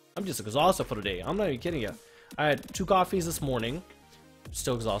 I'm just exhausted for the day. I'm not even kidding you. I had 2 coffees this morning.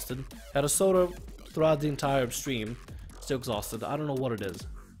 Still exhausted. Had a soda throughout the entire stream. Still exhausted. I don't know what it is.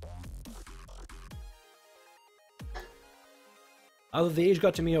 Either the age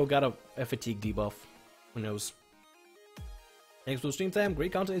got to me or got a fatigue debuff. Who knows? Thanks for the stream time.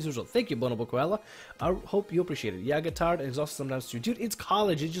 Great content as usual. Thank you, Bonobo Koala. I hope you appreciate it. Yeah, I get tired and exhausted sometimes too. Dude, it's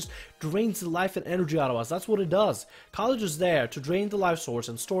college. It just drains the life and energy out of us. That's what it does. College is there to drain the life source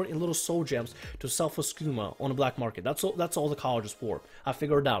and store it in little soul gems to sell for skooma on the black market. That's all the college is for. I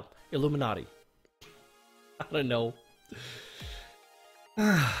figured it out. Illuminati. I don't know.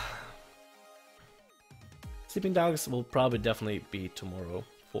 Sleeping Dogs will probably definitely be tomorrow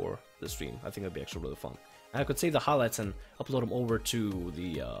for the stream. I think it'll be actually really fun. And I could save the highlights and upload them over to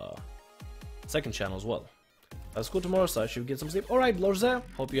the second channel as well. That's cool tomorrow, so I should get some sleep. Alright, Blorza,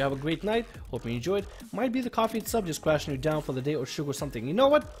 hope you have a great night. Hope you enjoyed. Might be the coffee itself just crashing you down for the day or sugar or something. You know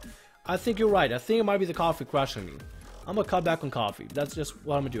what? I think you're right. I think it might be the coffee crashing me. I'm gonna cut back on coffee. That's just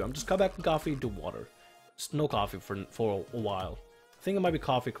what I'm gonna do. I'm just cut back on coffee, do water. Just no coffee for a while. I think it might be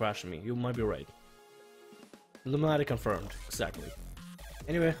coffee crashing me. You might be right. Illuminati confirmed. Exactly.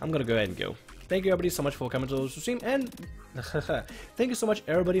 Anyway, I'm gonna go ahead and go. Thank you everybody so much for coming to the stream, and thank you so much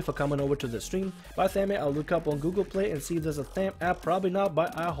everybody for coming over to the stream. By TheAmeerCat, I'll look up on Google Play and see if there's a Tham app. Probably not,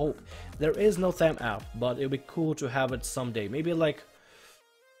 but I hope. There is no Tham app, but it'll be cool to have it someday. Maybe like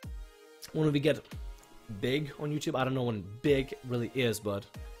when we get big on YouTube. I don't know when big really is, but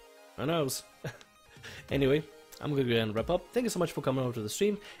who knows. Anyway, I'm gonna go ahead and wrap up. Thank you so much for coming over to the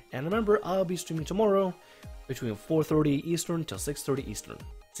stream, and remember, I'll be streaming tomorrow between 4:30 Eastern till 6:30 Eastern.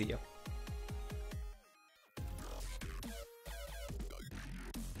 See ya.